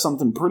vendetta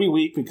something pretty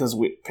weak because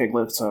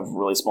piglets have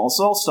really small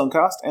soulstone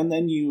cost, and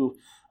then you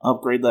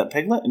upgrade that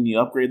piglet, and you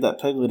upgrade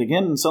that piglet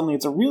again, and suddenly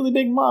it's a really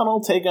big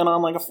model taking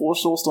on like a 4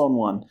 soulstone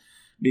one.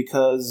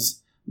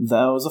 Because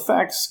those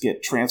effects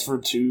get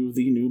transferred to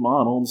the new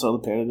model, and so the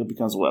piglet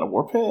becomes what? A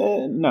war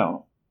pig?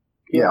 No.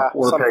 Yeah,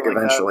 war pig like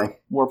eventually. That.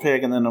 War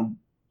pig, and then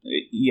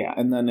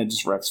and then it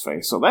just wrecks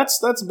face. So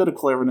that's a bit of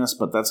cleverness,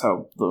 but that's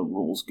how the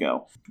rules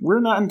go. We're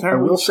not entirely...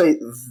 I will say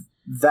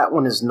that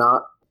one is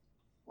not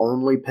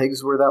only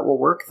pigs where that will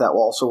work. That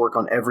will also work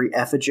on every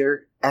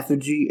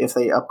effigy if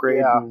they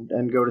upgrade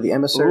and go to the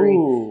emissary.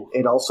 Ooh.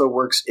 It also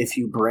works if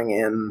you bring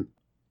in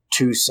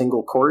 2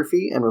 single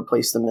Coryphy and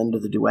replace them into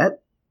the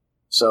duet.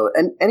 So,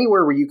 and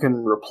anywhere where you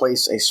can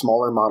replace a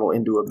smaller model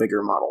into a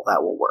bigger model,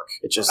 that will work.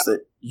 It's just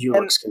that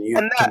Ulix can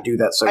do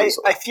that so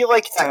easily. I feel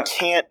like that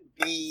can't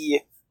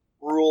be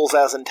rules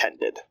as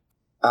intended.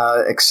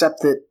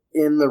 Except that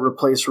in the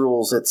replace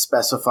rules, it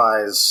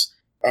specifies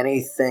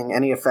any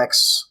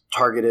effects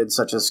targeted,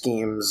 such as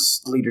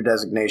schemes, leader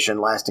designation,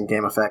 lasting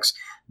game effects.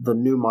 The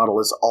new model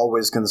is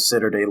always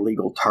considered a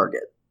legal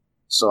target.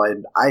 So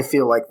I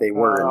feel like they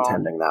were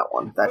intending that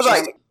one.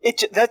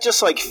 That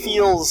just like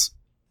feels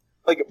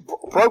like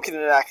broken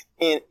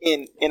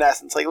in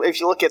essence. Like if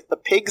you look at the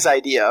pigs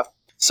idea,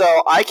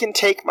 so I can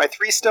take my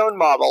 3-stone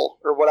model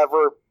or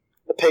whatever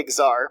the pigs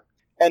are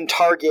and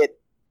target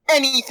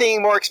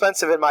anything more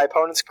expensive in my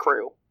opponent's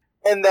crew,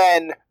 and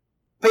then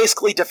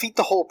basically defeat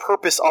the whole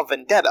purpose of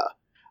Vendetta.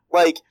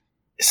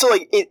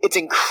 It's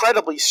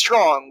incredibly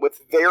strong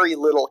with very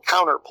little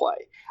counterplay.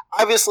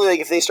 Obviously, like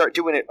if they start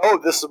doing it,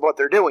 this is what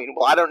they're doing.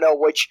 Well, I don't know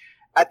which.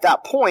 At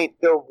that point,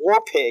 their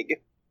war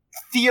pig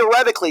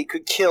theoretically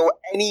could kill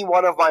any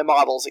one of my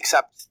models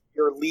except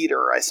your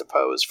leader, I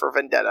suppose, for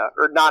Vendetta,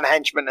 or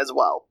non-henchman as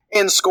well,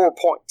 and score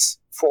points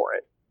for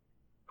it.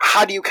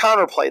 How do you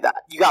counterplay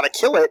that? You gotta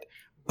kill it,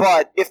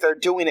 but if they're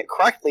doing it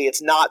correctly,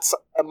 it's not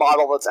a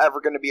model that's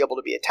ever going to be able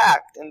to be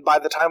attacked, and by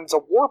the time it's a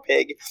war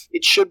pig,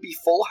 it should be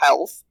full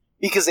health,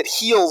 because it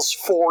heals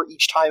 4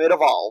 each time it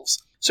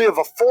evolves. So you have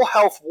a full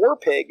health war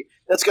pig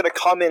that's going to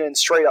come in and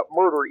straight up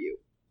murder you.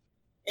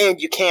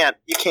 And you can't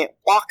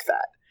block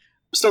that.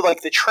 So,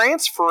 like, the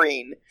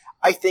transferring,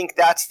 I think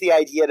that's the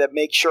idea to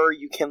make sure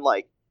you can,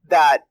 like,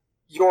 that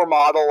your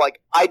model,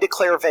 like, I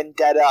declare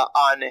Vendetta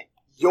on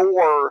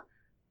your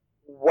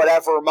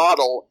whatever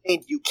model,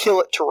 and you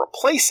kill it to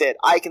replace it,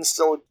 I can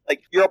still,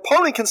 like, your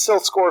opponent can still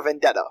score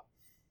Vendetta.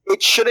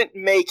 It shouldn't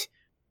make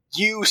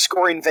you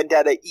scoring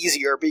Vendetta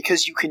easier,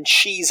 because you can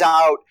cheese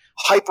out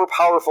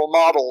hyper-powerful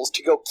models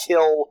to go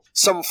kill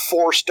some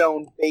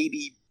 4-stone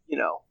baby,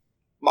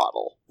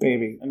 model.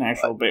 Baby, an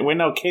actual baby. Wait,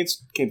 no,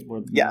 Kate's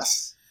more than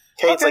yes.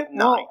 Kate's like 9.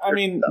 Well, I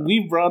mean,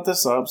 we brought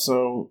this up,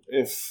 so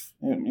if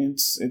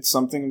it's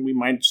something we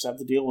might just have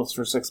to deal with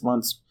for 6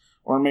 months,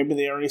 or maybe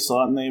they already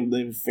saw it and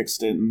they've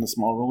fixed it in the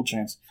small rule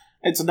change.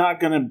 It's not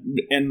going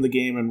to end the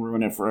game and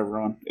ruin it for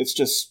everyone. It's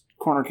just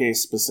corner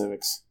case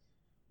specifics.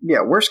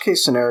 Yeah, worst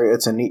case scenario,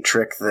 it's a neat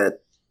trick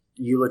that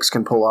Ulix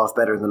can pull off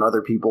better than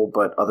other people,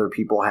 but other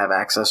people have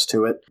access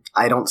to it.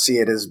 I don't see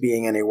it as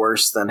being any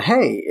worse than,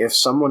 hey, if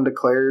someone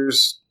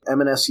declares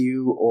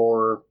MNSU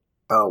or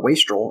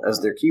Wastrel as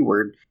their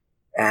keyword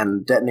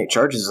and detonate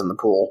charges in the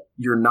pool,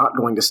 you're not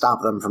going to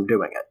stop them from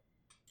doing it.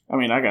 I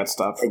mean, I got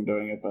stopped from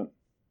doing it, but...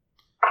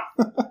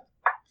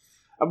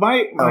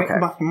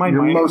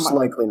 You're most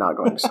likely not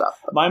going to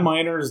stop them. My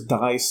miners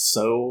die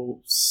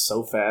so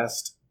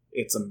fast.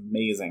 It's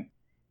amazing.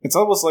 It's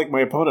almost like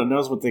my opponent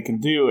knows what they can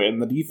do, and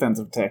the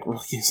defensive tech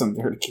really isn't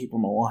there to keep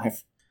them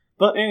alive.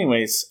 But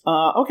anyways,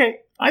 okay,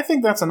 I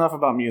think that's enough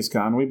about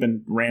MuseCon. We've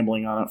been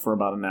rambling on it for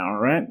about an hour,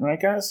 right?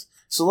 Right, guys?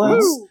 So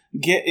let's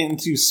get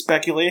into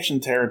speculation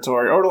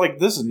territory. Or, like,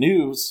 this is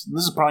news.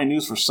 This is probably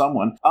news for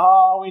someone.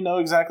 We know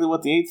exactly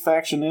what the 8th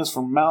faction is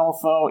from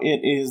Malifaux.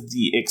 It is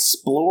the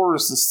Explorer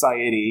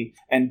Society,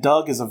 and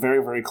Doug is a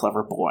very, very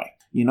clever boy.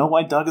 You know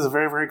why Doug is a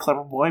very, very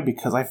clever boy?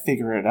 Because I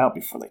figured it out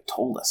before they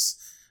told us.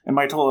 And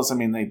by told us, I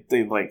mean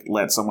they like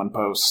let someone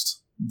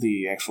post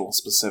the actual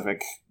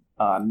specific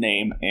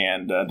name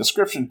and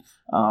description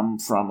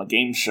from a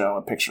game show,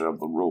 a picture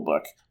of the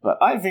rulebook. But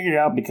I figured it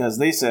out because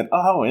they said,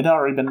 it had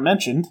already been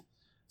mentioned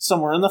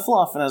somewhere in the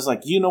fluff. And I was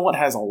like, you know what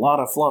has a lot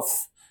of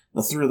fluff?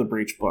 The Through the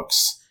Breach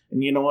books.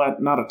 And you know what?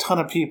 Not a ton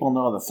of people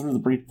know the Through the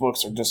Breach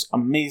books are just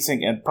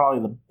amazing and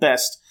probably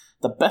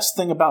the best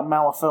thing about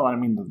Malifaux, I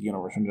mean the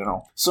universe in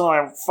general. So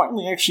I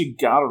finally actually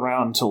got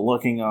around to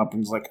looking up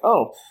and was like,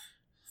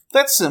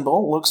 that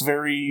symbol looks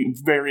very,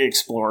 very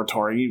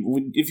exploratory.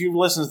 If you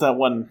listen to that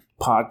one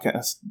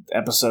podcast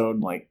episode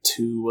like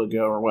 2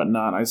 ago or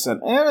whatnot, I said,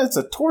 it's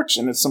a torch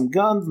and it's some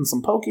guns and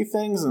some pokey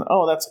things, and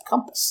that's a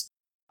compass.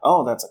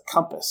 Oh, that's a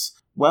compass.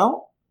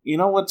 Well, you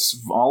know what's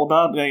all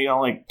about,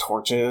 like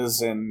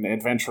torches and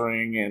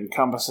adventuring and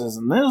compasses,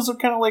 and those are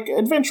kind of like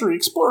adventure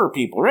explorer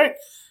people, right?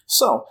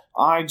 So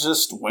I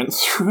just went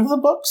through the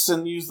books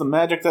and used the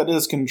magic that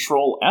is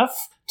Control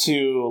F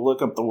to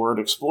look up the word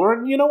explorer,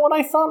 and you know what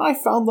I found? I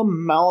found the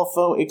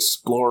Malifaux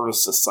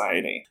Explorers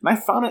Society. And I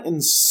found it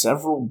in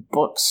several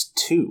books,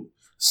 too.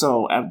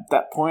 So at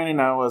that point,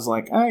 I was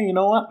like, you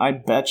know what? I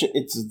bet you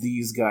it's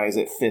these guys.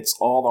 It fits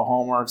all the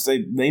hallmarks.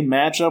 They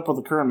match up with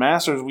the current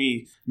masters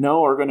we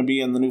know are going to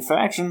be in the new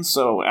faction.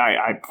 So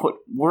I put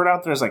word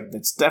out there. It's like,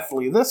 it's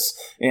definitely this.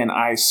 And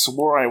I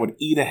swore I would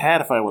eat a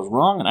hat if I was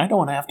wrong, and I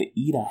don't have to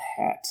eat a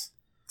hat.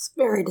 It's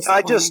very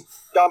disappointing. I just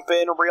jump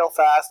in real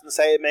fast and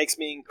say it makes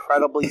me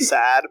incredibly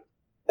sad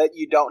that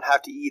you don't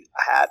have to eat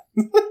a hat.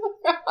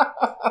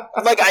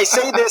 Like, I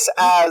say this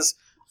as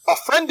a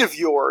friend of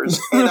yours,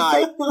 and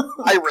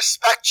I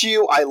respect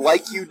you, I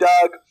like you,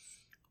 Doug,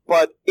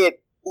 but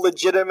it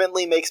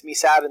legitimately makes me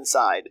sad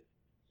inside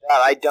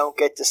that I don't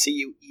get to see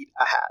you eat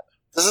a hat.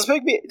 Does this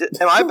make me...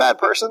 Am I a bad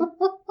person?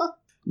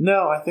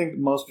 No, I think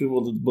most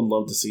people would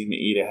love to see me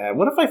eat a hat.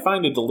 What if I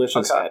find a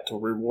delicious hat to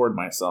reward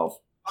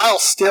myself?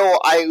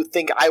 I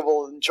think I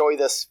will enjoy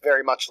this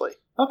very muchly.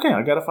 Okay,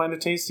 I gotta find a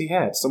tasty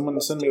hat. Someone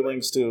send me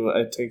links to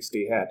a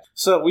tasty hat.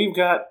 So we've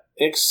got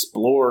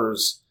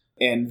Explorers,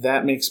 and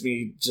that makes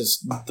me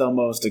just the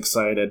most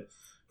excited,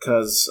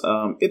 because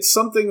it's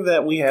something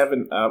that we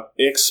haven't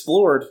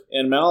explored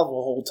in Malifaux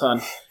a whole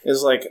ton,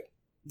 is like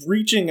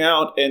reaching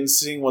out and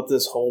seeing what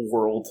this whole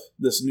world,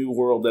 this new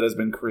world that has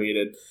been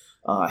created,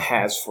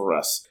 has for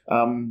us.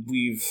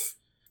 We've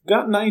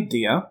got an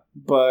idea,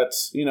 but,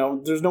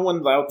 there's no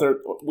one out there.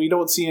 We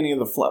don't see any of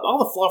the fluff. All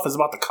the fluff is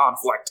about the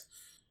conflict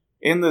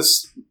in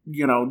this,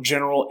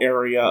 general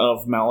area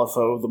of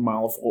Malifaux, the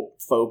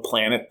Malifaux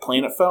Planet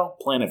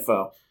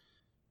Foe.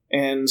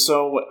 And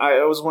so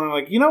I was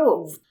wondering,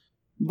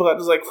 but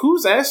it's like,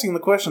 who's asking the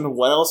question of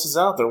what else is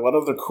out there? What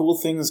other cool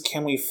things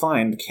can we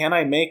find? Can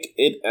I make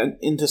it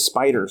into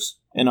spiders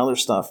and other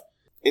stuff?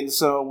 And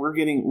so we're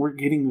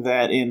getting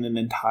that in an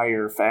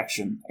entire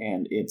faction,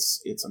 and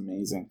it's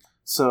amazing.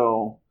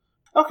 So,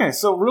 okay,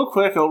 so real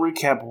quick, I'll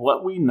recap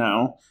what we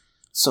know,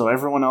 so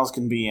everyone else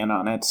can be in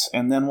on it,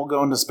 and then we'll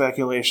go into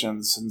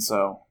speculations, and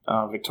so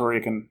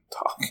Victoria can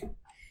talk.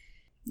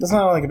 That's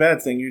not like a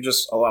bad thing, you're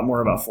just a lot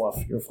more about fluff.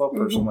 You're a fluff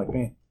person like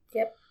me.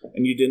 Yep.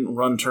 And you didn't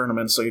run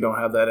tournaments, so you don't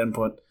have that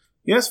input.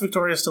 Yes,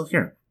 Victoria's still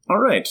here.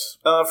 Alright,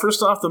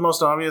 first off, the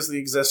most obvious, the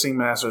existing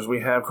masters.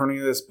 We have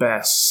Cornelius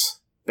Bass,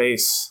 and...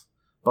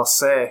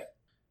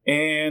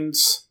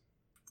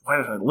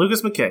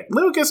 Lucas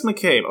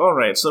McCabe.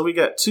 Alright, so we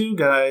got two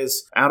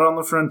guys out on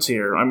the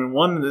frontier. I mean,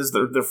 one is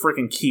their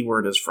freaking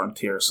keyword is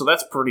frontier, so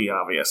that's pretty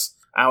obvious.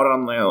 Out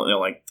on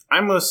the,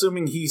 I'm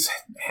assuming he's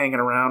hanging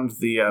around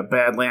the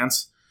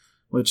Badlands,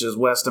 which is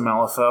west of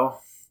Malifaux.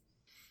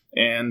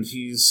 And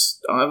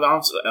he's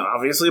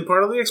obviously a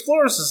part of the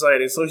Explorer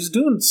Society, so he's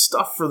doing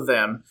stuff for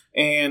them,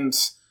 and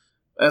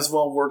as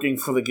well working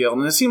for the Guild.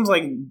 And it seems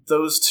like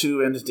those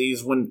two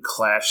entities wouldn't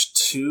clash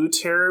too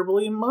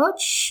terribly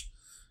much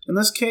in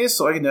this case,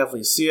 so I can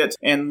definitely see it.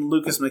 And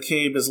Lucas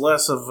McCabe is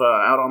less of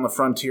out on the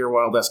frontier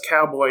Wild West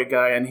cowboy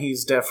guy, and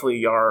he's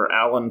definitely our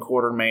Alan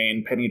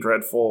Quatermain, Penny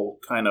Dreadful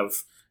kind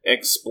of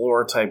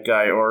explorer type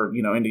guy, or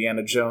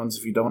Indiana Jones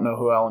if you don't know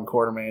who Alan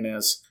Quatermain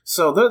is.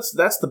 So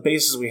that's the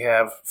basis we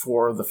have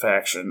for the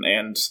faction,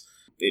 and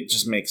it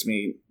just makes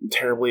me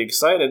terribly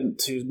excited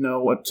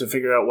to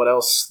figure out what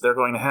else they're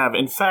going to have.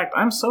 In fact,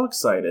 I'm so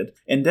excited,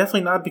 and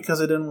definitely not because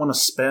I didn't want to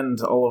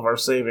spend all of our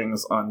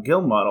savings on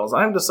guild models.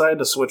 I've decided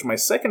to switch my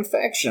second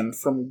faction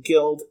from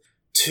guild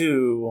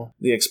to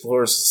the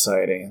Explorer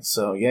Society.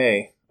 So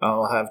yay,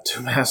 I'll have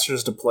two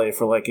masters to play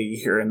for like a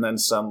year, and then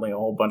suddenly a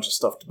whole bunch of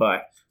stuff to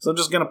buy. So I'm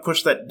just going to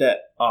push that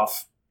debt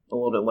off a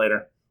little bit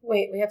later.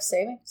 Wait, we have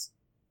savings?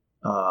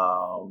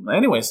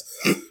 Anyways...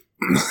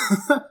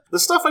 the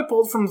stuff I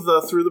pulled from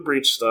the Through the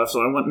Breach stuff,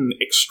 so I went and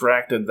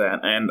extracted that,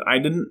 and I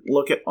didn't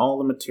look at all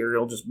the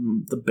material, just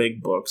the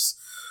big books.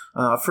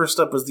 First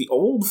up was the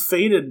Old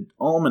Faded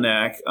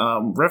Almanac,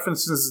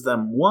 references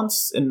them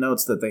once and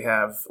notes that they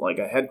have like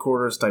a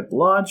headquarters type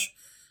lodge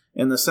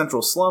in the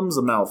central slums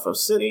of Malifaux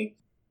City.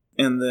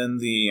 And then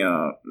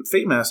the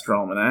Fate Master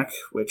Almanac,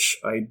 which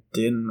I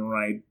didn't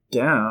write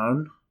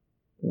down,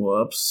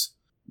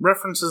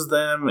 references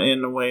them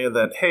in a way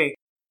that, hey,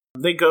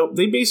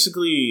 they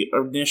basically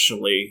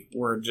initially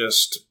were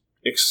just,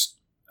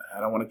 I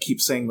don't want to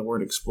keep saying the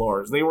word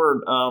explorers. They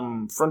were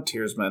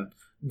frontiersmen,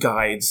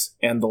 guides,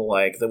 and the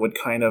like that would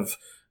kind of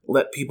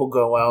let people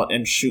go out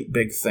and shoot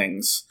big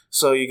things.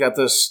 So you got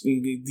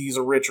these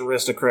rich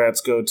aristocrats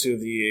go to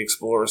the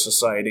Explorer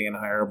Society and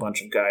hire a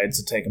bunch of guides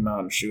to take them out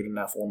and shoot a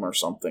Nephilim or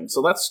something.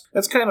 So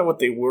that's kind of what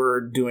they were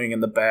doing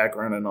in the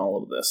background in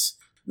all of this.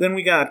 Then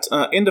we got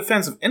In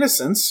Defense of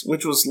Innocence,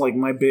 which was like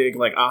my big,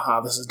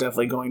 this is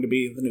definitely going to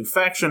be the new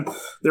faction.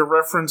 They're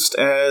referenced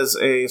as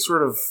a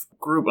sort of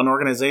group, an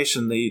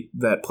organization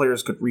that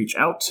players could reach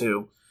out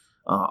to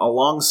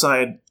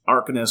alongside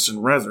Arcanists and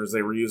Rezzers. They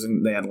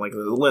had like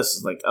the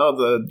list, like,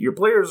 your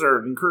players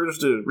are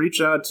encouraged to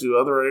reach out to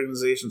other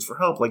organizations for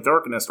help, like the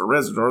Arcanist or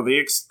Rezzers or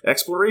the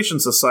Exploration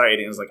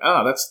Society. And it's like,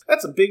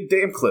 that's a big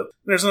damn clue.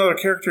 There's another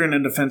character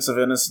in Defense of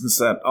Innocence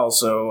that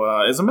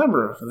also is a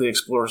member of the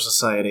Explorer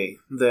Society.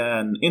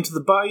 Then Into the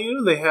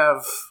Bayou, they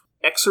have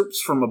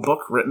excerpts from a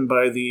book written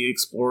by the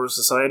Explorers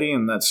Society,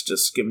 and that's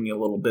just giving you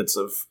little bits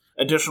of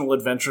additional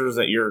adventures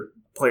that your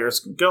players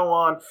can go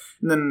on.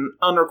 And then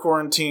Under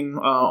Quarantine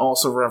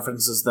also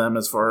references them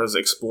as far as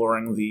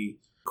exploring the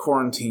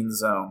quarantine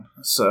zone.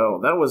 So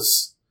that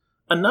was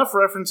enough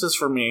references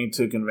for me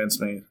to convince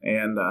me,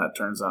 and it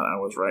turns out I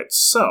was right.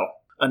 So,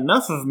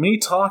 enough of me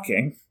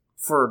talking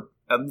for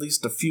at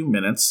least a few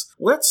minutes.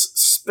 Let's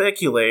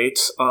speculate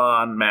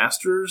on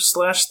masters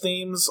 /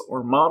 themes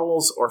or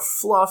models or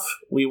fluff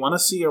we want to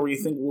see or we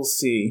think we'll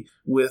see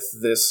with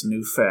this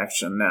new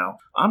faction. Now,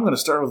 I'm going to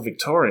start with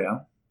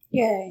Victoria.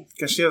 Yay.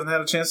 Because she hasn't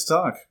had a chance to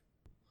talk.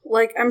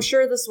 Like, I'm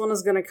sure this one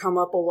is going to come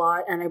up a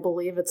lot, and I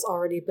believe it's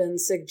already been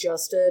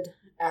suggested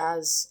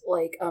as,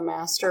 like, a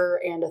master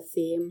and a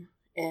theme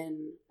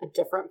in a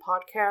different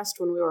podcast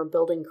when we were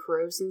building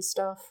crews and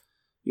stuff.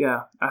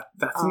 Yeah, I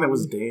think that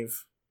was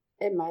Dave.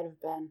 It might have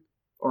been.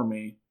 Or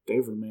me.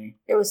 Dave or me.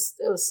 It was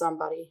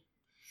somebody.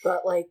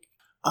 But, like...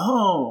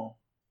 Oh!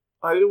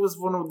 It was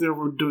one of... They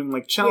were doing,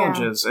 like,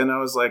 challenges, and I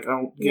was like, do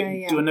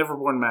a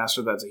Neverborn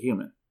Master that's a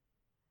human.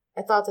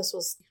 I thought this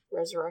was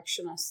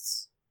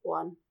Resurrectionists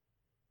one.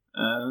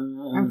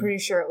 I'm pretty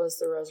sure it was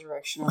the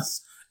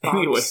Resurrectionists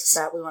anyways.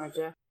 that we wanted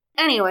to...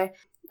 Anyway,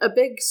 a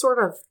big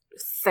sort of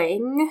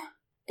thing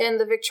in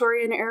the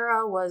Victorian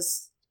era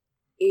was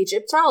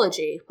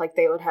Egyptology. Like,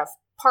 they would have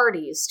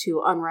parties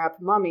to unwrap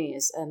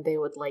mummies, and they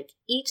would, like,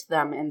 eat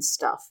them and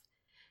stuff.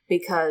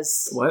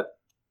 Because... What?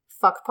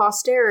 Fuck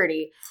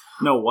posterity.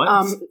 No,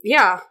 what?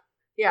 Yeah,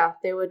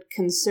 they would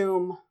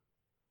consume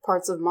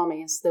parts of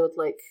mummies. They would,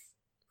 like,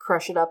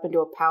 crush it up into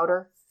a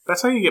powder.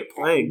 That's how you get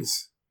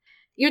plagues.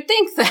 You'd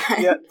think that.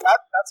 Yeah,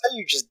 that's how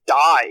you just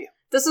die.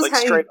 This is like, how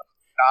straight up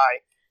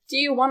die. Do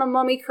you want a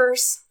mummy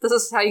curse? This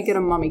is how you get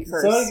a mummy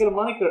curse. That's how you get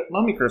a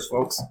mummy curse,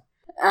 folks.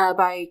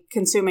 By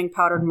consuming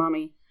powdered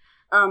mummy.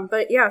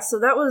 But yeah, so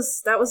that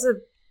was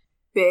a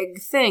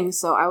big thing.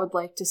 So I would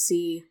like to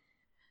see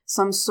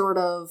some sort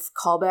of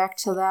callback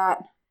to that.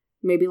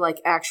 Maybe like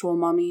actual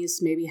mummies.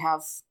 Maybe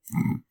have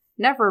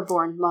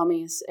never-born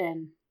mummies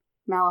in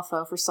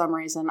Malifaux for some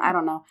reason. I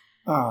don't know.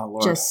 Oh,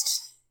 Lord. Just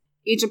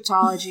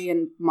Egyptology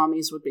and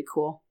mummies would be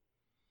cool.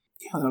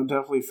 Yeah, that would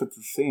definitely fit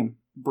the theme.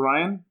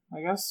 Brian,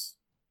 I guess?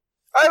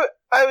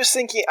 I was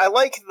thinking, I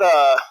like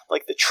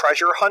the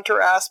treasure hunter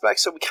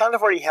aspect, so we kind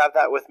of already have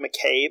that with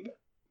McCabe,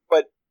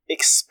 but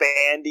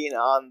expanding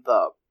on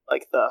the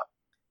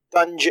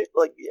dungeon,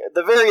 like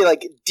the very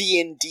like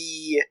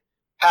D&D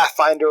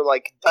Pathfinder,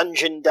 like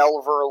dungeon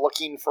delver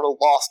looking for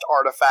lost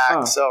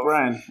artifacts. Oh,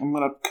 Brian, I'm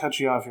gonna cut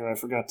you off here. I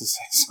forgot to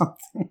say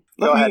something.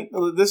 Go ahead.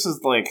 This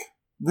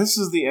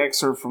is the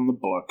excerpt from the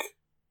book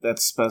that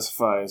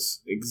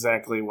specifies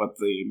exactly what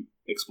the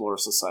Explorer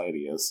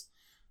Society is.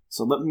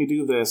 So let me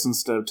do this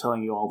instead of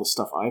telling you all the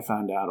stuff I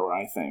found out or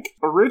I think.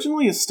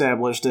 Originally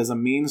established as a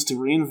means to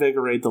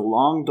reinvigorate the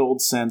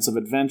long-doled sense of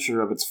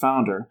adventure of its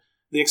founder,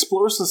 the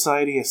Explorer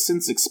Society has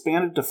since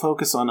expanded to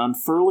focus on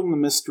unfurling the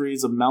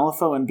mysteries of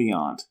Malifaux and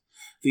beyond.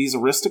 These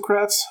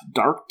aristocrats,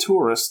 dark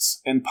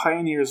tourists, and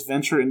pioneers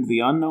venture into the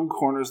unknown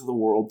corners of the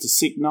world to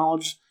seek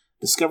knowledge,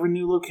 discover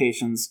new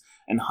locations,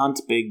 and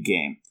hunt big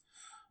game.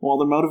 While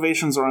their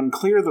motivations are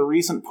unclear, the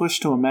recent push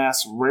to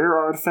amass rare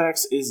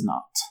artifacts is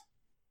not.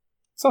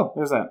 So,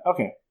 there's that.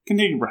 Okay,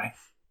 continue, Brian.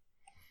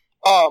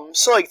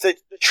 So like the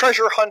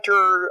treasure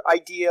hunter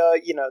idea,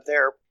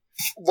 they're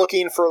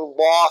looking for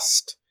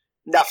lost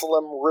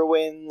Nephilim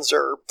ruins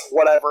or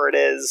whatever it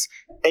is,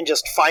 and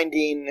just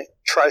finding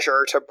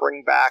treasure to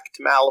bring back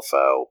to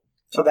Malifaux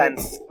to then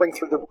bring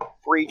through the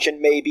breach and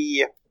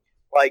maybe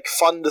like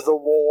fund the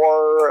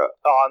war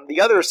on the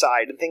other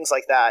side and things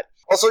like that.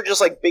 Also, just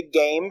like big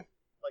game,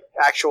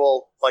 like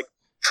actual like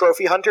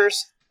trophy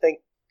hunters, I think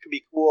could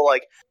be cool.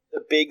 Like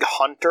the big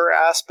hunter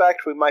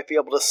aspect, we might be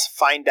able to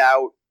find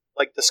out,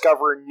 like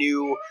discover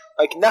new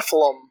like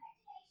Nephilim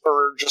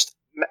or just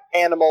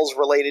animals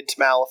related to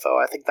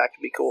Malifaux. I think that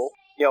could be cool.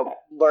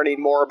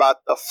 Learning more about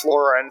the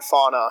flora and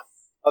fauna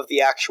of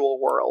the actual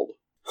world.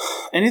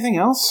 Anything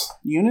else?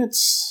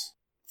 Units?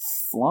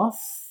 Fluff?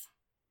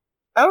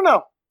 I don't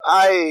know.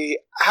 I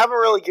haven't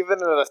really given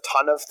it a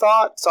ton of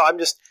thought, so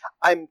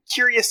I'm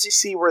curious to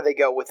see where they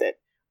go with it.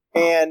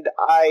 And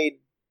I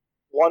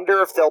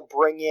wonder if they'll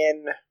bring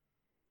in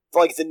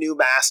like the new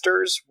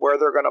masters, where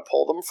they're going to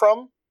pull them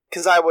from.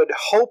 Because I would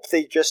hope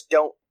they just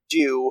don't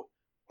do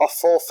a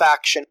full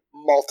faction,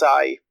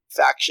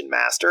 multi-faction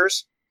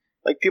masters.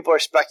 Like, people are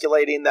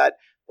speculating that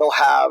they'll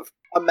have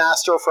a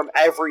master from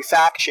every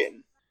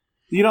faction.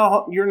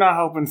 You're not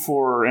hoping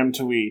for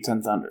M2E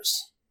 10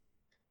 Thunders.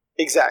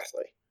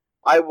 Exactly.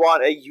 I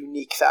want a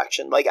unique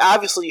faction. Like,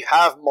 obviously you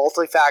have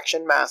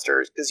multi-faction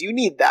masters, because you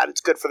need that.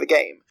 It's good for the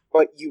game.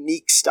 But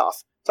unique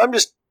stuff. So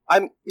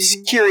I'm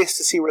curious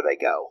to see where they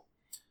go.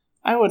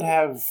 I would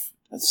have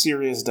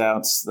serious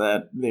doubts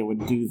that they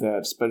would do that,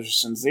 especially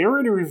since they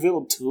already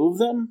revealed 2 of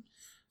them.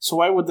 So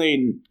why would they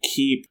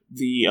keep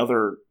the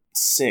other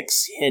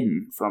 6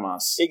 hidden from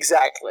us?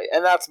 Exactly,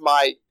 and that's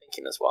my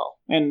thinking as well.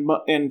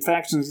 And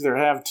factions either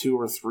have 2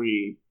 or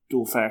 3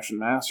 dual faction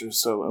masters,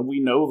 so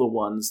we know the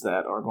ones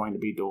that are going to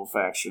be dual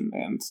faction,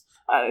 and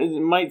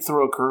it might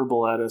throw a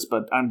curveball at us,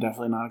 but I'm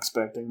definitely not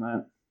expecting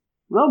that.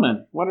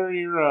 Roman, what are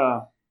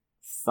your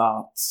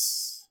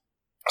thoughts?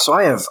 So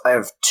I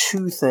have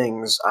two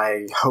things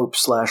I hope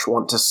 /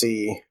 want to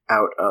see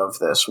out of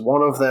this.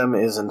 One of them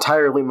is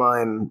entirely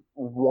mine.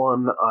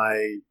 One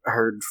I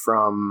heard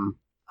from,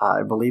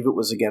 I believe it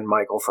was again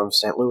Michael from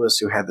St. Louis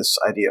who had this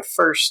idea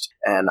first,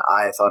 and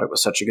I thought it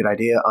was such a good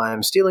idea,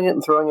 I'm stealing it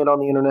and throwing it on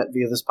the internet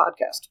via this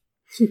podcast.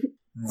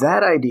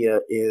 That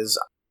idea is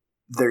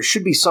there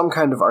should be some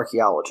kind of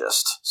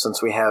archaeologist.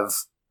 Since we have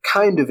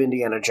kind of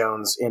Indiana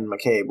Jones in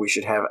McCabe, we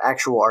should have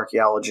actual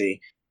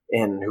archaeology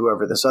in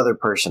whoever this other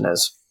person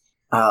is.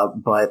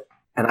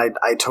 And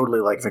I totally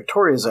like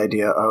Victoria's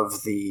idea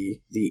of the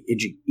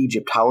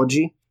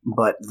Egyptology,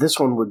 but this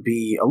one would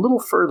be a little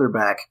further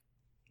back.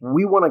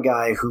 We want a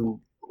guy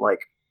who, like,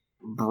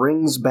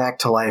 brings back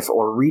to life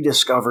or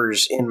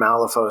rediscovers in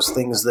Malifaux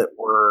things that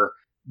were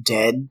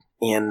dead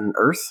in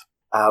Earth.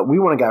 We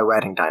want a guy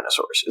riding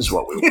dinosaurs, is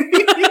what we want.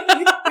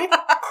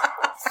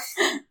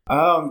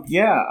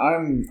 Yeah,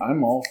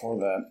 I'm all for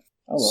that.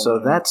 So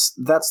that's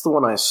the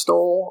one I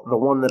stole. The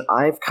one that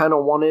I've kind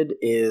of wanted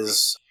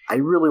is I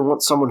really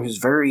want someone who's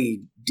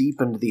very deep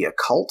into the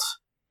occult.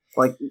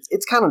 Like,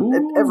 it's kind of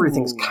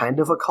everything's kind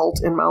of occult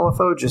in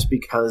Malifaux, just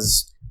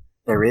because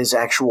there is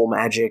actual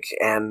magic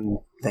and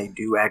they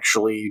do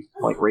actually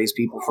like raise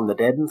people from the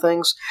dead and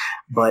things.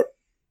 But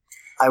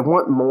I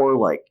want more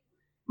like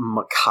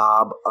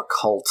macabre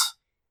occult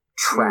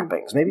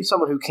trappings. Maybe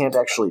someone who can't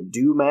actually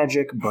do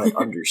magic but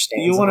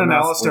understands. You want an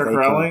Aleister Aleister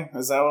Crowley?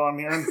 Is that what I'm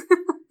hearing?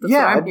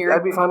 Yeah,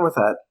 I'd be fine with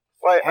that.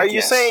 Wait, are you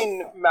Yes.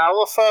 saying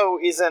Malifaux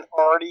isn't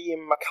already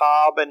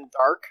macabre and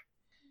dark?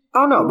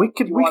 Oh no, we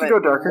could want go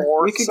it darker.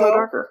 more We could so? go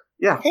darker.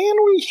 Yeah. Can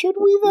we? Should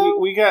we, though?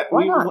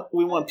 Why not?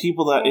 We want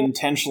people that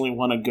intentionally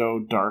want to go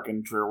dark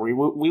and dreary.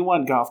 We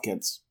want goth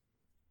kids.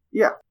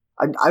 Yeah.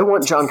 I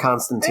want John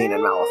Constantine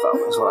in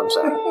Malifaux, is what I'm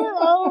saying.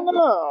 I don't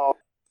know.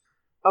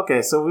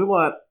 Okay, so we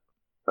want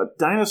a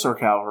dinosaur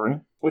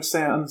cavalry, which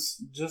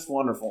sounds just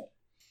wonderful.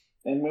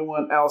 And we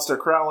want Aleister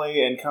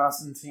Crowley and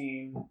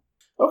Constantine.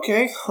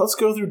 Okay, let's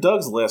go through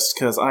Doug's list,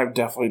 because I've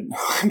definitely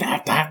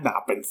I've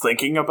not been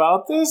thinking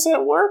about this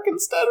at work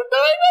instead of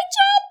doing my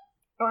job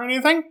or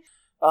anything.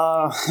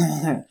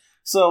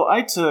 So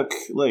I took,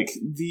 like,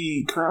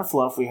 the current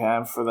fluff we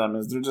have for them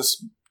is they're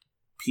just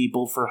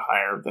people for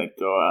hire that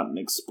go out and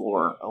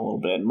explore a little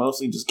bit, and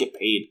mostly just get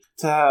paid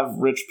to have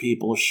rich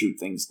people shoot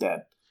things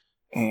dead.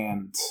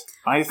 And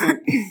I think,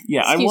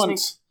 yeah, I want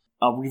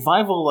a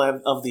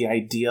revival of the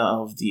idea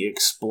of the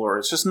explorer.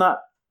 It's just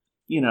not,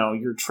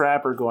 your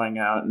trapper going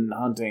out and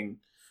hunting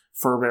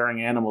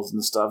fur-bearing animals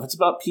and stuff. It's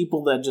about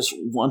people that just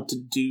want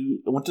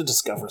to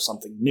discover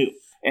something new.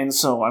 And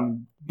so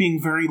I'm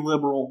being very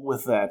liberal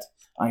with that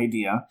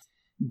idea.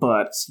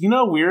 But,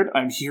 weird,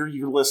 I'm here,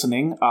 you're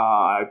listening.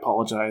 I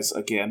apologize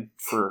again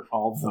for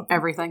all the...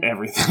 Everything.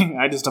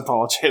 I just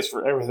apologize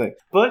for everything.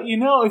 But,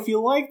 if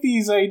you like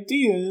these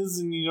ideas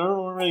and you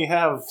don't really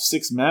have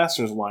 6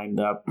 masters lined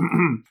up,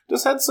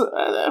 just had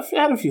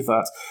a few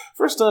thoughts.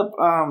 First up,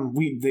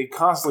 they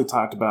constantly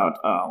talked about,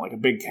 like, a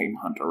big game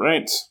hunter,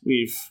 right?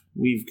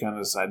 We've kind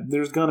of decided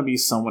there's going to be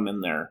someone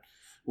in there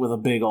with a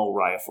big old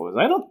rifle.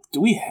 Do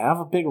we have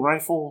a big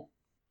rifle?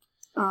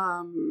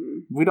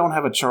 We don't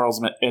have a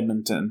Charles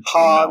Edmonton.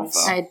 Hans.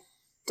 I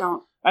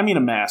don't. I mean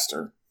a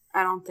master.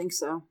 I don't think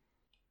so.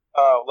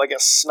 Like a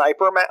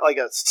sniper, like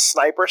a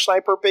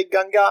sniper big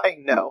gun guy?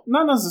 No.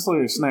 Not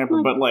necessarily a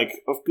sniper, but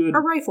like a good... A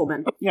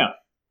rifleman. Yeah.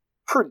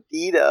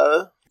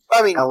 Perdita.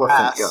 I mean, Elephant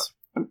pass.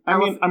 gun. I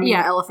mean,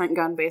 yeah, elephant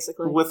gun,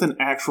 basically. with an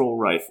actual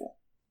rifle.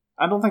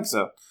 I don't think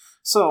so.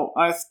 So,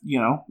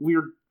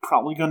 we're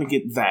probably going to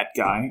get that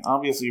guy.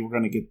 Obviously, we're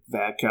going to get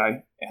that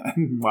guy.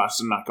 And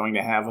Watson not going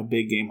to have a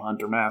big game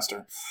hunter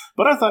master.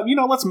 But I thought,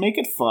 let's make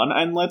it fun,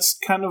 and let's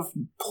kind of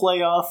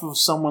play off of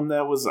someone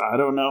that was, I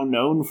don't know,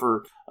 known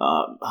for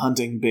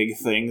hunting big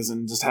things,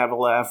 and just have a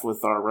laugh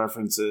with our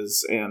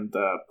references and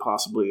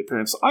possibly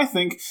appearance. I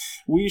think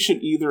we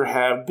should either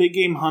have big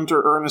game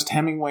hunter Ernest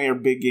Hemingway or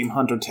big game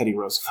hunter Teddy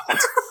Roosevelt.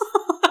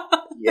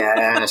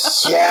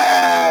 Yes.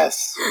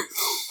 Yes!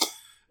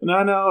 And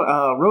I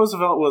know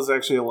Roosevelt was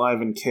actually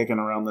alive and kicking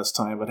around this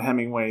time, but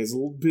Hemingway is a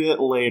little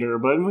bit later.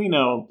 But we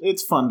know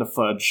it's fun to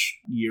fudge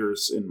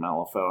years in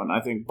Malifaux, and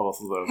I think both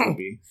of those would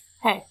be...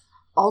 Hey,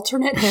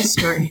 alternate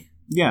history.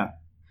 Yeah.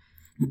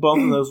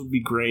 Both of those would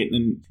be great,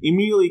 and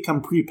immediately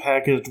come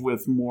prepackaged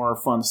with more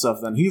fun stuff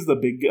than he's the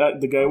big guy,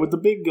 the guy with the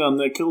big gun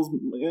that kills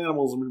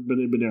animals.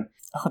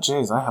 Oh,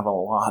 jeez, I have a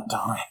lot, don't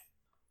I?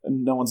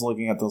 And no one's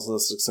looking at those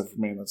lists except for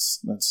me.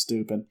 That's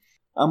stupid.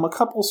 A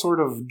couple sort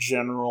of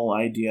general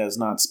ideas,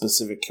 not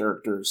specific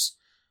characters.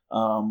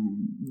 The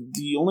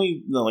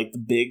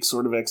big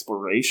sort of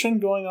exploration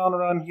going on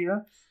around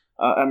here,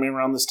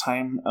 around this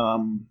time,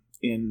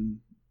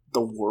 in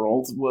the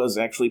world was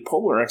actually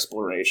polar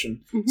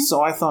exploration. Mhm.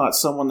 So I thought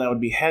someone that would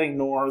be heading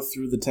north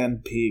through the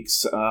 10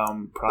 Peaks,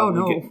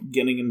 probably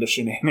getting into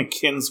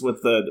shenanigans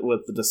with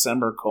the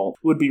December cult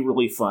would be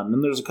really fun.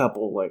 And there's a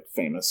couple like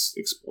famous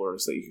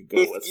explorers that you could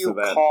go with If you for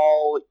that.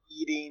 call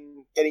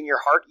getting your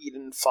heart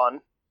eaten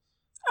fun.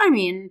 I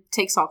mean,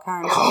 takes all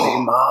kinds.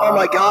 Oh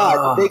my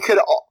god, they could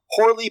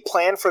poorly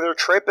plan for their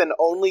trip and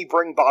only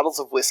bring bottles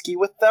of whiskey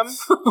with them.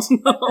 Oh,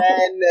 no.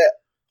 And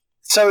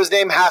so his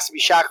name has to be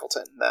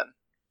Shackleton then.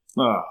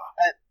 Oh.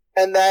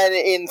 And then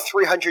in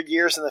 300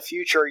 years in the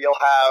future, you'll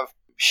have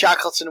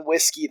Shackleton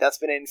whiskey that's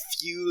been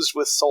infused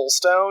with soul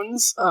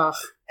stones, Ugh.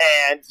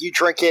 and you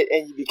drink it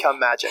and you become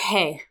magic.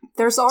 Hey,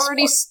 there's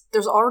already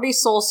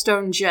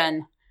Soulstone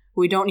Gin.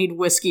 We don't need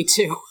whiskey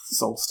too.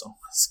 Soulstone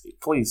whiskey.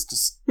 Please,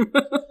 just...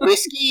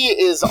 Whiskey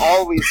is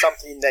always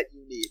something that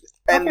you need.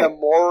 And Okay. the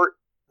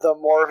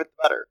more of it,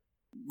 the better.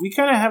 We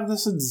kind of have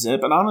this in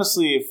Zip, and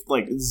honestly, if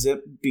like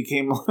Zip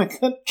became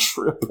like a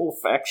triple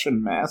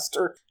faction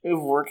master, it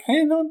would work.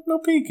 Hey, no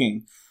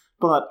peeking.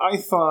 But I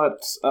thought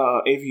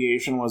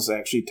aviation was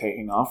actually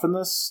taking off in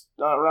this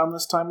around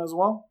this time as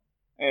well,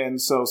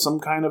 and so some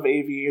kind of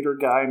aviator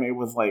guy, maybe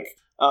with like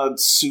a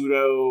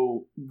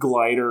pseudo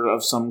glider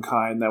of some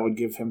kind that would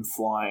give him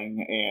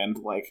flying, and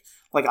like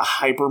a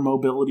hyper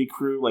mobility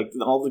crew, like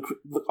all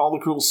the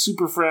crew is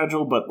super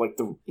fragile, but like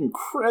they're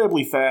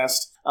incredibly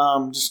fast.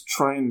 Just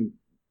try and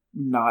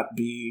not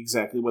be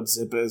exactly what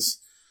Zip is.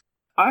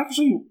 I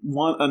actually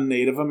want a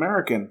Native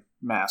American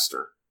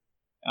master.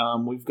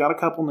 We've got a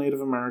couple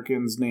Native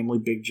Americans, namely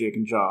Big Jake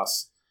and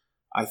Joss.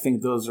 I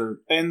think those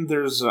are... And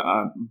there's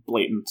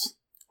Blatant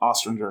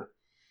Ostringer.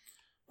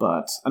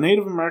 But a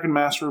Native American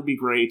master would be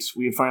great.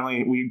 We'd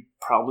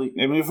probably...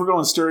 I mean, if we're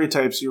going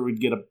stereotypes here, we'd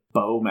get a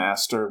bow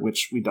master,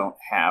 which we don't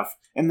have.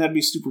 And that'd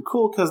be super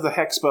cool, because the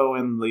hex bow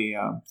in the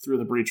Through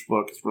the Breach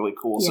book is really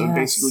cool. So Yes.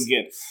 basically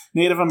get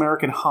Native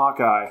American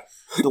Hawkeye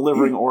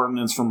delivering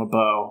ordnance from a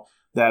bow.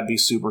 That'd be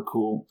super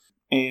cool.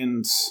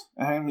 And,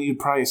 I mean, you'd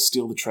probably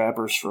steal the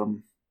trappers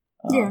from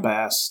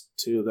Bass,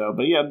 too, though.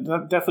 But yeah,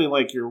 definitely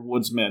like your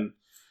woodsman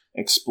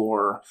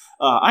explorer.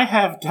 I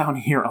have down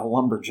here a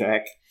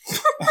lumberjack.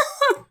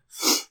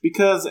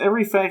 Because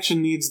every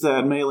faction needs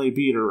that melee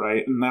beater,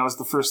 right? And that was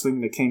the first thing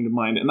that came to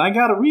mind. And I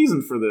got a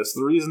reason for this.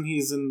 The reason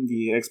he's in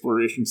the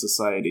Exploration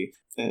Society.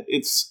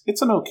 It's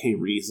an okay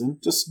reason.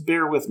 Just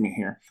bear with me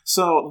here.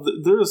 So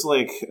there's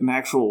like an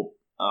actual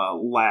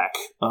lack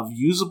of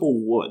usable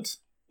wood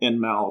in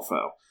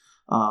Malifaux.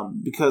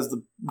 Because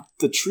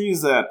the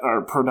trees that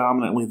are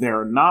predominantly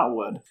there are not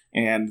wood,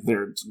 and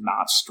they're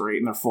not straight,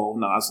 and they're full of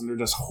knots, and they're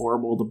just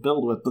horrible to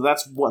build with, but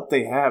that's what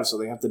they have, so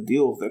they have to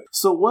deal with it.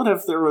 So what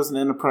if there was an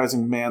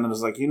enterprising man that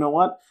was like, you know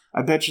what?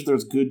 I bet you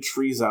there's good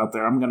trees out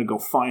there. I'm going to go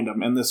find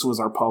them, and this was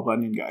our Paul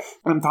Bunyan guy.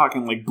 I'm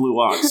talking like Blue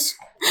Ox.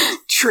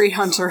 Tree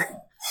hunter.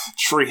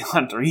 Tree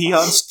hunter. He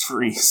hunts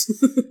trees.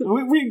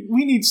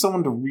 we need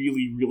someone to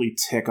really, really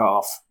tick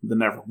off the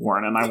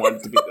Neverborn, and I want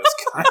it to be this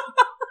guy.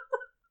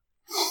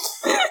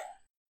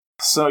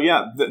 So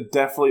yeah,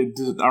 definitely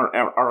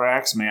our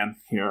Axeman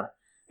here,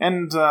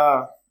 and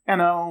I don't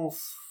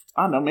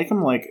know, make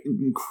him like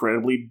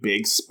incredibly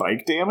big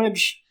spike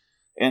damage,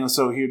 and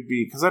so he would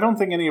be, because I don't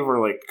think any of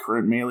our like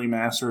current melee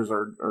masters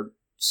are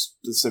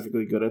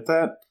specifically good at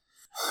that.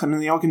 I mean,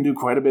 they all can do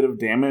quite a bit of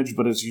damage,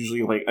 but it's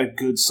usually like a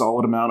good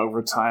solid amount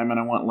over time, and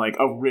I want like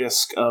a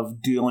risk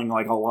of dealing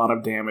like a lot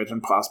of damage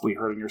and possibly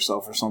hurting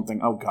yourself or something.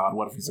 Oh god,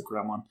 what if he's a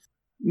gremlin?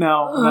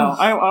 No,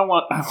 I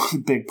want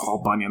Big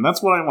Paul Bunyan.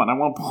 That's what I want. I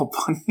want Paul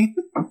Bunyan.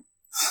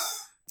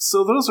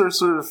 So those are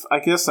sort of, I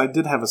guess I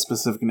did have a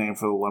specific name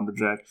for the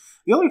lumberjack.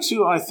 The other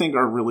two I think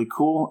are really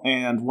cool,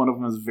 and one of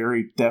them is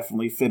very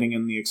definitely fitting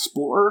in the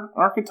explorer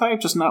archetype,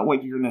 just not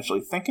what you're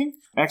initially thinking.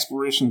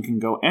 Exploration can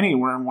go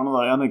anywhere, and one of the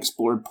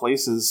unexplored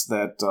places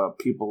that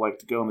people like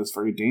to go and is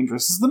very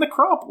dangerous is the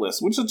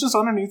Necropolis, which is just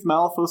underneath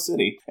Malifaux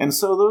City. And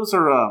so those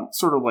are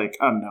sort of like,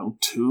 I don't know,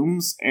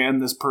 tombs, and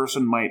this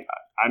person might...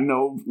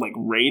 like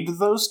raid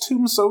those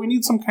tombs, so we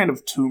need some kind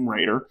of tomb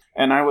raider.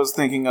 And I was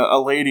thinking a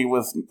lady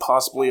with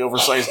possibly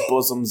oversized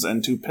bosoms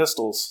and 2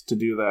 pistols to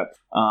do that.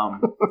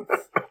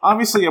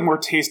 Obviously, a more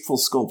tasteful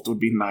sculpt would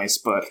be nice,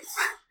 but...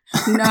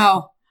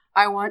 No,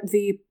 I want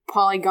the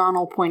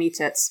polygonal pointy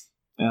tits.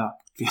 Yeah.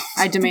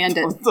 I demand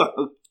it.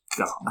 Oh,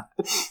 God.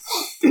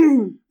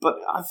 But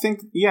I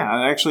think, yeah,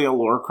 actually a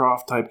Lara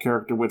Croft type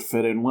character would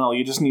fit in well.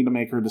 You just need to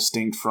make her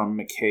distinct from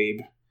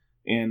McCabe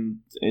in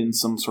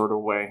some sort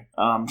of way.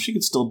 She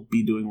could still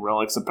be doing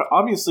relics.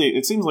 Obviously,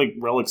 it seems like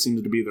relics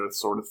seems to be their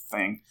sort of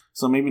thing.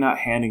 So maybe not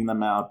handing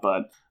them out,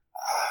 but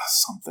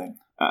something.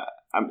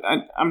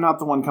 I'm not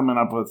the one coming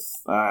up with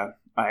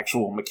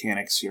actual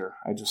mechanics here.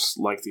 I just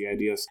like the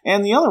ideas.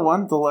 And the other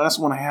one, the last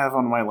one I have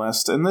on my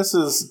list, and this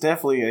is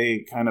definitely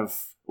a kind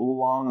of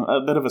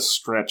a bit of a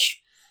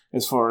stretch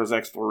as far as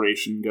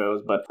exploration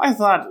goes, but I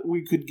thought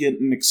we could get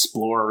an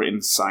explorer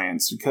in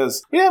science,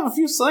 because we have a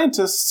few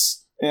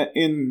scientists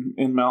in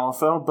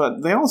Malifaux,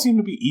 but they all seem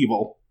to be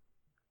evil.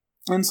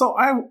 And so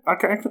I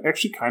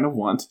actually kind of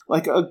want,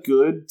 like, a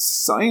good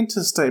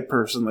scientist type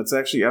person that's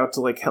actually out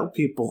to, like, help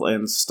people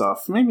and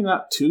stuff. Maybe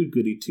not too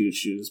goody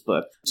two-shoes,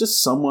 but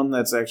just someone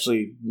that's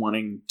actually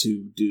wanting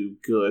to do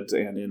good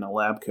and in a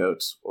lab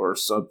coat or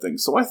something.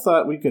 So I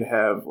thought we could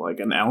have, like,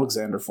 an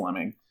Alexander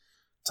Fleming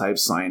type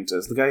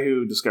scientist, the guy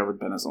who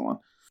discovered penicillin.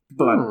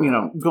 But, you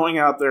know, going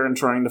out there and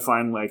trying to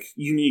find, like,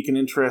 unique and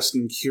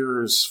interesting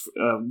cures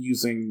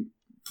using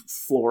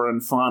flora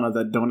and fauna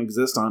that don't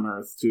exist on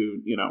Earth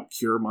to, you know,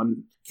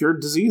 cure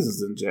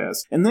diseases and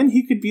jazz. And then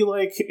he could be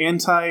like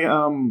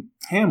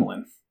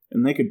Hamlin,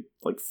 and they could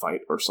like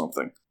fight or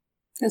something.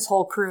 His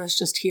whole crew is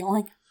just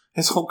healing.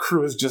 His whole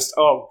crew is just,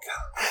 oh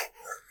god.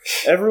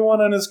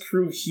 Everyone on his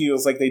crew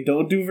heals. Like, they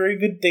don't do very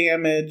good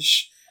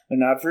damage. They're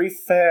not very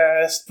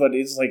fast, but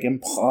it's like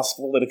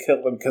impossible to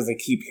kill them because they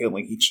keep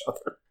healing each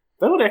other.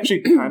 That would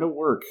actually kind of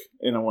work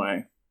in a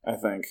way, I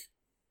think.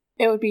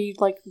 It would be,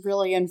 like,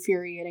 really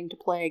infuriating to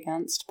play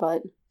against,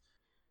 but...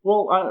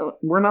 Well,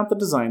 we're not the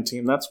design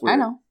team. That's weird.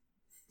 I know.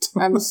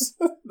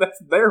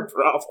 That's their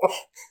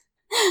problem.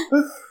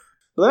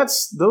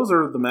 Those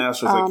are the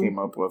masters I came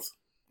up with.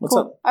 What's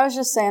cool. up? I was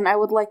just saying, I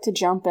would like to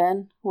jump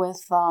in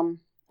with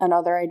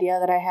another idea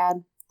that I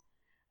had.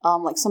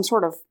 Like some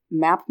sort of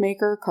map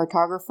maker,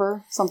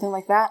 cartographer, something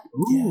like that.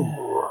 Ooh,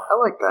 I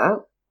like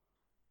that.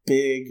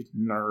 Big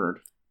nerd.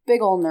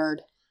 Big ol'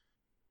 nerd.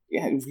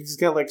 Yeah, he's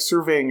got, like,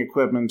 surveying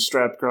equipment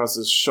strapped across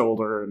his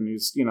shoulder, and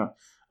he's, you know,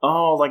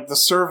 like the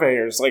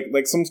surveyors,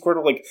 like some sort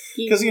of, like,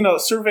 because, you know,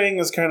 surveying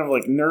is kind of,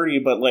 like,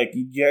 nerdy, but, like,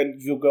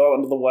 you'll go out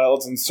into the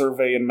wilds and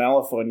survey in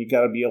Malifaux, and you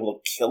gotta be able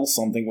to kill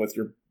something with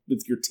your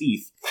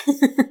teeth.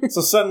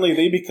 So suddenly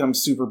they become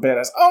super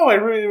badass. Oh, I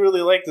really,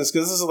 really like this,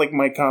 because this is, like,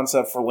 my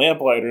concept for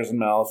lamplighters in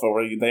Malifaux,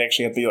 where they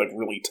actually have to be, like,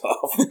 really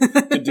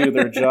tough to do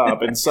their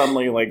job, and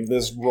suddenly, like,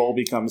 this role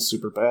becomes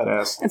super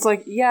badass. It's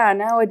like, yeah,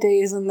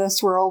 nowadays in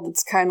this world,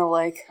 it's kind of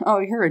like, oh,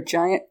 you're a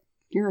giant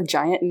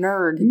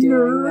nerd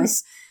doing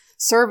this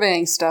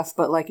surveying stuff,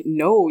 but, like,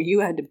 no, you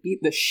had to beat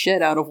the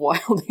shit out of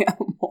wild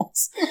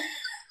animals.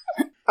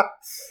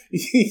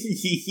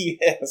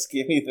 Yes,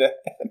 give me that.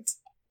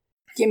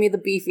 Give me the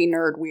beefy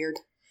nerd weird.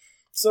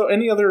 So,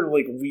 any other,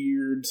 like,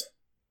 weird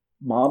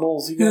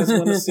models you guys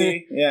want to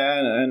see?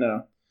 Yeah, I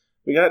know.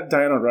 We got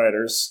Dino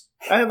Riders.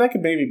 That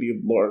could maybe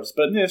be Lords,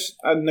 but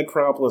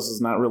Necropolis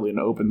is not really an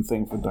open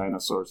thing for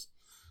dinosaurs.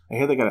 I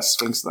hear they got a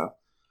Sphinx, though.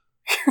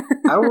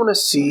 I want to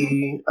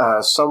see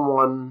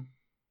someone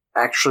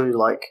actually,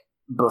 like,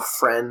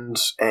 befriend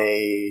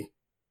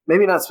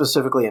maybe not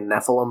specifically a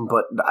Nephilim,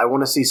 but I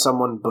want to see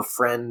someone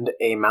befriend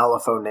a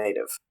Malifaux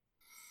native.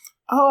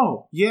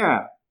 Oh,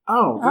 yeah.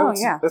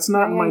 Yeah. That's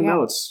not in my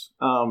notes.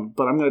 But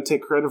I'm going to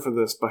take credit for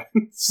this by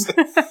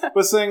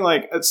saying,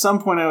 like, at some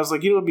point I was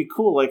like, you know, it would be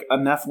cool, like, a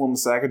Nephilim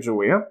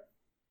Sacagawea.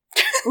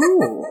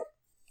 Ooh.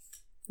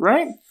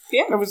 Right?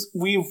 Yeah.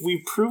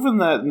 We've proven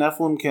that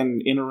Nephilim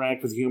can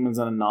interact with humans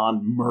in a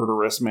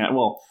non-murderous manner.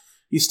 Well,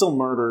 he still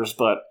murders,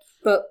 but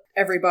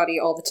everybody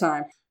all the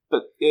time.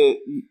 But,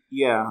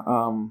 yeah,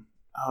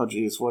 oh,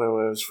 geez, what I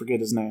always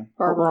forget his name.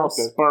 Barbaros.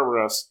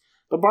 Barbaros.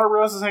 But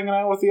Barbaros is hanging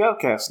out with the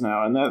outcasts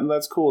now, and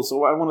that's cool.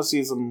 So I want to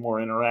see some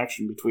more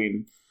interaction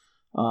between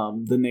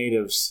the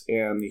natives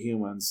and the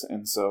humans.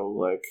 And so,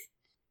 like,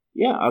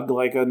 yeah, I'd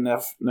like a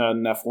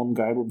Nephilim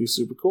guide would be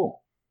super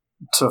cool.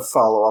 To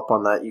follow up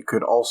on that, you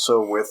could also,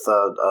 with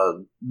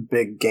a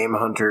big game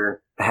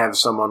hunter, have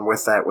someone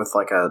with that with,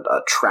 like, a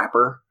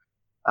trapper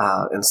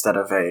instead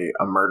of a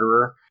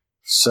murderer.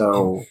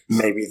 So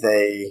maybe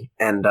they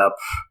end up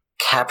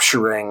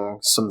capturing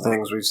some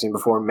things we've seen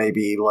before,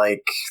 maybe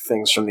like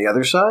things from the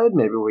other side.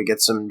 Maybe we get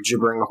some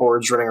gibbering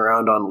hordes running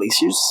around on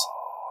Lysius.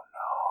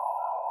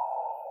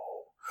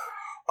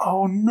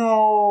 Oh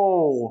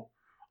no!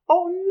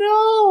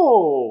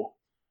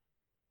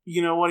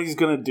 You know what he's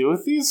gonna do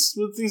with these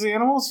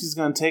animals? He's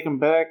gonna take them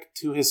back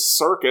to his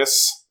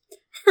circus.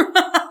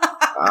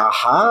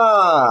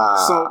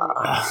 Aha! So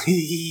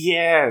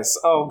yes.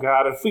 Oh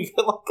god, if we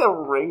get like a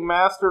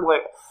ringmaster,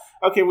 like.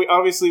 Okay, we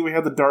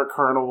have the Dark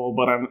Carnival,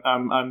 but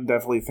I'm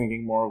definitely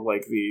thinking more of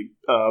like the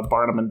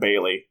Barnum and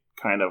Bailey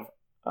kind of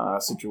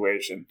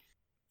situation.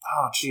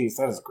 Oh, geez,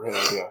 that is a great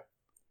idea.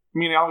 I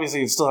mean,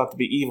 obviously, it'd still have to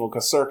be evil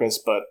because circus,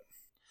 but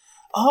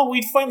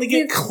we'd finally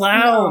get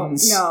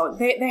clowns. No,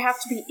 they have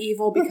to be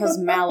evil because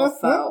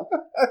Malifaux,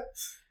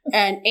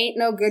 and ain't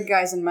no good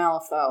guys in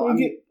Malifaux.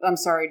 I'm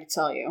sorry to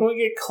tell you. We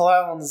get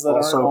clowns that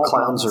also aren't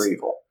clowns are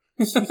evil.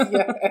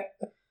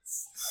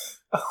 Yes.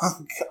 Oh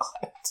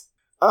god.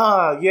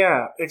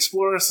 Yeah,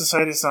 Explorer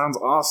Society sounds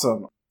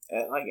awesome.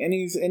 Like,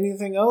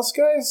 anything else,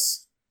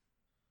 guys?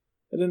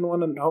 I didn't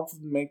want to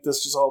hopefully make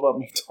this just all about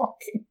me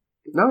talking.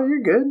 No,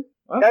 you're good.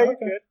 Okay, you're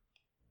good.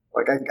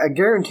 Like, I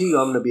guarantee you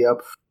I'm going to be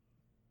up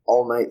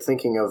all night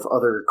thinking of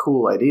other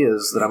cool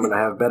ideas that I'm going to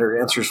have better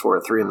answers for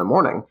at 3 a.m.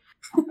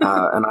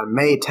 And I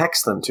may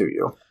text them to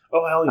you.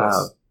 Oh, hell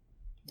yes.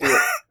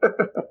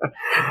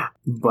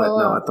 But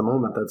no, at the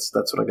moment, that's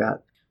what I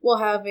got. We'll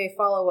have a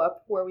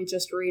follow-up where we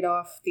just read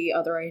off the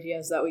other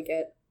ideas that we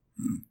get.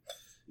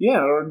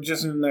 Yeah, or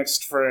just in the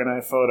next Friday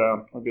Night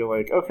Photo, I'd be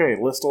like, okay,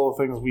 list all the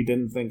things we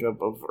didn't think of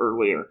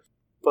earlier.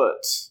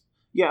 But,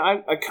 yeah,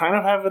 I kind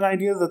of have an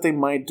idea that they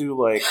might do,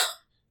 like,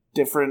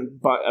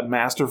 a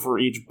master for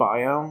each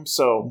biome,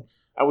 so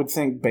I would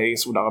think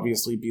base would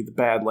obviously be the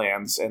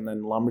Badlands, and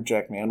then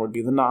Lumberjack Man would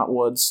be the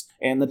Knotwoods,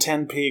 and the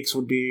 10 Peaks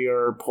would be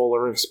our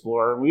Polar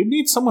Explorer. We'd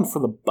need someone for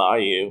the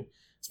Bayou,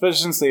 especially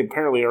since they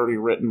apparently already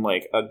written,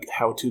 like, a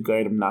how-to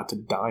guide him not to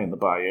die in the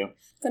Bayou.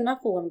 The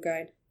Nephilim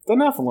Guide. The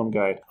Nephilim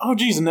Guide. Oh,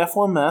 geez, a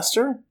Nephilim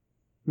Master?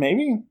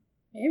 Maybe?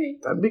 Maybe.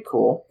 That'd be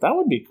cool. That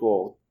would be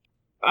cool.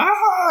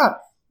 Ah!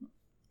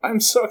 I'm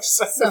so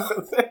excited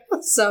for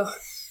this.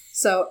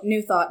 So,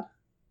 new thought.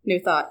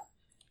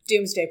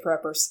 Doomsday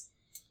Preppers.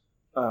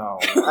 Oh.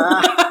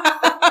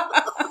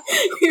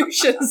 You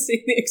should have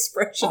seen the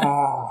expression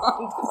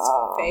on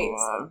his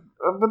face.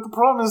 But the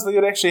problem is that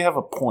you'd actually have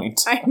a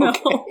point. I know.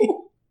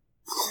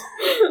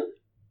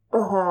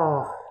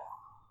 Okay.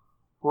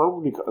 What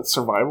would we call it?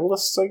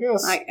 Survivalists, I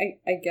guess?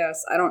 I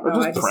guess. I don't know.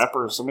 Or just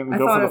preppers. I mean,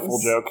 go for the full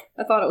joke.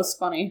 I thought it was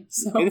funny.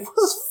 So. It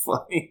was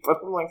funny, but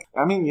I'm like,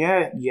 I mean,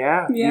 yeah.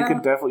 You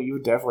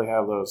would definitely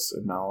have those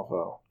in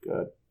Malifaux.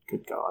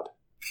 Good God.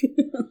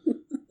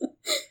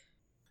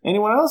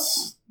 Anyone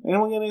else?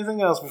 Anyone got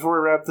anything else before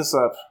we wrap this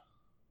up?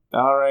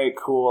 All right,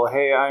 cool.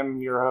 Hey,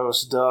 I'm your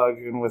host, Doug,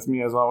 and with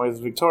me, as always,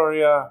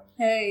 Victoria.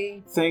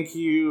 Hey. Thank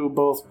you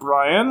both,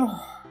 Brian.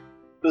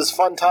 It was a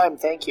fun time,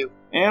 thank you.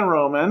 And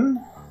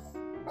Roman.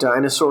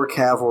 Dinosaur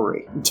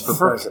Cavalry for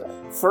president.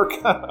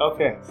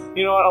 Okay.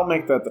 You know what? I'll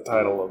make that the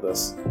title of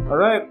this. All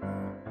right?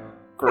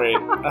 Great.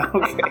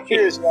 Okay.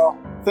 Cheers, y'all.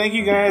 Thank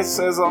you guys,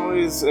 as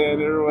always,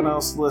 and everyone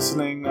else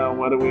listening.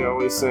 What do we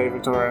always say,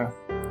 Victoria?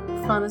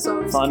 Fun is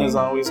always Fun king. is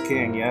always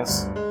king,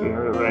 yes. You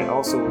heard it right.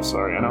 Also, we're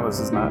sorry. I know this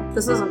isn't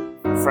This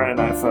isn't. Friday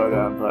Night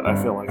Photo, but I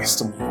feel like I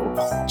still need to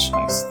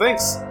apologize.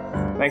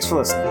 Thanks for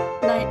listening.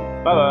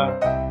 Night.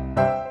 Bye-bye.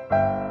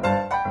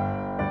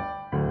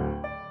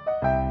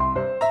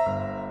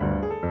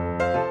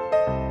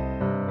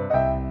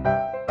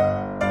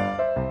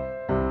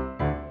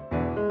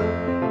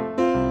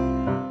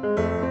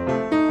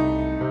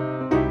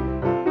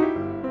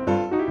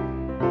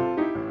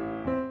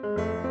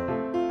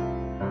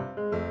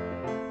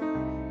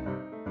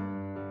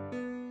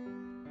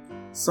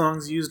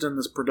 Songs used in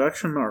this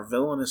production are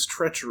Villainous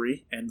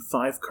Treachery and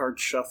 5-Card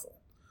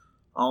Shuffle.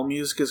 All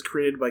music is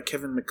created by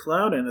Kevin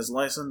MacLeod and is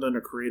licensed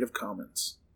under Creative Commons.